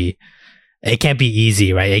can't be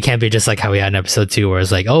easy, right? It can't be just like how we had in episode 2, where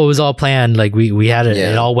it's like, oh, it was all planned, like we had it,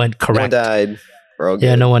 it all went correct. No one died. We're all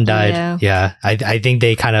good. No one died. Yeah. I think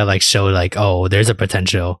they kind of like show like, oh, there's a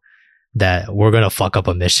potential that we're gonna fuck up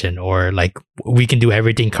a mission, or like we can do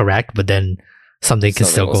everything correct, but then something can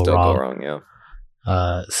still go wrong.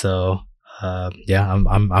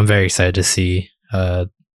 I'm very excited to see that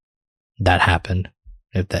happen,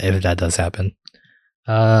 if that does happen.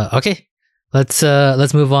 Okay. Let's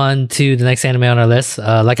move on to the next anime on our list.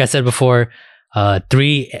 Like I said before,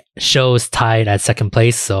 3 shows tied at second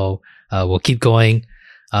place, so we'll keep going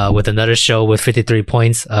with another show with 53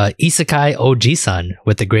 points. Isekai Oji-san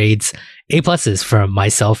with the grades A+ from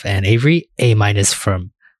myself and Avery, A-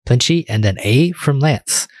 from Plinchy, and then A from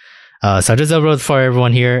Lance. So I just uploaded for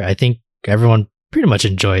everyone here. I think everyone pretty much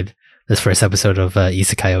enjoyed this first episode of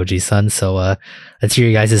Isekai Oji-san. So let's hear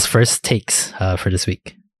you guys' first takes for this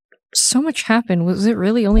week. So much happened. Was it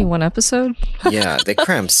really only one episode? Yeah, they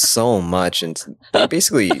crammed so much, and they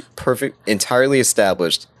basically entirely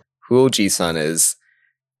established who Oji-san is.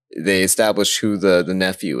 They established who the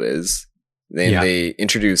nephew is. Then they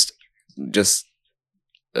introduced just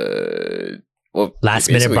last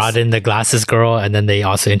minute brought in the glasses girl, and then they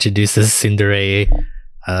also introduced this tsundere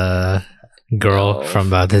girl from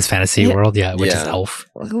this fantasy world, which is Elf.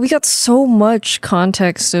 We got so much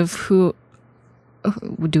context of who.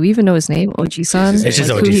 Do we even know his name? Oji-san? It's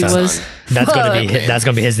just Oji-san. That's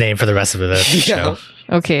gonna be his name for the rest of the show.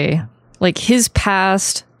 Okay, like his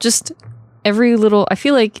past, just every little. I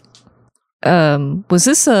feel like, was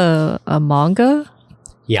this a manga?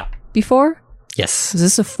 Yeah. Before? Yes. Is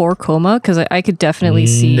this a 4 coma? Because I could definitely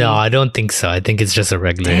see. No, I don't think so. I think it's just a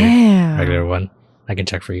regular one. I can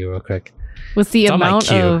check for you real quick. With the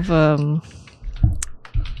amount of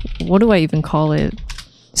what do I even call it?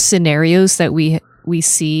 Scenarios that we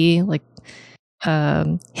see, like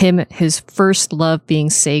his first love being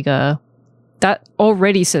Sega, that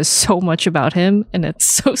already says so much about him, and it's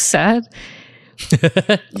so sad.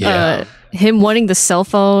 Him wanting the cell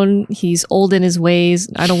phone, he's old in his ways.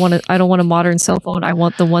 I don't want a modern cell phone. I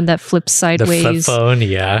want the one that flips sideways. The flip phone,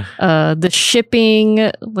 the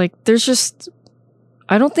shipping, like there's just,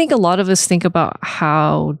 I don't think a lot of us think about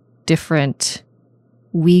how different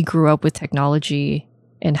we grew up with technology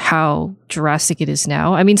and how drastic it is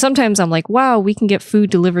now. I mean, sometimes I'm like, wow, we can get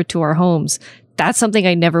food delivered to our homes. That's something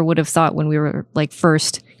I never would have thought when we were like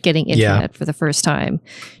first getting internet for the first time.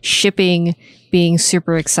 Shipping being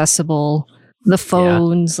super accessible, the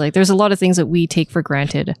phones, like there's a lot of things that we take for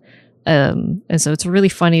granted. And so it's really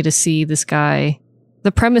funny to see this guy.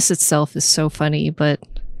 The premise itself is so funny, but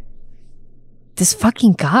this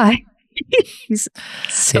fucking guy, he's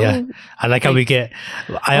so... I like how we get...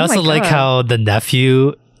 I also like how the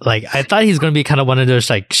nephew, like, I thought he's going to be kind of one of those,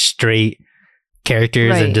 like, straight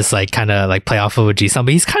characters and just like kind of like play off of Oji-san,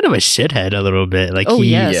 but he's kind of a shithead a little bit. Like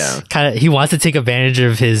he wants to take advantage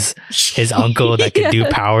of his uncle that can do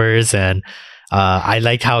powers, and I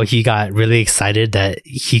liked how he got really excited that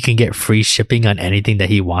he can get free shipping on anything that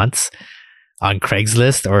he wants on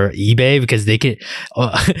Craigslist or eBay, because they can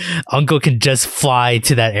uncle can just fly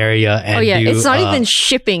to that area and it's not even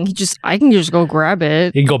shipping. I can just go grab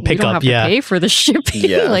it. You can go pick don't up. Have to pay for the shipping.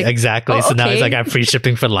 Yeah, like, exactly. So now he's like, I have free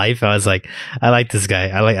shipping for life. I was like, I like this guy.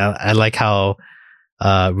 I like how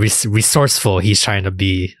resourceful he's trying to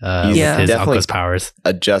be with his uncle's powers.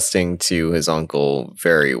 Adjusting to his uncle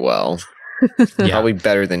very well. Probably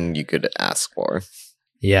better than you could ask for.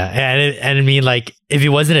 Yeah, and I mean, like, if he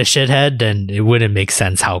wasn't a shithead, then it wouldn't make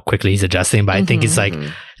sense how quickly he's adjusting. But I think it's like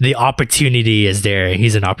the opportunity is there.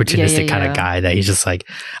 He's an opportunistic kind of guy that he's just like,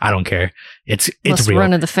 I don't care. It's real.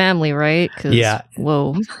 Run of the family, right?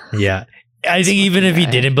 Whoa. Yeah. I think even if he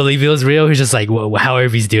didn't believe it was real, he's just like, well,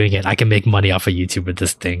 however he's doing it, I can make money off of YouTube with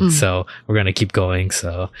this thing. So we're gonna keep going.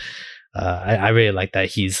 So I really like that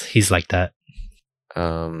he's like that.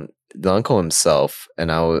 The uncle himself,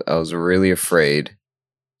 and I was really afraid.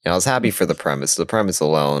 I was happy for the premise. The premise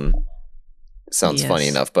alone sounds funny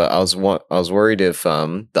enough, but I was worried if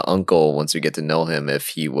the uncle, once we get to know him, if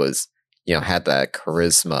he was, had that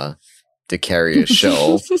charisma to carry a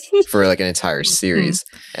show for like an entire series.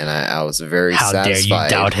 And I was very satisfied. How dare you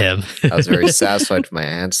doubt him? I was very satisfied with my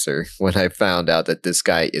answer when I found out that this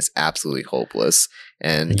guy is absolutely hopeless.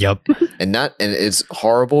 And it's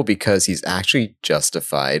horrible because he's actually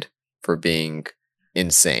justified for being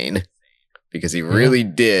insane. Because he really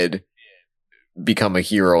did become a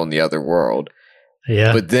hero in the other world.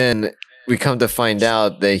 Yeah. But then we come to find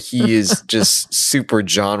out that he is just super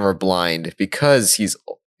genre blind because he's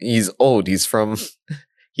old. He comes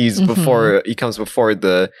before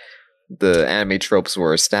the anime tropes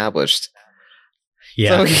were established.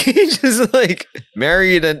 Yeah. So he just like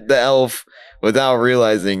married the elf without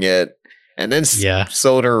realizing it, and then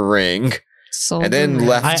sold her a ring. And then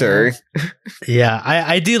left her.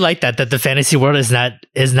 I do like that the fantasy world is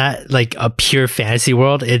not like a pure fantasy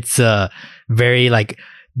world. It's a very like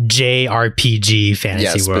JRPG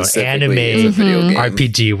fantasy world. Anime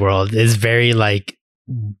RPG world is very like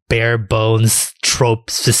bare bones trope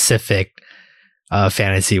specific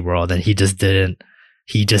fantasy world, and he just didn't.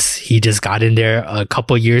 He just got in there a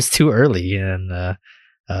couple years too early, and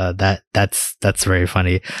that's very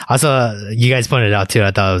funny. Also, you guys pointed out too,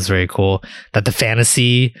 I thought it was very cool that the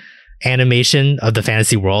fantasy animation of the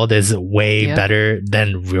fantasy world is way better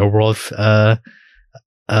than real world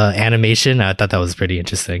animation. I thought that was pretty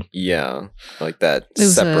interesting. Yeah, like that it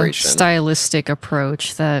was separation. A stylistic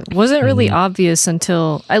approach that wasn't really obvious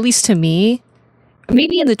until, at least to me,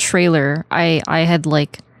 maybe in the trailer, I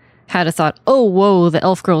had a thought, oh, whoa, the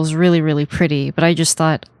elf girl is really, really pretty. But I just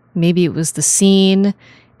thought maybe it was the scene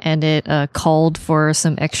and it called for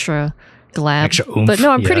some extra glam. Oomph, but no,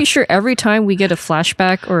 I'm pretty sure every time we get a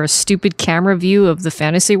flashback or a stupid camera view of the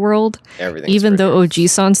fantasy world, even though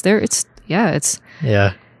Oji-san's there, it's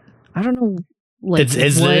I don't know. It's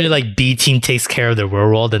literally like B team takes care of the real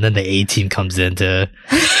world, and then the A team comes in to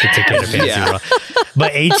take care of the fantasy world.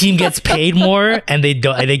 But A team gets paid more, and they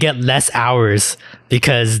get less hours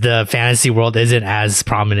because the fantasy world isn't as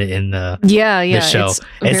prominent in the show.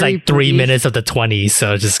 It's like 3 minutes of the 20,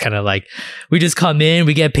 so it's just kind of like we just come in,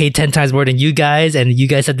 we get paid 10 times more than you guys, and you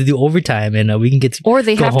guys have to do overtime, and we can get to or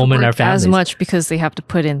they go have home to in our work families. as much because they have to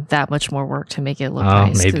put in that much more work to make it look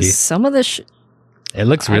nice. Maybe some of the it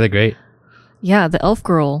looks really great. Yeah, the elf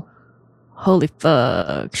girl. Holy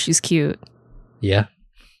fuck, she's cute. Yeah.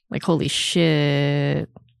 Like, holy shit.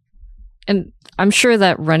 And I'm sure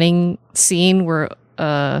that running scene where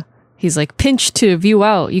he's like, pinch to view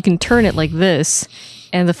out, you can turn it like this.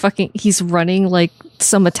 And he's running like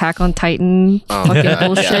some Attack on Titan fucking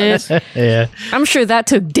bullshit. Yeah. I'm sure that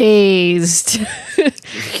took days to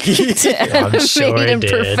animate and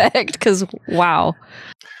perfect, because wow.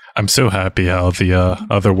 I'm so happy how the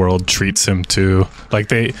other world treats him too. Like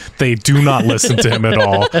they do not listen to him at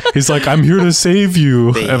all. He's like, "I'm here to save you,"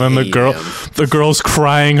 and then the girl's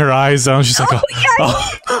crying her eyes out. She's like, oh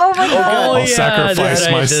my god, I'll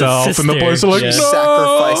sacrifice myself," and the boys are like, "No!"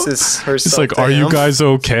 Sacrifices herself. He's like, "Are you guys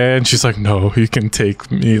okay?" And she's like, "No, you can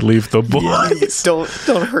take me. Leave the boys. Don't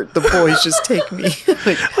hurt the boys. Just take me."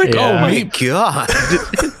 Oh my god.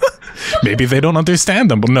 Maybe they don't understand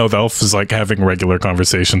them, but no, the elf is like having regular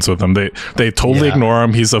conversations with them. They totally ignore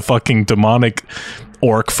him. He's a fucking demonic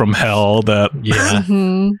orc from hell that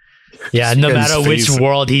no matter which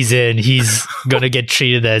world he's in, he's gonna get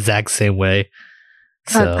treated the exact same way.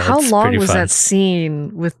 So how it's long pretty was fun. that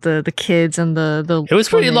scene with the kids and the It was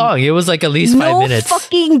pretty woman? long. It was like at least 5 minutes. No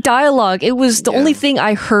fucking dialogue. It was the only thing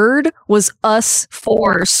I heard was us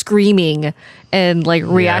four screaming and like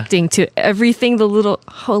reacting to everything. The little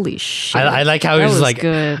holy shit. I like how he was like,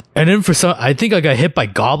 good. And then for some, I think I got hit by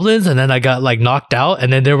goblins, and then I got like knocked out,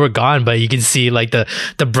 and then they were gone. But you can see like the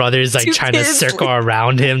brothers like Two trying to kids, circle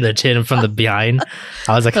around him to hit him from the behind.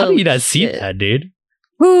 I was like, how do you not see that, dude?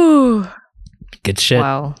 Whew. Good shit.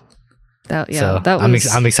 Wow. That was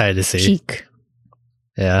I'm excited to see. peak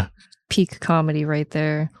Yeah. peak comedy right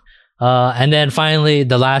there. And then finally,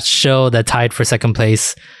 the last show that tied for second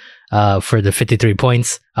place for the 53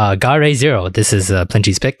 points, Gare Zero. This is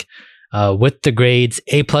Plinchi's pick. With the grades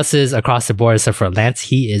A pluses across the board, except for Lance,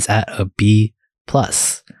 he is at a B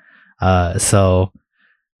plus. So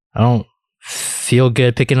I don't feel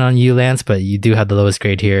good picking on you, Lance, but you do have the lowest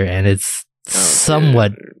grade here, and it's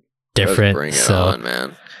somewhat different. Bring it so on,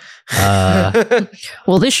 man.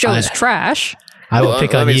 Well, this show is trash. I will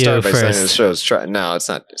pick on you start by saying first. this show is trash. No, it's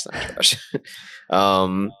not. It's not trash.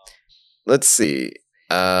 Let's see.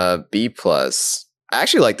 B plus. I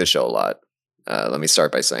actually like the show a lot. Let me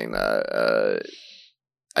start by saying that.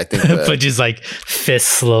 I think But just like fist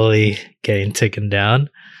slowly getting taken down.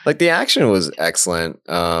 like the action was excellent.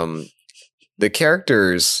 The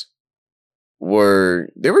characters were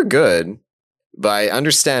good, but I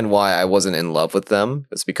understand why I wasn't in love with them.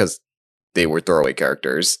 It's because they were throwaway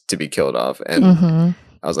characters to be killed off, and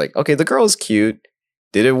I was like, okay, the girl is cute.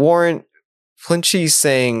 Did it warrant Flinchy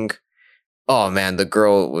saying, "Oh man, the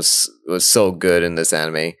girl was so good in this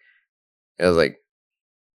anime"? I was like,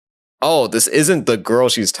 oh, this isn't the girl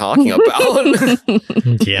she's talking about.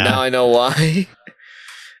 Yeah. Now I know why.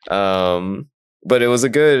 But it was a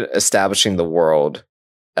good establishing the world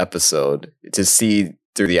episode to see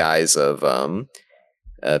through the eyes of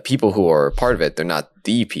people who are part of it. They're not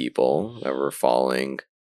the people that we're following,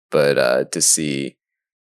 but to see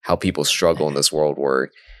how people struggle in this world where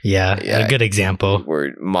a good example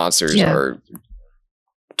where monsters are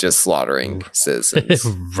just slaughtering citizens.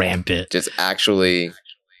 Rampant. Just actually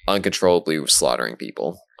uncontrollably slaughtering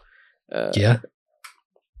people.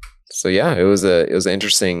 So yeah, it was an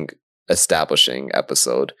interesting establishing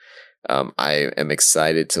episode. I am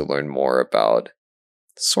excited to learn more about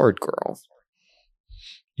Sword Girl.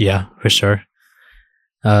 Yeah, for sure.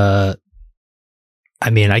 I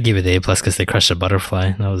mean, I give it the A plus because they crushed a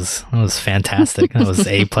butterfly. That was fantastic. That was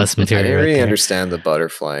A plus material. I didn't really right understand the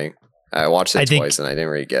butterfly. I watched it twice and I didn't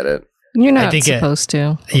really get it. You're not supposed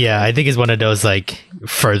to. Yeah, I think it's one of those like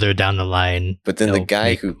further down the line. But then the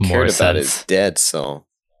guy who cared about it is dead, so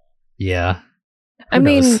yeah. I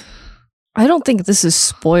mean, I don't think this is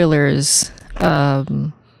spoilers.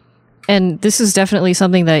 And this is definitely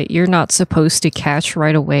something that you're not supposed to catch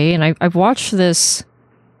right away. And I've watched this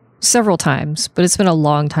several times, but it's been a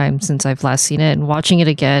long time since I've last seen it. And watching it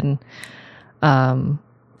again,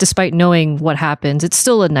 despite knowing what happens, it's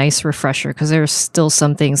still a nice refresher because there's still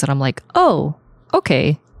some things that I'm like, oh,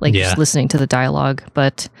 okay. Like just listening to the dialogue.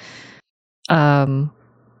 But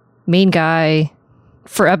main guy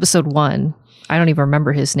for episode 1, I don't even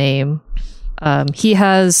remember his name. He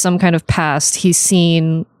has some kind of past. He's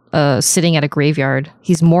seen sitting at a graveyard.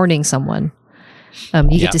 He's mourning someone.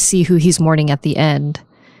 You get to see who he's mourning at the end.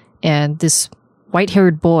 And this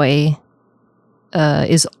white-haired boy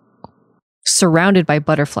is surrounded by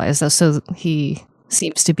butterflies. So he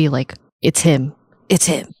seems to be like, it's him. It's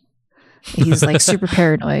him. He's like super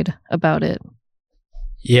paranoid about it.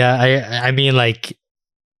 Yeah, I mean, like,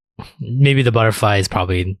 maybe the butterfly is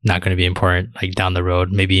probably not going to be important, like, down the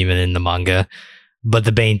road, maybe even in the manga. But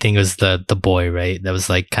the main thing was the boy, right? That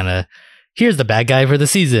was like kind of, here's the bad guy for the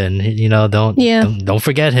season. You know, don't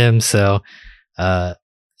forget him. So, that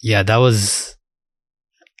was,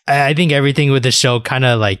 I think everything with the show kind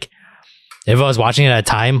of like, if I was watching it at a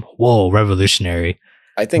time, whoa, revolutionary.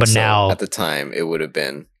 I think now, at the time, it would have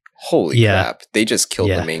been, holy crap. They just killed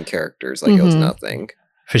the main characters like it was nothing.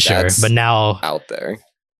 For sure. But now, out there.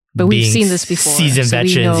 But we've seen this before. Seasoned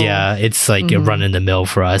veterans, it's like a run in the mill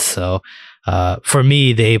for us. So, for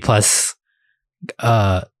me, the A plus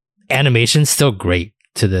animation's still great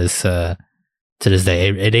to this day.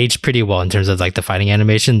 It aged pretty well in terms of like the fighting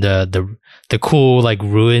animation, the cool like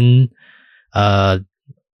ruin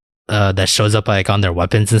that shows up like on their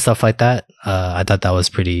weapons and stuff like that. I thought that was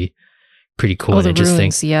pretty cool and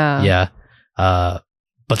interesting. Ruins, yeah.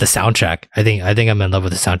 But the soundtrack, I think I'm in love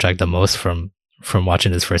with the soundtrack the most from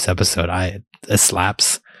watching this first episode. It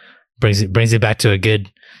slaps, brings it back to a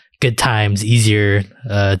good times, easier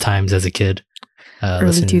times as a kid.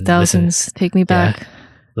 Early 2000s, take me back.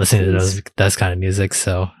 Listening to those kind of music.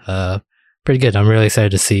 So, pretty good. I'm really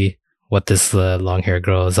excited to see what this long hair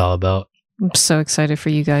girl is all about. I'm so excited for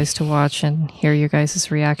you guys to watch and hear your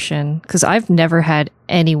guys' reaction, because I've never had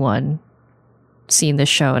anyone seen this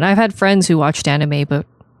show, and I've had friends who watched anime, but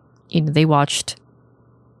they watched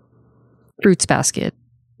Fruits Basket,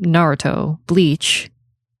 Naruto, Bleach.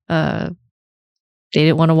 They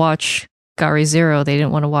didn't want to watch Gari Zero. They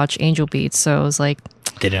didn't want to watch Angel Beats. So I was like,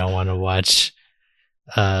 they didn't want to watch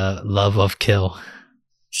Love of Kill.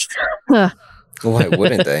 Why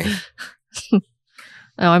wouldn't they?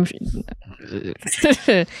 Oh,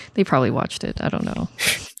 they probably watched it. I don't know.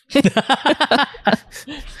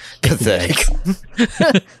 Pathetic.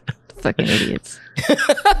 Fucking idiots.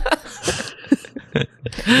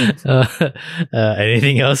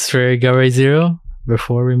 Anything else for Gari Zero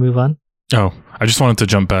before we move on? Oh, I just wanted to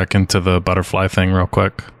jump back into the butterfly thing real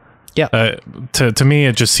quick. Yeah. To me,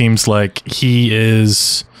 it just seems like he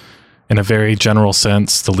is, in a very general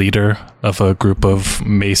sense, the leader of a group of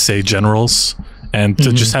Meisei generals. And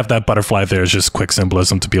to just have that butterfly there is just quick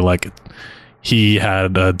symbolism to be like, he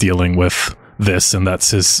had dealing with this, and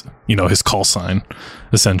that's his, his call sign,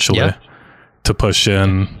 essentially, to push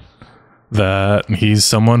in that he's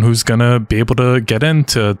someone who's gonna be able to get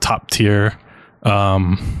into top tier.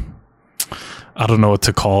 I don't know what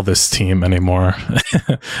to call this team anymore,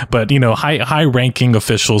 but high ranking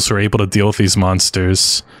officials who are able to deal with these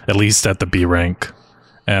monsters, at least at the B rank.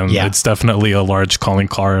 And it's definitely a large calling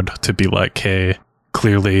card to be like, hey,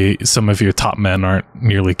 clearly some of your top men aren't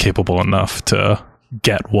nearly capable enough to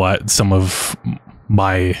get what some of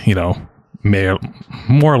my,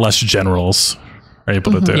 more or less generals are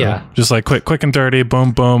able to do. Yeah. Just like quick and dirty,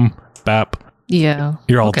 boom, boom, bap. Yeah.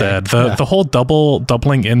 You're all dead. The whole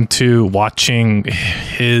doubling into watching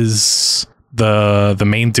the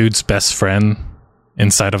main dude's best friend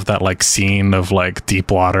inside of that like scene of like deep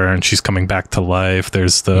water, and she's coming back to life.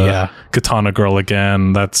 There's the katana girl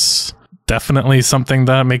again. That's definitely something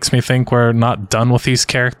that makes me think we're not done with these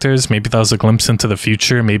characters. Maybe that was a glimpse into the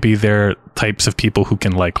future. Maybe they're types of people who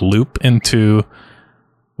can like loop into,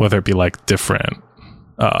 whether it be like different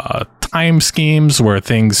time schemes where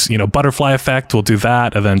things, butterfly effect will do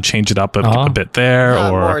that and then change it up a bit there,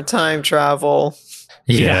 or more time travel.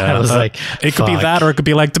 Yeah, I was like, it could be that, or it could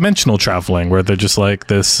be like dimensional traveling, where they're just like,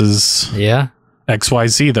 this is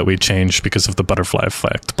XYZ that we changed because of the butterfly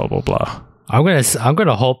effect, blah blah blah. I'm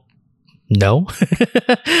gonna hope no.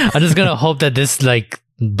 I'm just gonna hope that this like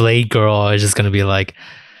Blade girl is just gonna be like,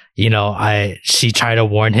 she tried to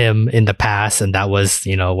warn him in the past, and that was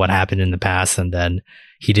what happened in the past, and then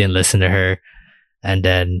he didn't listen to her, and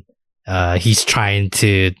then he's trying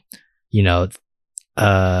to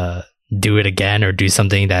do it again or do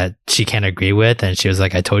something that she can't agree with, and she was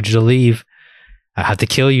like, I told you to leave, I have to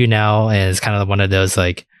kill you now. And it's kind of one of those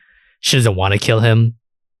like, she doesn't want to kill him,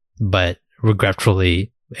 but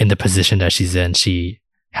regretfully in the position that she's in, she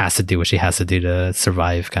has to do what she has to do to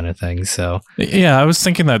survive, kind of thing. So yeah, I was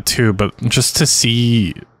thinking that too, but just to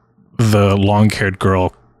see the long-haired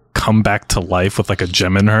girl come back to life with like a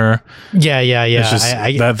gem in her, it's just,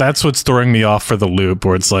 that's what's throwing me off for the loop,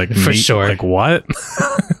 where it's like, for sure, like what?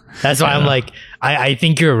 That's why I'm like, I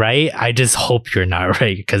think you're right. I just hope you're not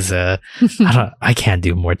right, because I can't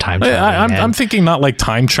do more time travel. I'm thinking not like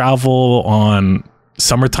time travel on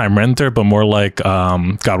Summertime Render, but more like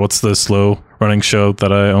God, what's the slow running show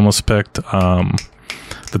that I almost picked?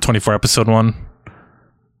 The 24 episode one.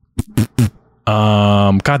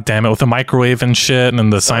 God damn it, with the microwave and shit, and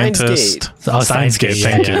then the scientist. Steins Gate.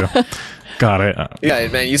 Thank you. Got it. Yeah,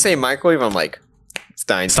 man. You say microwave, I'm like,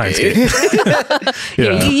 Steins Gate.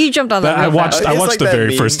 Yeah, you jumped on that. I watched like the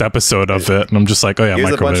very first episode of it, and I'm just like, oh yeah,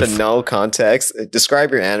 here's microwave. A bunch of no context.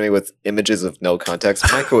 Describe your anime with images of no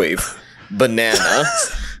context. Microwave, banana,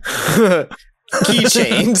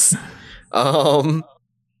 keychains,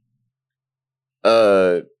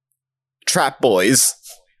 trap boys.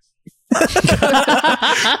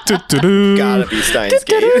 Gotta be Steins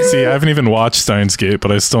Gate. See, I haven't even watched Steins Gate,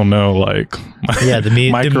 but I still know like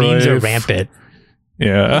the memes are rampant.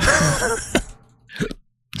 Yeah.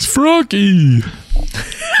 It's Froggy.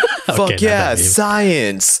 Fuck yeah,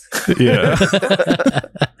 science. Yeah.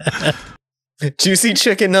 Juicy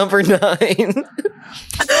chicken number 9.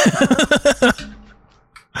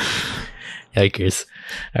 Yikers.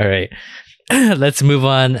 All right. Let's move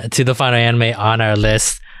on to the final anime on our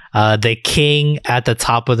list. The king at the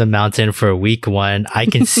top of the mountain for week 1. I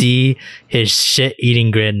can see his shit eating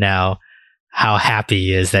grin now, how happy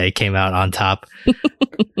he is that it came out on top.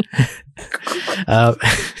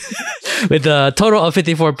 With a total of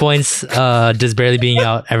 54 points, just barely being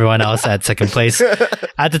out everyone else at second place.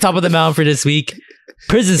 At the top of the mountain for this week,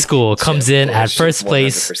 Prison School comes in at first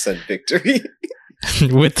place 100% victory.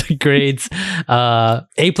 with the grades A+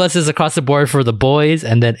 across the board for the boys,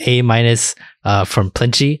 and then A- from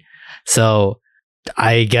Plinchy. So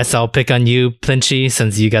I guess I'll pick on you, Plinchy,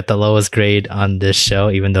 since you got the lowest grade on this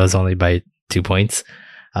show, even though it's only by 2 points.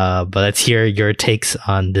 But let's hear your takes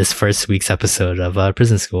on this first week's episode of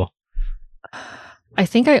Prison School. I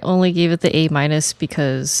think I only gave it the A-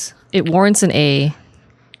 because it warrants an A,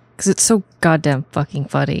 because it's so goddamn fucking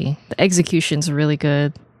funny. The execution's really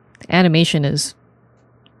good. The animation is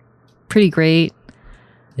pretty great.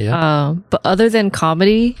 Yeah. But other than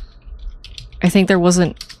comedy, I think there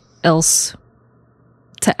wasn't else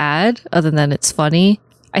to add other than it's funny.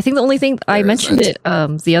 I think the only thing I mentioned it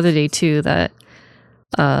the other day too, that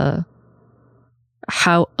how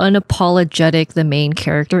unapologetic the main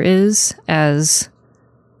character is, as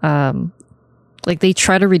like they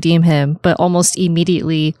try to redeem him but almost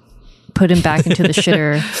immediately put him back into the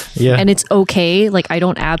shitter. Yeah. And it's okay. Like, I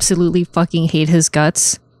don't absolutely fucking hate his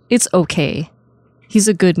guts. It's okay. He's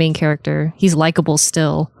a good main character. He's likable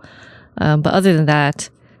still. But other than that,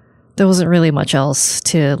 there wasn't really much else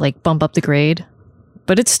to like bump up the grade.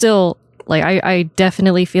 But it's still like I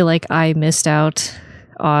definitely feel like I missed out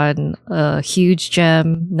on a huge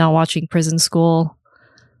gem not watching Prison School.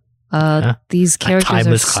 These characters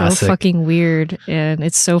are so fucking weird, and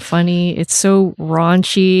it's so funny. It's so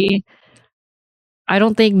raunchy. I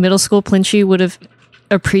don't think middle school Plinchy would have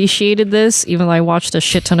appreciated this, even though I watched a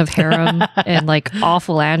shit ton of harem and like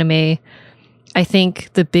awful anime. I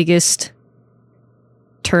think the biggest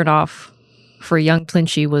turnoff for young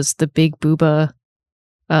Plinchy was the big booba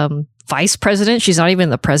vice president. She's not even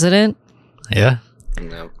the president. Yeah.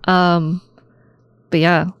 No. But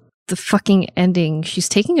yeah, the fucking ending. She's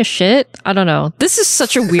taking a shit. I don't know. This is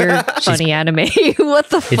such a weird, funny anime. What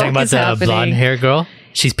the fuck is happening? You're talking about the blonde hair girl?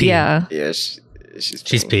 She's peeing. Yeah. Yeah,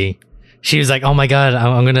 she's peeing. She was like, "Oh my god,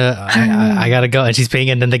 I gotta go," and she's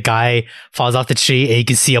peeing, and then the guy falls off the tree, and you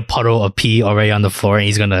can see a puddle of pee already on the floor, and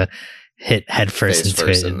he's gonna hit head first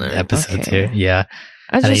into it in episode 2. Yeah.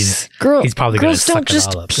 He's probably girls gonna don't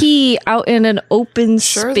just pee out in an open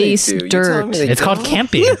space dirt. It's called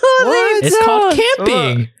camping. It's called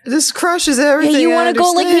camping. This crushes everything. Hey, you want to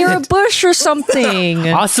go like near a bush or something?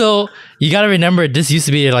 Also, you got to remember this used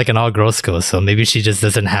to be like an all-girls school, so maybe she just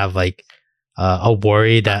doesn't have like a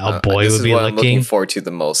worry that a boy would be I'm looking forward to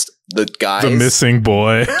the most. The missing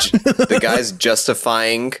boy. The guys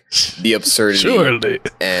justifying the absurdity. Surely.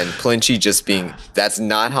 And Plinchy just being, that's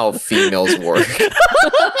not how females work.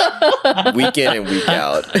 Week in and week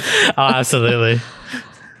out. Oh, absolutely.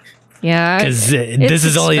 Yeah. Because this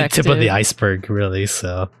is only the tip of the iceberg, really.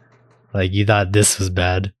 So, like, you thought this was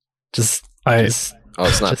bad. It's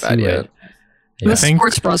not bad yet. The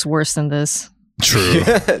sports bra's worse than this. True.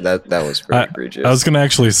 that was pretty egregious. I was going to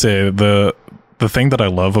actually say the thing that I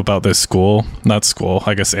love about this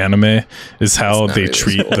I guess anime, is how they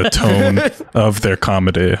treat the tone of their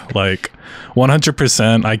comedy. Like,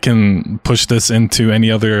 100%, I can push this into any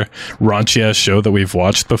other raunchy ass show that we've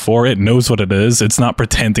watched before. It knows what it is. It's not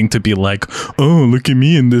pretending to be like, oh, look at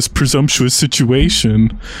me in this presumptuous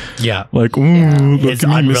situation. Yeah. Like, ooh, look at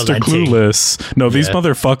me, Mr. Clueless. No, these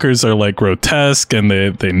motherfuckers are like grotesque, and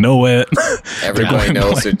they know it. Everybody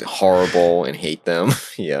knows they're horrible and hate them.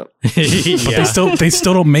 Yeah. But they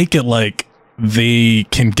still don't make it like they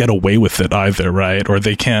can get away with it either, right? Or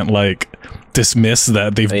they can't like dismiss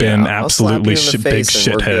that they've been absolutely big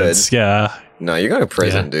shitheads. Yeah. No, you're going to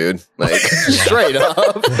prison, dude. Like, straight up.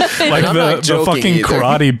 Like the fucking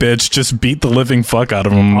karate bitch just beat the living fuck out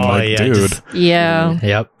of him. Dude.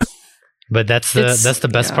 Yep. But that's the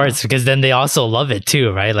best parts, because then they also love it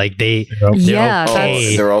too, right? Like they're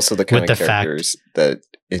also the kind of characters that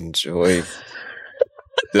enjoy.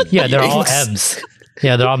 They're all M's.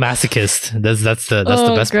 Yeah, they're all masochists. That's the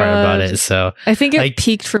best part about it. So I think it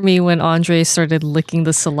peaked for me when Andre started licking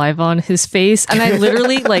the saliva on his face, and I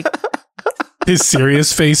literally like his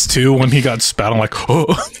serious face too when he got spat on. Like, oh,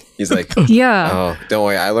 he's like, yeah. Oh, don't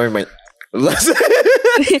worry, I learned my lesson.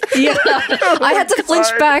 Yeah, I had to flinch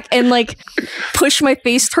back and like push my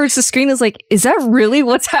face towards the screen. I was like, is that really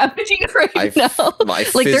what's happening right now?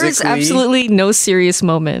 Like, there is absolutely no serious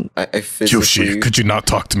moment. Yoshi, could you not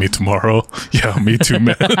talk to me tomorrow? Yeah, me too,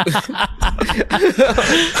 man.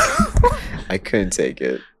 I couldn't take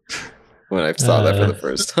it when I saw that for the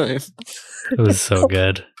first time. It was so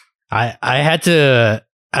good. I had to.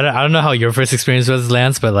 I don't know how your first experience was,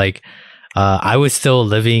 Lance, but like, I was still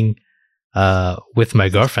living with my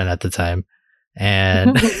girlfriend at the time,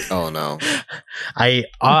 and oh no, I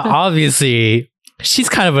obviously, she's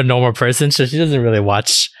kind of a normal person, so she doesn't really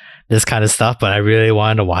watch this kind of stuff, but I really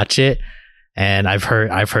wanted to watch it, and I've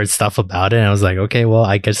heard stuff about it, and I was like, okay, well,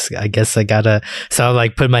 I guess I gotta. So I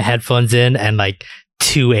like put my headphones in, and like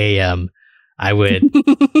 2 a.m. I would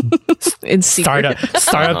start up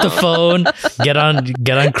the phone, get on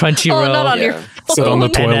Crunchyroll, not on your sit on the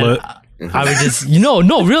toilet. I would just no,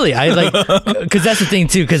 really, I like, because that's the thing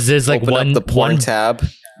too, because there's like Open up the porn tab,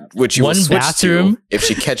 which you will switch bathroom to if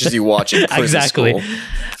she catches you watching Prison exactly. School.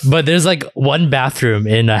 But there's like one bathroom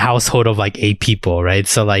in a household of like 8 people, right?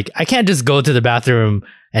 So like I can't just go to the bathroom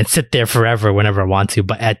and sit there forever whenever I want to.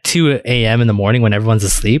 But at 2 a.m. in the morning when everyone's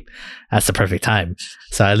asleep, that's the perfect time.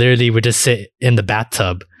 So I literally would just sit in the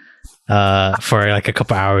bathtub for like a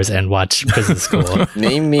couple hours and watch Prison School.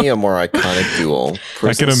 Name me a more iconic duo.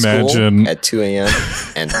 Prison I can imagine at 2 a.m.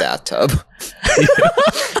 and bathtub.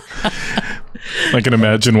 I can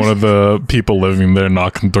imagine one of the people living there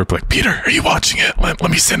knocking the door, be like, Peter, are you watching it? Let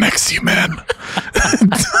me sit next to you, man.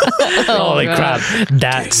 Holy crap.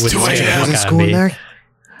 That It's would 2 scare the a.m. fuck Prison out of School in me. there?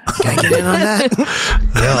 Can I get in on that?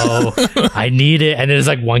 Yo, I need it. And there's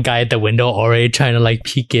like one guy at the window already trying to like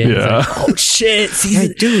peek in. Yeah. Like, oh shit. Season,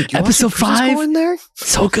 Hey, dude, you episode watching Prison 5? School in there?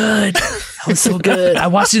 So good. That was so good. I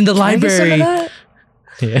watched it in the library.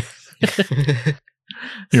 Yeah.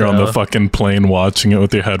 You're on the So- fucking plane watching it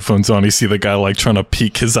with your headphones on. You see the guy like trying to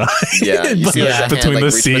peek his eye. Yeah, you see Yeah. like, Between the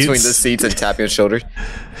reach seats. between the seats and tapping his shoulder.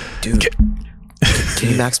 Dude, can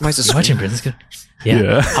you maximize the You watching screen? Prison School? Yeah.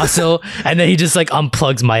 Yeah. Also, and then he just like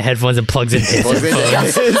unplugs my headphones and plugs in his Plugs in.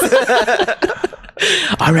 headphones.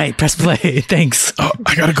 All right, press play. Thanks. Oh,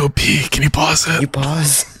 I gotta go pee. Can you pause You it?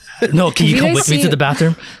 pause. No, can you you come guys with me to see- the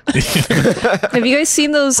bathroom? Have you guys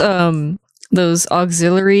seen those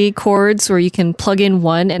auxiliary cords where you can plug in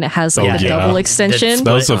one and it has like Oh, a yeah. double extension?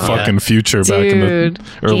 That was a Yeah. fucking future back in Dude, the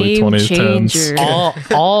early game 2010s. changer.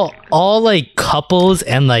 all like couples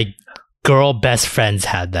and like girl best friends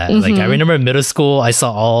had that. Like I remember in middle school, I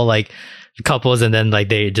saw all like couples, and then like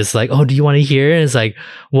they just like, oh, do you want to hear? And it's like,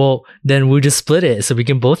 well, then we'll just split it so we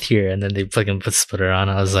can both hear. And then they fucking put splitter on.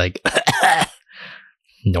 I was like,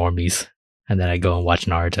 normies. And then I go and watch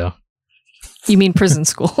Naruto. You mean Prison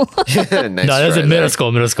School? Nice No, that was try in middle there.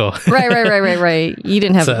 school. Right. You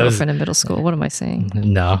didn't have So a it was- girlfriend in middle school. What am I saying?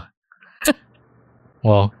 No.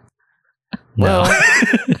 Well, no.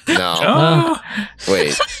 No. Oh,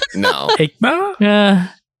 Wait. No. no.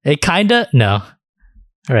 It kinda, no.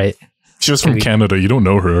 All right. She's from Canada. You don't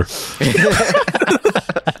know her.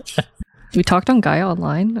 We talked on Gaia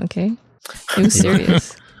Online. Okay, it was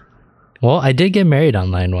serious. Well, I did get married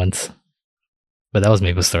online once, but that was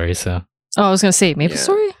Maple Story, so. Oh, I was gonna say Maple Yeah.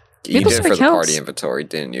 Story. You Maple did it Story for the counts. party inventory,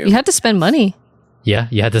 didn't you? You had to spend money. Yeah,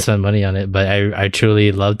 you had to spend money on it, but I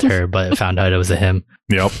truly loved her, but found out it was a him.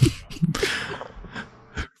 Yep.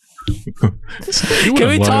 Can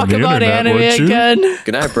we talk about anime again?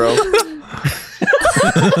 Good night, bro.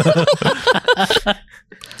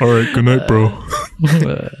 All right. Good night, bro.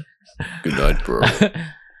 Good night, bro.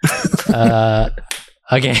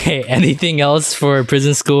 Okay, anything else for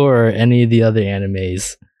Prison School or any of the other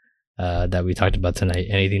animes that we talked about tonight?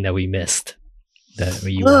 Anything that we missed that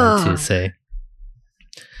you wanted to say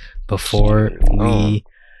before we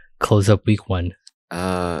close up week 1?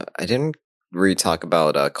 I didn't really talk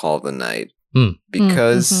about Call of the Night Mm.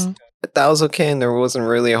 because Mhm. that was okay, and there wasn't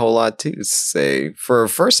really a whole lot to say. For a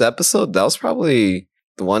first episode, that was probably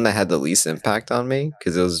the one that had the least impact on me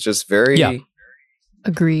because it was just very. Yeah.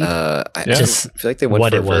 Agreed. I Yeah. just feel like they went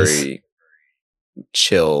What for a it was. very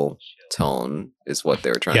chill tone. Is what they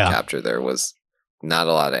were trying Yeah. to capture. There was not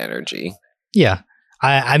a lot of energy. Yeah.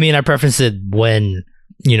 I mean, I preferenced it when,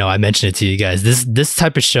 I mentioned it to you guys. This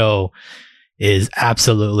type of show is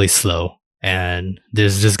absolutely slow. And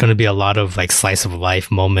there's just going to be a lot of like slice of life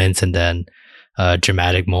moments and then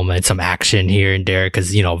dramatic moments, some action here and there. Cause,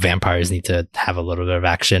 vampires need to have a little bit of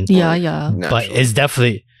action. yeah. But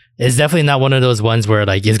Naturally. it's definitely not one of those ones where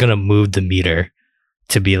like it's going to move the meter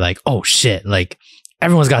to be like, oh shit, like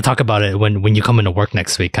everyone's got to talk about it when you come into work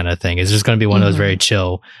next week kind of thing. It's just going to be one of those very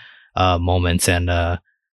chill moments. And,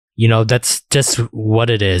 that's just what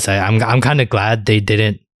it is. I'm kind of glad they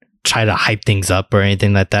didn't try to hype things up or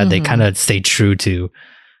anything like that. They kind of stayed true to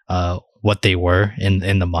what they were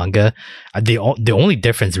in the manga. The only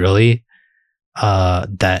difference really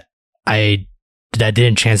that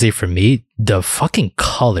didn't translate for me, the fucking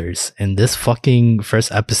colors in this fucking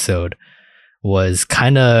first episode was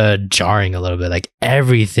kind of jarring a little bit. Like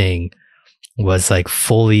everything was like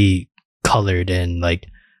fully colored and like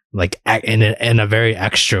in a very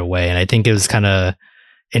extra way. And I think it was kind of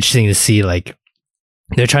interesting to see like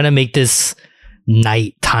they're trying to make this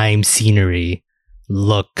nighttime scenery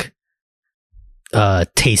look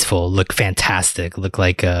tasteful, look fantastic, look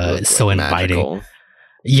like so inviting. magical.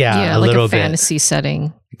 Yeah, a like little a bit. fantasy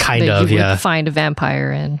setting. Kind that of, you would yeah. find a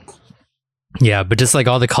vampire in. Yeah, but just like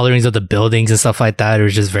all the colorings of the buildings and stuff like that, it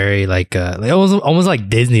was just very like almost like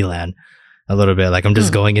Disneyland a little bit. Like I'm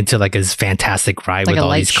just going into like this fantastic ride Like with a all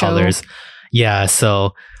light these show? colors. Yeah,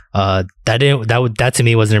 so that to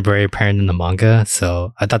me wasn't very apparent in the manga.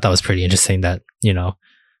 So I thought that was pretty interesting that,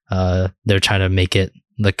 they're trying to make it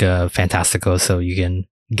like a fantastical so you can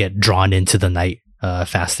get drawn into the night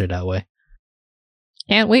faster that way.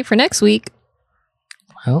 Can't wait for next week.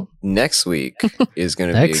 Well, Next week is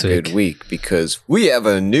going to be a good week because we have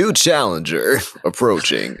a new challenger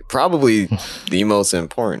approaching. Probably the most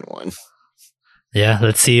important one. yeah,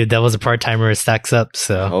 let's see if Devil's a part-timer stacks up. I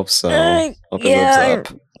So hope so. Hope yeah, it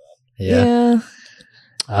lives up. yeah.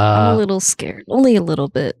 I'm a little scared. Only a little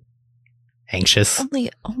bit. Anxious.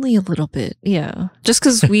 Only a little bit. Yeah. Just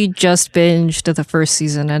because we just binged the first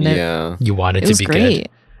season and Yeah. You want it it to was be great.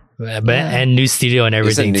 good. But and new studio and It's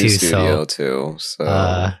a everything new too. studio So too.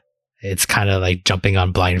 So it's kind of like jumping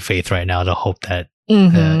on blind faith right now to hope that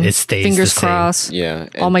Mhm. it stays Fingers the same. crossed. yeah.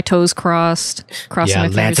 All my toes crossed. Crossing Yeah, my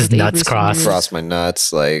fingers. Lance's with nuts Avery's crossed. fingers. Cross my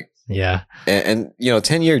nuts. Like, Yeah. and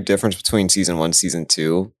 10-year difference between season 1 season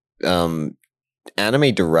 2.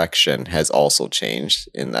 Anime direction has also changed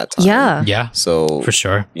in that time. Yeah. Yeah, So for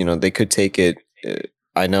sure. they could take it.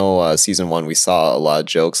 I know season 1 we saw a lot of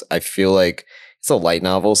jokes. I feel like it's a light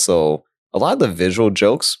novel, so a lot of the visual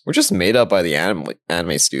jokes were just made up by the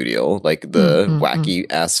anime studio, like the wacky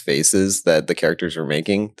ass faces that the characters were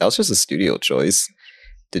making. That was just a studio choice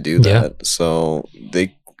to do that. Yeah. So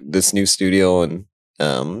this new studio and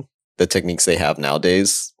the techniques they have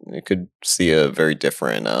nowadays, you could see a very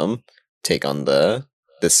different take on the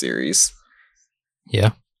series.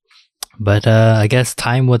 Yeah. But I guess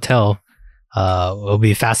time will tell. It'll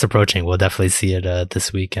be fast approaching. We'll definitely see it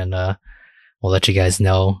this week, and we'll let you guys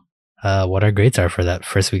know what our grades are for that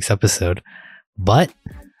first week's episode. But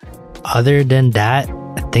other than that,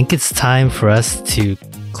 I think it's time for us to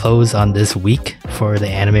close on this week for the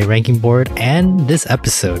anime ranking board and this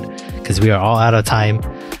episode, because we are all out of time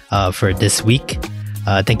for this week.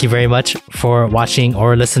 Thank you very much for watching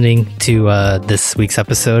or listening to this week's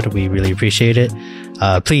episode. We really appreciate it.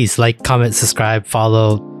 Please like, comment, subscribe,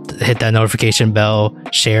 follow, hit that notification bell,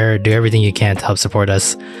 share, do everything you can to help support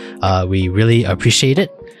us. We really appreciate it.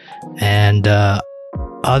 And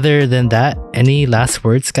other than that, any last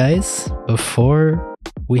words, guys, before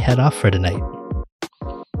we head off for tonight?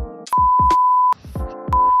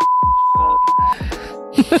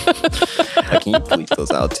 Can you bleep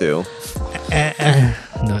those out too?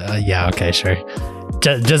 Yeah, okay, sure.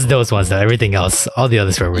 Just those ones, though. Everything else, all the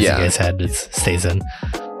other swear words you guys had, it stays in.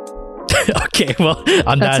 Okay, well,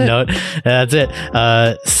 on that note, that's it.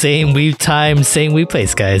 Same week time, same week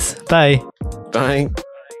place, guys. Bye. Bye.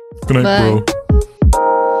 Good night, Bye. bro.